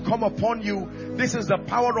of God come upon you. This is the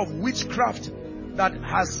power of witchcraft that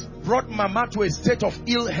has brought Mama to a state of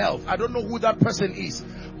ill health. I don't know who that person is,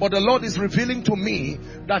 but the Lord is revealing to me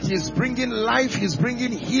that He's bringing life, He's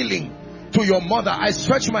bringing healing to your mother. I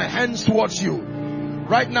stretch my hands towards you.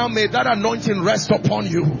 Right now, may that anointing rest upon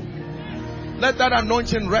you. Let that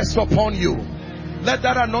anointing rest upon you. Let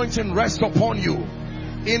that anointing rest upon you.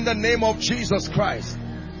 In the name of Jesus Christ.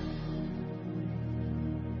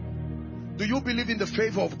 Do you believe in the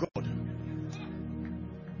favor of God?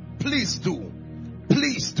 Please do.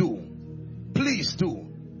 Please do. Please do.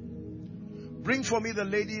 Bring for me the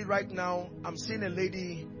lady right now. I'm seeing a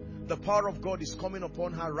lady. The power of God is coming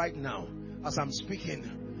upon her right now as I'm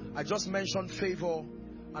speaking. I just mentioned favor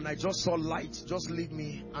and I just saw light just leave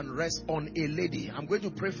me and rest on a lady. I'm going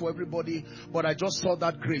to pray for everybody, but I just saw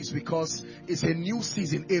that grace because it's a new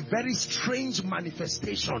season, a very strange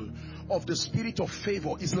manifestation of the spirit of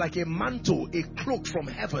favor. Is like a mantle, a cloak from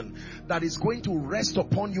heaven that is going to rest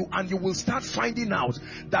upon you, and you will start finding out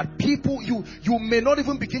that people, you may not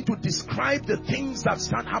even begin to describe the things that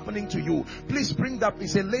start happening to you. Please bring that.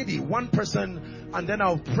 It's a lady, one person, and then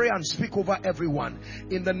I'll pray and speak over everyone.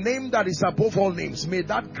 In the name that is above all names, may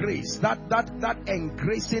that grace, that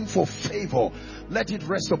engracing for favor, let it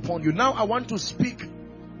rest upon you. Now I want to speak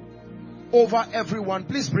over everyone.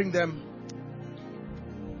 Please bring them.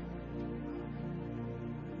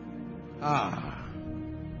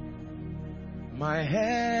 My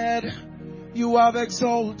head you have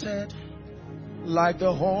exalted like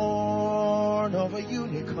the horn of a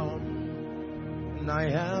unicorn, and I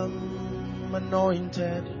am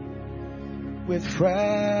anointed with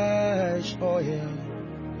fresh oil.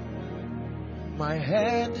 My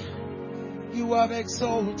head you have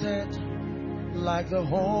exalted like the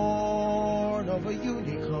horn of a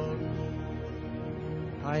unicorn.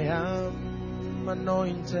 I am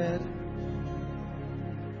anointed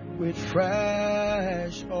with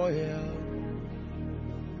fresh oil.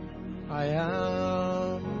 I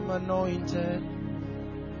am anointed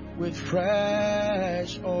with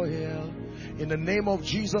fresh oil. In the name of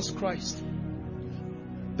Jesus Christ,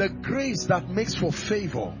 the grace that makes for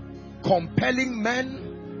favor, compelling men.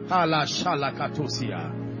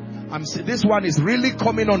 This one is really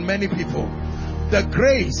coming on many people. The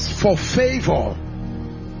grace for favor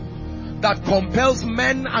that compels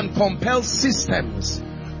men and compels systems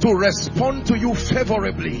to respond to you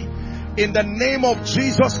favorably. In the name of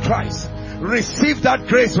Jesus Christ, receive that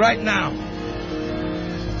grace right now.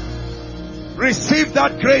 Receive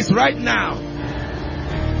that grace right now.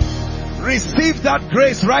 Receive that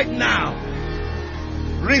grace right now.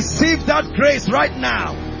 Receive that grace right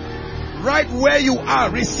now. Right where you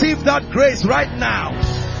are, receive that grace right now.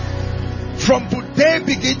 From today,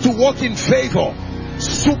 begin to walk in favor.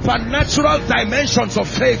 Supernatural dimensions of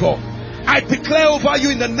favor I declare over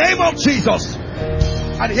you in the name of Jesus.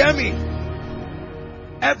 And hear me,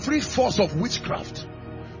 every force of witchcraft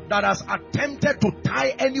that has attempted to tie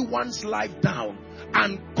anyone's life down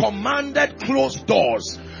and commanded closed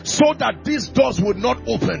doors so that these doors would not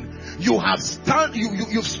open,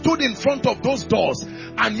 you've stood in front of those doors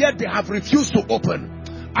and yet they have refused to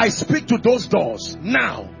open. I speak to those doors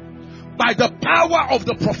now by the power of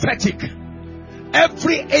the prophetic.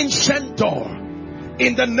 Every ancient door,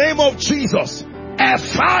 in the name of Jesus,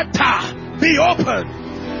 Ephata, be open.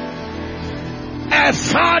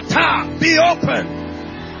 Ephata, be open.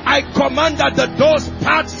 I command that the doors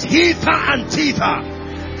parts hither and thither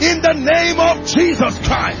in the name of Jesus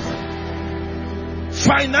Christ.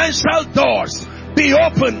 Financial doors, be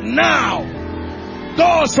open now.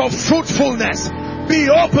 Doors of fruitfulness, be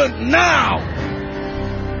open now.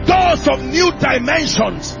 Doors of new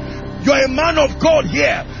dimensions, You're a man of God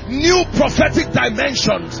here. New prophetic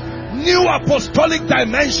dimensions, new apostolic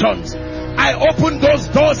dimensions. I open those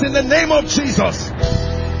doors in the name of Jesus.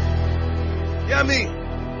 Hear me?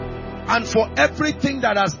 And for everything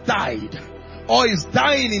that has died or is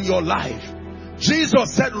dying in your life,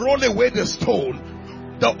 Jesus said, roll away the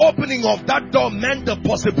stone. The opening of that door meant the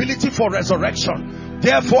possibility for resurrection.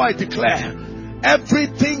 Therefore I declare,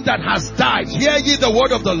 everything that has died, hear ye the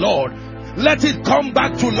word of the Lord. Let it come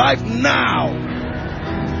back to life now.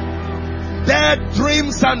 Dead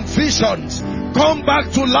dreams and visions, come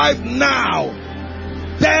back to life now.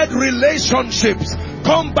 Dead relationships,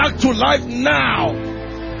 come back to life now.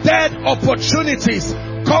 Dead opportunities,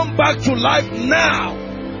 come back to life now.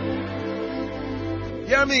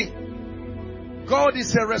 Hear me? God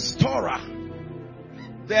is a restorer.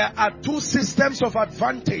 There are two systems of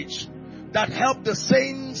advantage that help the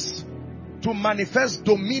saints to manifest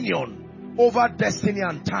dominion over destiny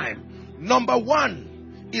and time. Number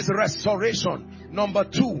one is restoration. Number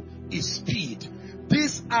two is speed.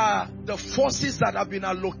 These are the forces that have been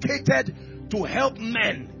allocated to help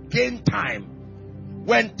men gain time.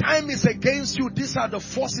 When time is against you, these are the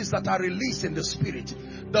forces that are released in the spirit.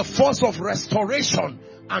 The force of restoration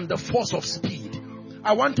and the force of speed.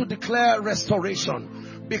 I want to declare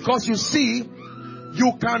restoration, because you see,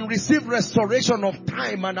 you can receive restoration of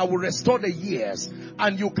time, and I will restore the years,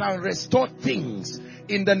 and you can restore things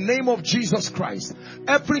in the name of Jesus Christ.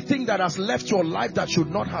 Everything that has left your life that should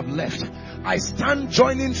not have left, I stand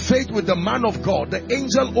joining faith with the man of God, the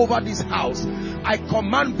angel over this house. I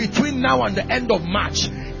command between now and the end of March,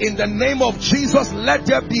 in the name of Jesus, let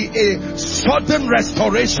there be a sudden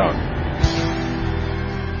restoration.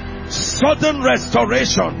 Sudden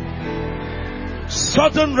restoration.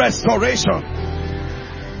 Sudden restoration.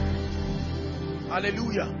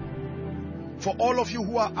 Hallelujah. For all of you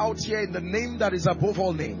who are out here in the name that is above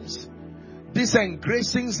all names, these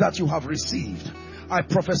engracings that you have received, I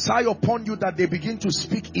prophesy upon you that they begin to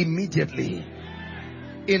speak immediately.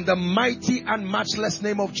 In the mighty and matchless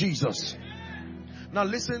name of Jesus. Now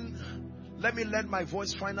listen, let me lend my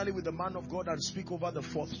voice finally with the man of God and speak over the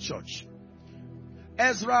fourth church.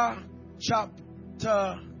 Ezra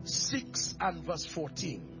chapter 6 and verse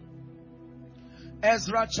 14.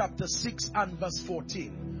 Ezra chapter 6 and verse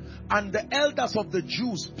 14. And the elders of the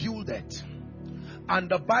Jews builded. And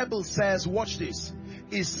the Bible says, watch this.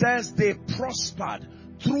 It says they prospered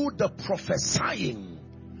through the prophesying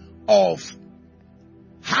of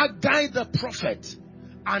Haggai the prophet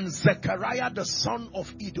and Zechariah the son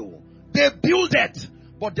of Iddo. They builded,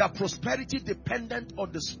 but their prosperity depended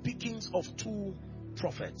on the speakings of two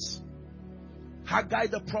prophets. Haggai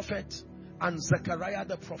the prophet and Zechariah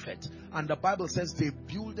the prophet. And the Bible says they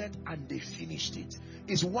builded and they finished it.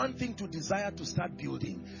 It's one thing to desire to start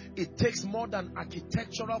building. It takes more than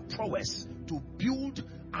architectural prowess to build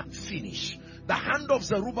and finish. The hand of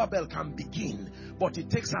Zerubbabel can begin, but it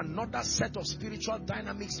takes another set of spiritual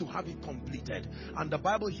dynamics to have it completed. And the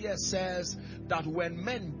Bible here says that when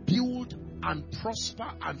men build and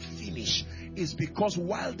prosper and finish, is because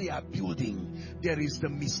while they are building, there is the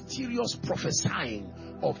mysterious prophesying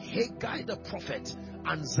of Haggai the prophet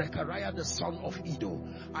and Zechariah the son of Iddo.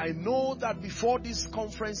 I know that before this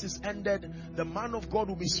conference is ended, the man of God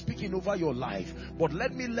will be speaking over your life. But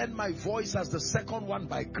let me lend my voice as the second one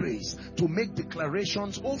by grace to make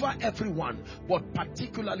declarations over everyone, but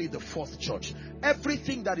particularly the fourth church.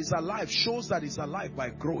 Everything that is alive shows that it's alive by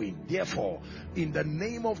growing. Therefore, in the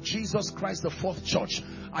name of Jesus Christ, the fourth church,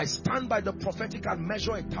 I stand by the prophetic and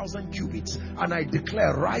measure 1,000 cubits, and I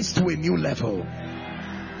declare, rise to a new level.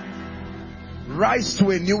 Rise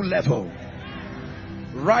to a new level.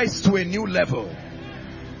 Rise to a new level.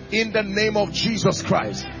 In the name of Jesus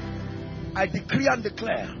Christ, I decree and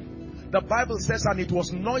declare. The Bible says, and it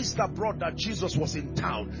was noised abroad that Jesus was in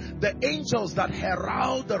town. The angels that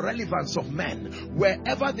herald the relevance of men,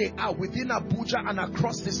 wherever they are, within Abuja and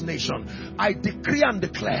across this nation, I decree and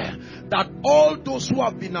declare that all those who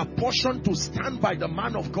have been apportioned to stand by the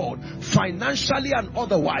man of God, financially and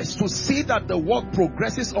otherwise, to see that the work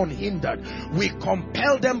progresses unhindered, we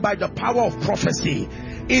compel them by the power of prophecy.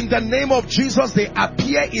 In the name of Jesus, they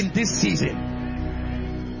appear in this season.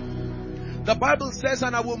 The Bible says,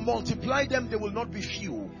 and I will multiply them, they will not be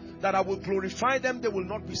few. That I will glorify them, they will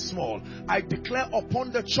not be small. I declare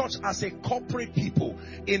upon the church as a corporate people,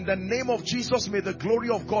 in the name of Jesus, may the glory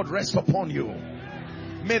of God rest upon you.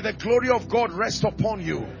 May the glory of God rest upon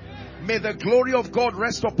you. May the glory of God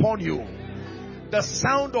rest upon you. The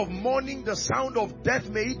sound of mourning, the sound of death,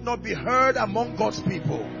 may it not be heard among God's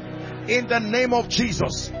people. In the name of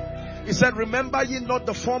Jesus. He said, remember ye not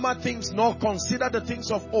the former things, nor consider the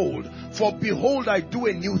things of old. For behold, I do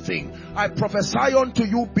a new thing. I prophesy unto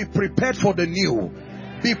you, be prepared for the new.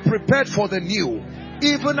 Be prepared for the new,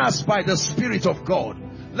 even as by the Spirit of God.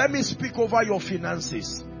 Let me speak over your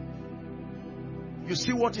finances. You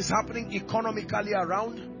see what is happening economically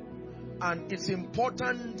around? And it's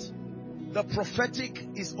important. The prophetic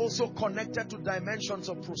is also connected to dimensions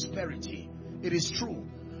of prosperity. It is true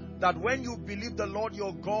that when you believe the Lord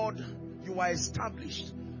your God, you are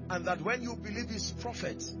established. And that when you believe his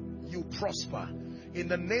prophets, you prosper. In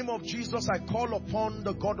the name of Jesus, I call upon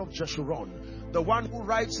the God of Jeshurun, the one who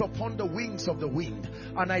rides upon the wings of the wind.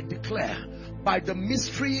 And I declare, by the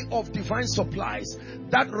mystery of divine supplies,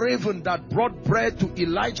 that raven that brought bread to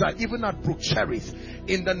Elijah, even at Brook Cherith,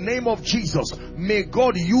 in the name of Jesus, may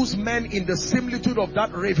God use men in the similitude of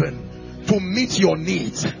that raven to meet your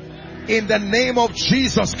needs. In the name of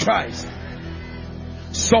Jesus Christ.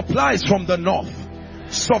 Supplies from the north,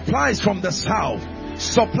 supplies from the south,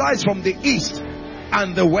 supplies from the east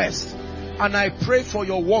and the west. And I pray for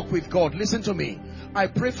your walk with God. Listen to me. I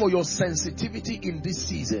pray for your sensitivity in this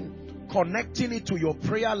season, connecting it to your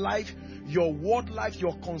prayer life, your word life,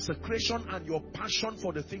 your consecration, and your passion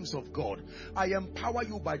for the things of God. I empower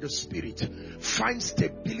you by the Spirit. Find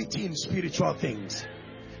stability in spiritual things.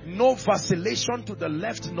 No vacillation to the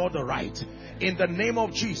left nor the right. In the name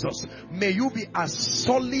of Jesus, may you be as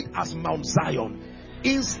solid as Mount Zion,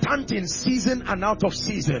 instant in season and out of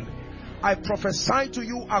season. I prophesy to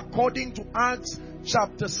you according to Acts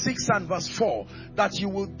chapter 6 and verse 4, that you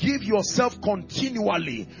will give yourself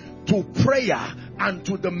continually to prayer and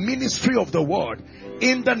to the ministry of the word.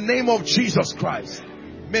 In the name of Jesus Christ.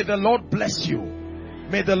 May the Lord bless you.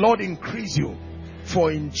 May the Lord increase you.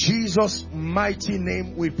 For in Jesus' mighty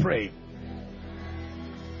name we pray.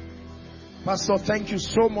 Pastor, thank you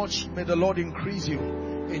so much. May the Lord increase you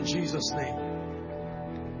in Jesus' name.